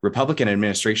 Republican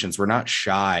administrations were not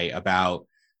shy about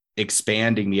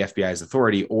expanding the FBI's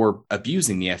authority or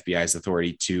abusing the FBI's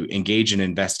authority to engage in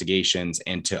investigations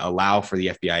and to allow for the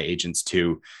FBI agents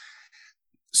to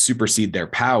supersede their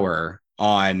power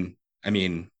on,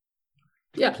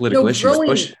 political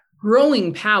issues.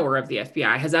 Growing power of the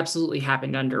FBI has absolutely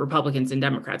happened under Republicans and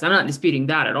Democrats. I'm not disputing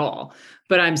that at all,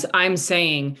 but I'm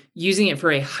saying using it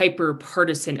for a hyper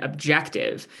partisan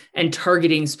objective and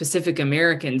targeting specific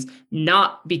Americans,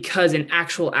 not because an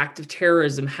actual act of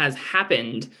terrorism has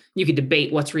happened. You could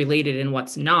debate what's related and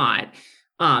what's not,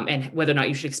 and whether or not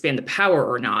you should expand the power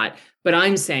or not. But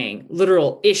I'm saying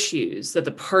literal issues that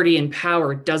the party in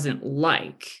power doesn't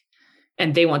like,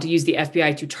 and they want to use the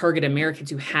FBI to target Americans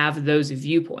who have those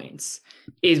viewpoints,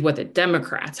 is what the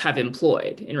Democrats have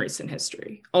employed in recent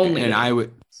history. And I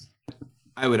would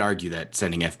argue that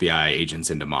sending FBI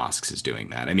agents into mosques is doing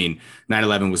that.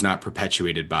 9/11 was not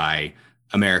perpetuated by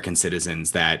American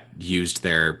citizens that used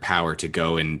their power to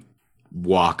go and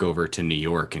walk over to New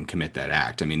York and commit that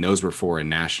act. Those were foreign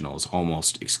nationals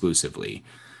almost exclusively.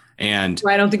 And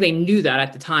I don't think they knew that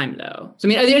at the time, though. So,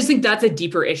 I just think that's a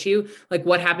deeper issue. Like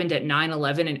what happened at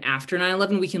 9/11 and after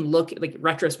 9/11, we can look like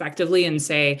retrospectively and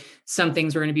say some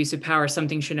things were an abuse of power, some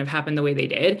things shouldn't have happened the way they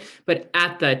did. But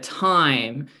at the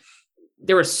time,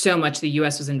 there was so much the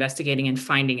U.S. was investigating and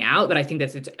finding out that I think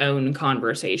that's its own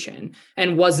conversation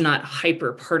and was not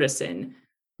hyper partisan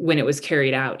when it was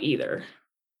carried out either.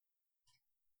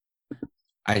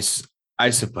 I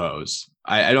suppose.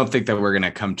 I don't think that we're going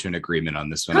to come to an agreement on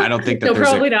this one. I don't think that no,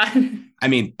 probably not.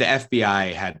 The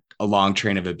FBI had a long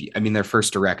train of abuse. Their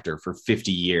first director for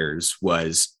 50 years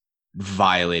was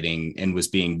violating and was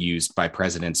being used by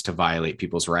presidents to violate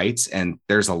people's rights. And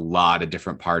there's a lot of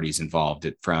different parties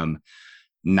involved from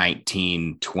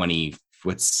 1920,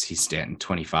 what's he stand?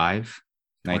 25?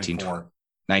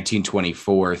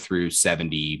 1924 through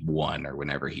 71 or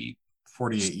whenever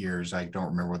 48 years. I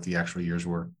don't remember what the actual years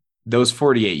were. Those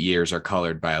 48 years are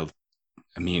colored by,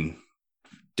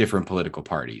 different political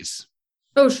parties.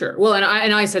 Oh, sure. Well, and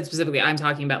I said specifically, I'm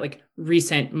talking about like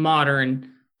recent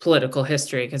modern political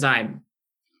history because I'm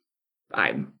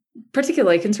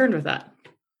particularly concerned with that.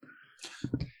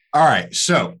 All right.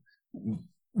 So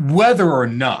whether or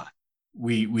not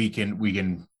we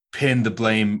can pin the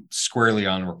blame squarely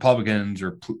on Republicans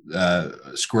or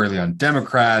squarely on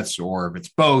Democrats, or if it's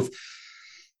both,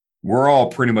 we're all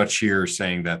pretty much here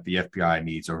saying that the FBI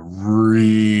needs a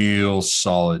real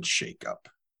solid shakeup.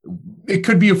 It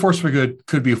could be a force for good,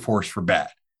 could be a force for bad.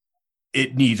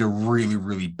 It needs a really,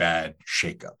 really bad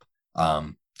shakeup.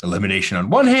 Elimination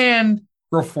on one hand,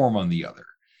 reform on the other.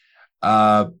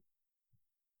 I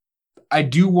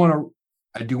do want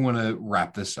to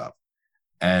wrap this up,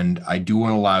 and I do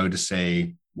want to allow you to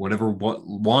say what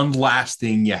one last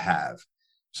thing you have.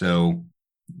 So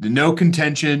no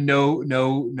contention, no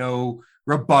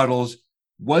rebuttals.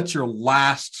 What's your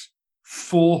last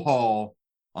full haul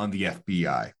on the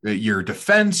FBI? Your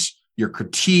defense, your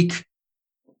critique,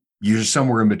 you're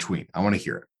somewhere in between. I want to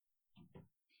hear it.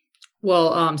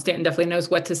 Well, Stanton definitely knows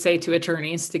what to say to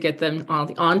attorneys to get them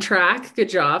on track. Good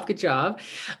job.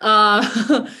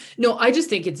 No, I just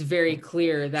think it's very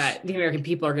clear that the American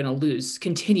people are going to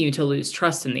continue to lose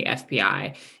trust in the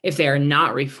FBI if they are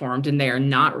not reformed and they are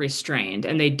not restrained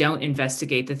and they don't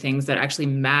investigate the things that actually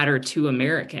matter to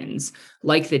Americans,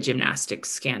 like the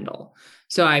gymnastics scandal.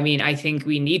 So, I think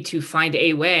we need to find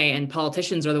a way, and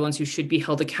politicians are the ones who should be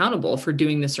held accountable for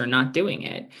doing this or not doing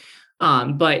it.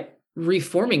 But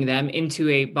reforming them into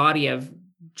a body of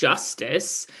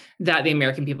justice that the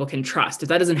American people can trust. If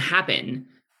that doesn't happen,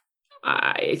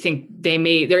 I think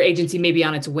their agency may be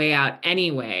on its way out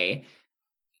anyway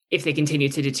if they continue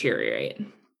to deteriorate.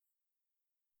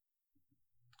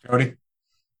 Cody?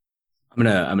 I'm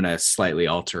gonna slightly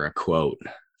alter a quote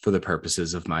for the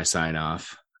purposes of my sign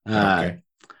off. Okay.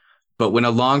 But when a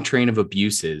long train of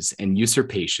abuses and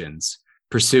usurpations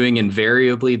pursuing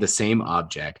invariably the same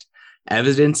object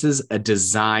evidences a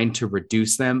design to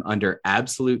reduce them under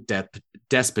absolute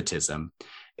despotism,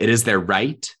 it is their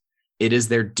right, it is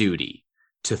their duty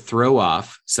to throw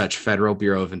off such Federal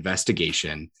Bureau of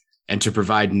Investigation and to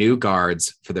provide new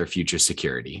guards for their future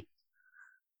security.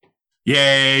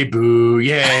 Yay, boo,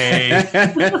 yay.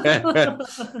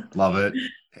 Love it.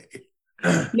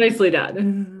 Nicely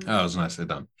done. That was nicely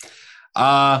done.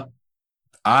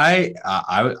 I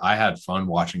had fun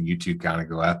watching YouTube kind of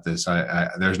go at this.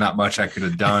 There's not much I could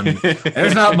have done.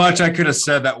 There's not much I could have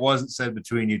said that wasn't said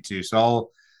between you two. So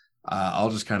I'll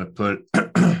just kind of put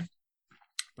it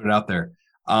out there.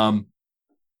 The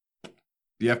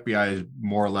FBI has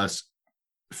more or less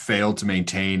failed to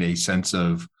maintain a sense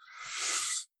of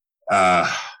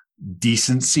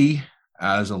decency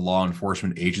as a law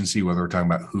enforcement agency, whether we're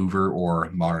talking about Hoover or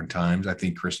modern times. I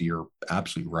think, Christy, you're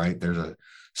absolutely right. There's a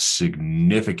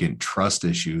significant trust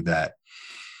issue that,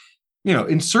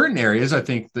 in certain areas, I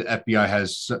think the FBI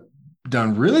has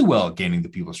done really well at gaining the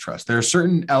people's trust. There are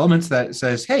certain elements that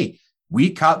says, hey,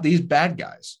 we caught these bad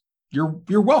guys. You're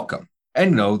welcome.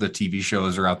 And the TV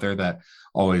shows are out there that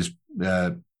always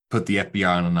put the FBI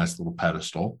on a nice little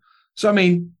pedestal. So,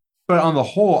 but on the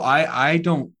whole, I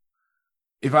don't,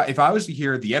 if I was to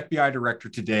hear the FBI director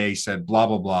today said blah,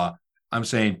 blah, blah, I'm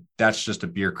saying that's just a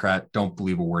bureaucrat. Don't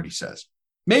believe a word he says.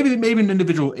 Maybe an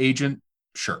individual agent,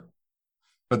 sure.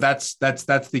 But that's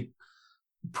the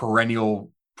perennial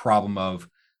problem of,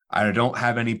 I don't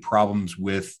have any problems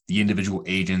with the individual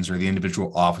agents or the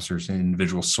individual officers and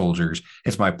individual soldiers.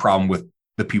 It's my problem with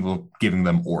the people giving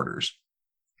them orders,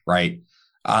 right?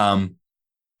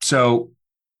 So,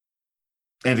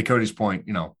 and to Cody's point,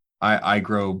 I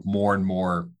grow more and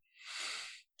more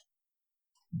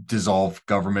dissolve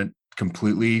government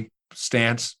completely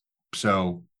stance.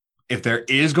 So if there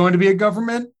is going to be a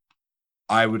government,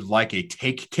 I would like a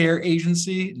take care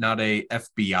agency, not a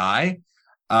FBI.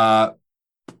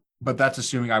 But that's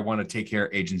assuming I want a take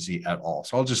care agency at all.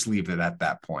 So I'll just leave it at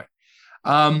that point.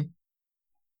 I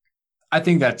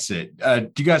think that's it.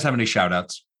 Do you guys have any shout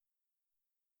outs?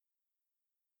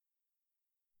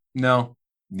 No.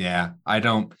 Yeah, I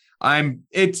don't.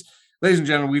 Ladies and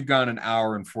gentlemen, we've gone an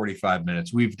hour and 45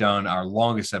 minutes. We've done our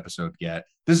longest episode yet.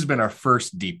 This has been our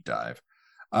first deep dive.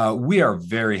 We are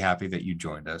very happy that you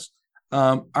joined us.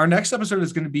 Our next episode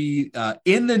is going to be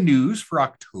in the news for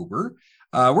October.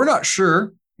 We're not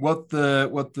sure what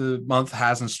the month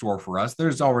has in store for us.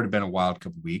 There's already been a wild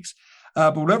couple of weeks.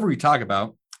 But whatever we talk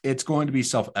about, it's going to be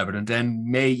self-evident and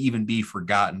may even be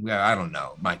forgotten. I don't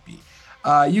know. It might be.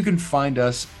 You can find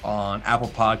us on Apple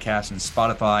Podcasts and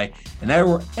Spotify and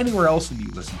anywhere else that you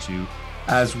listen to,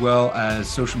 as well as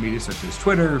social media such as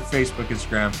Twitter, Facebook,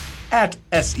 Instagram, at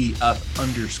 @SEUp_pod.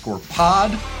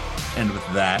 And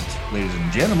with that, ladies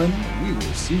and gentlemen, we will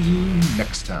see you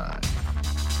next time.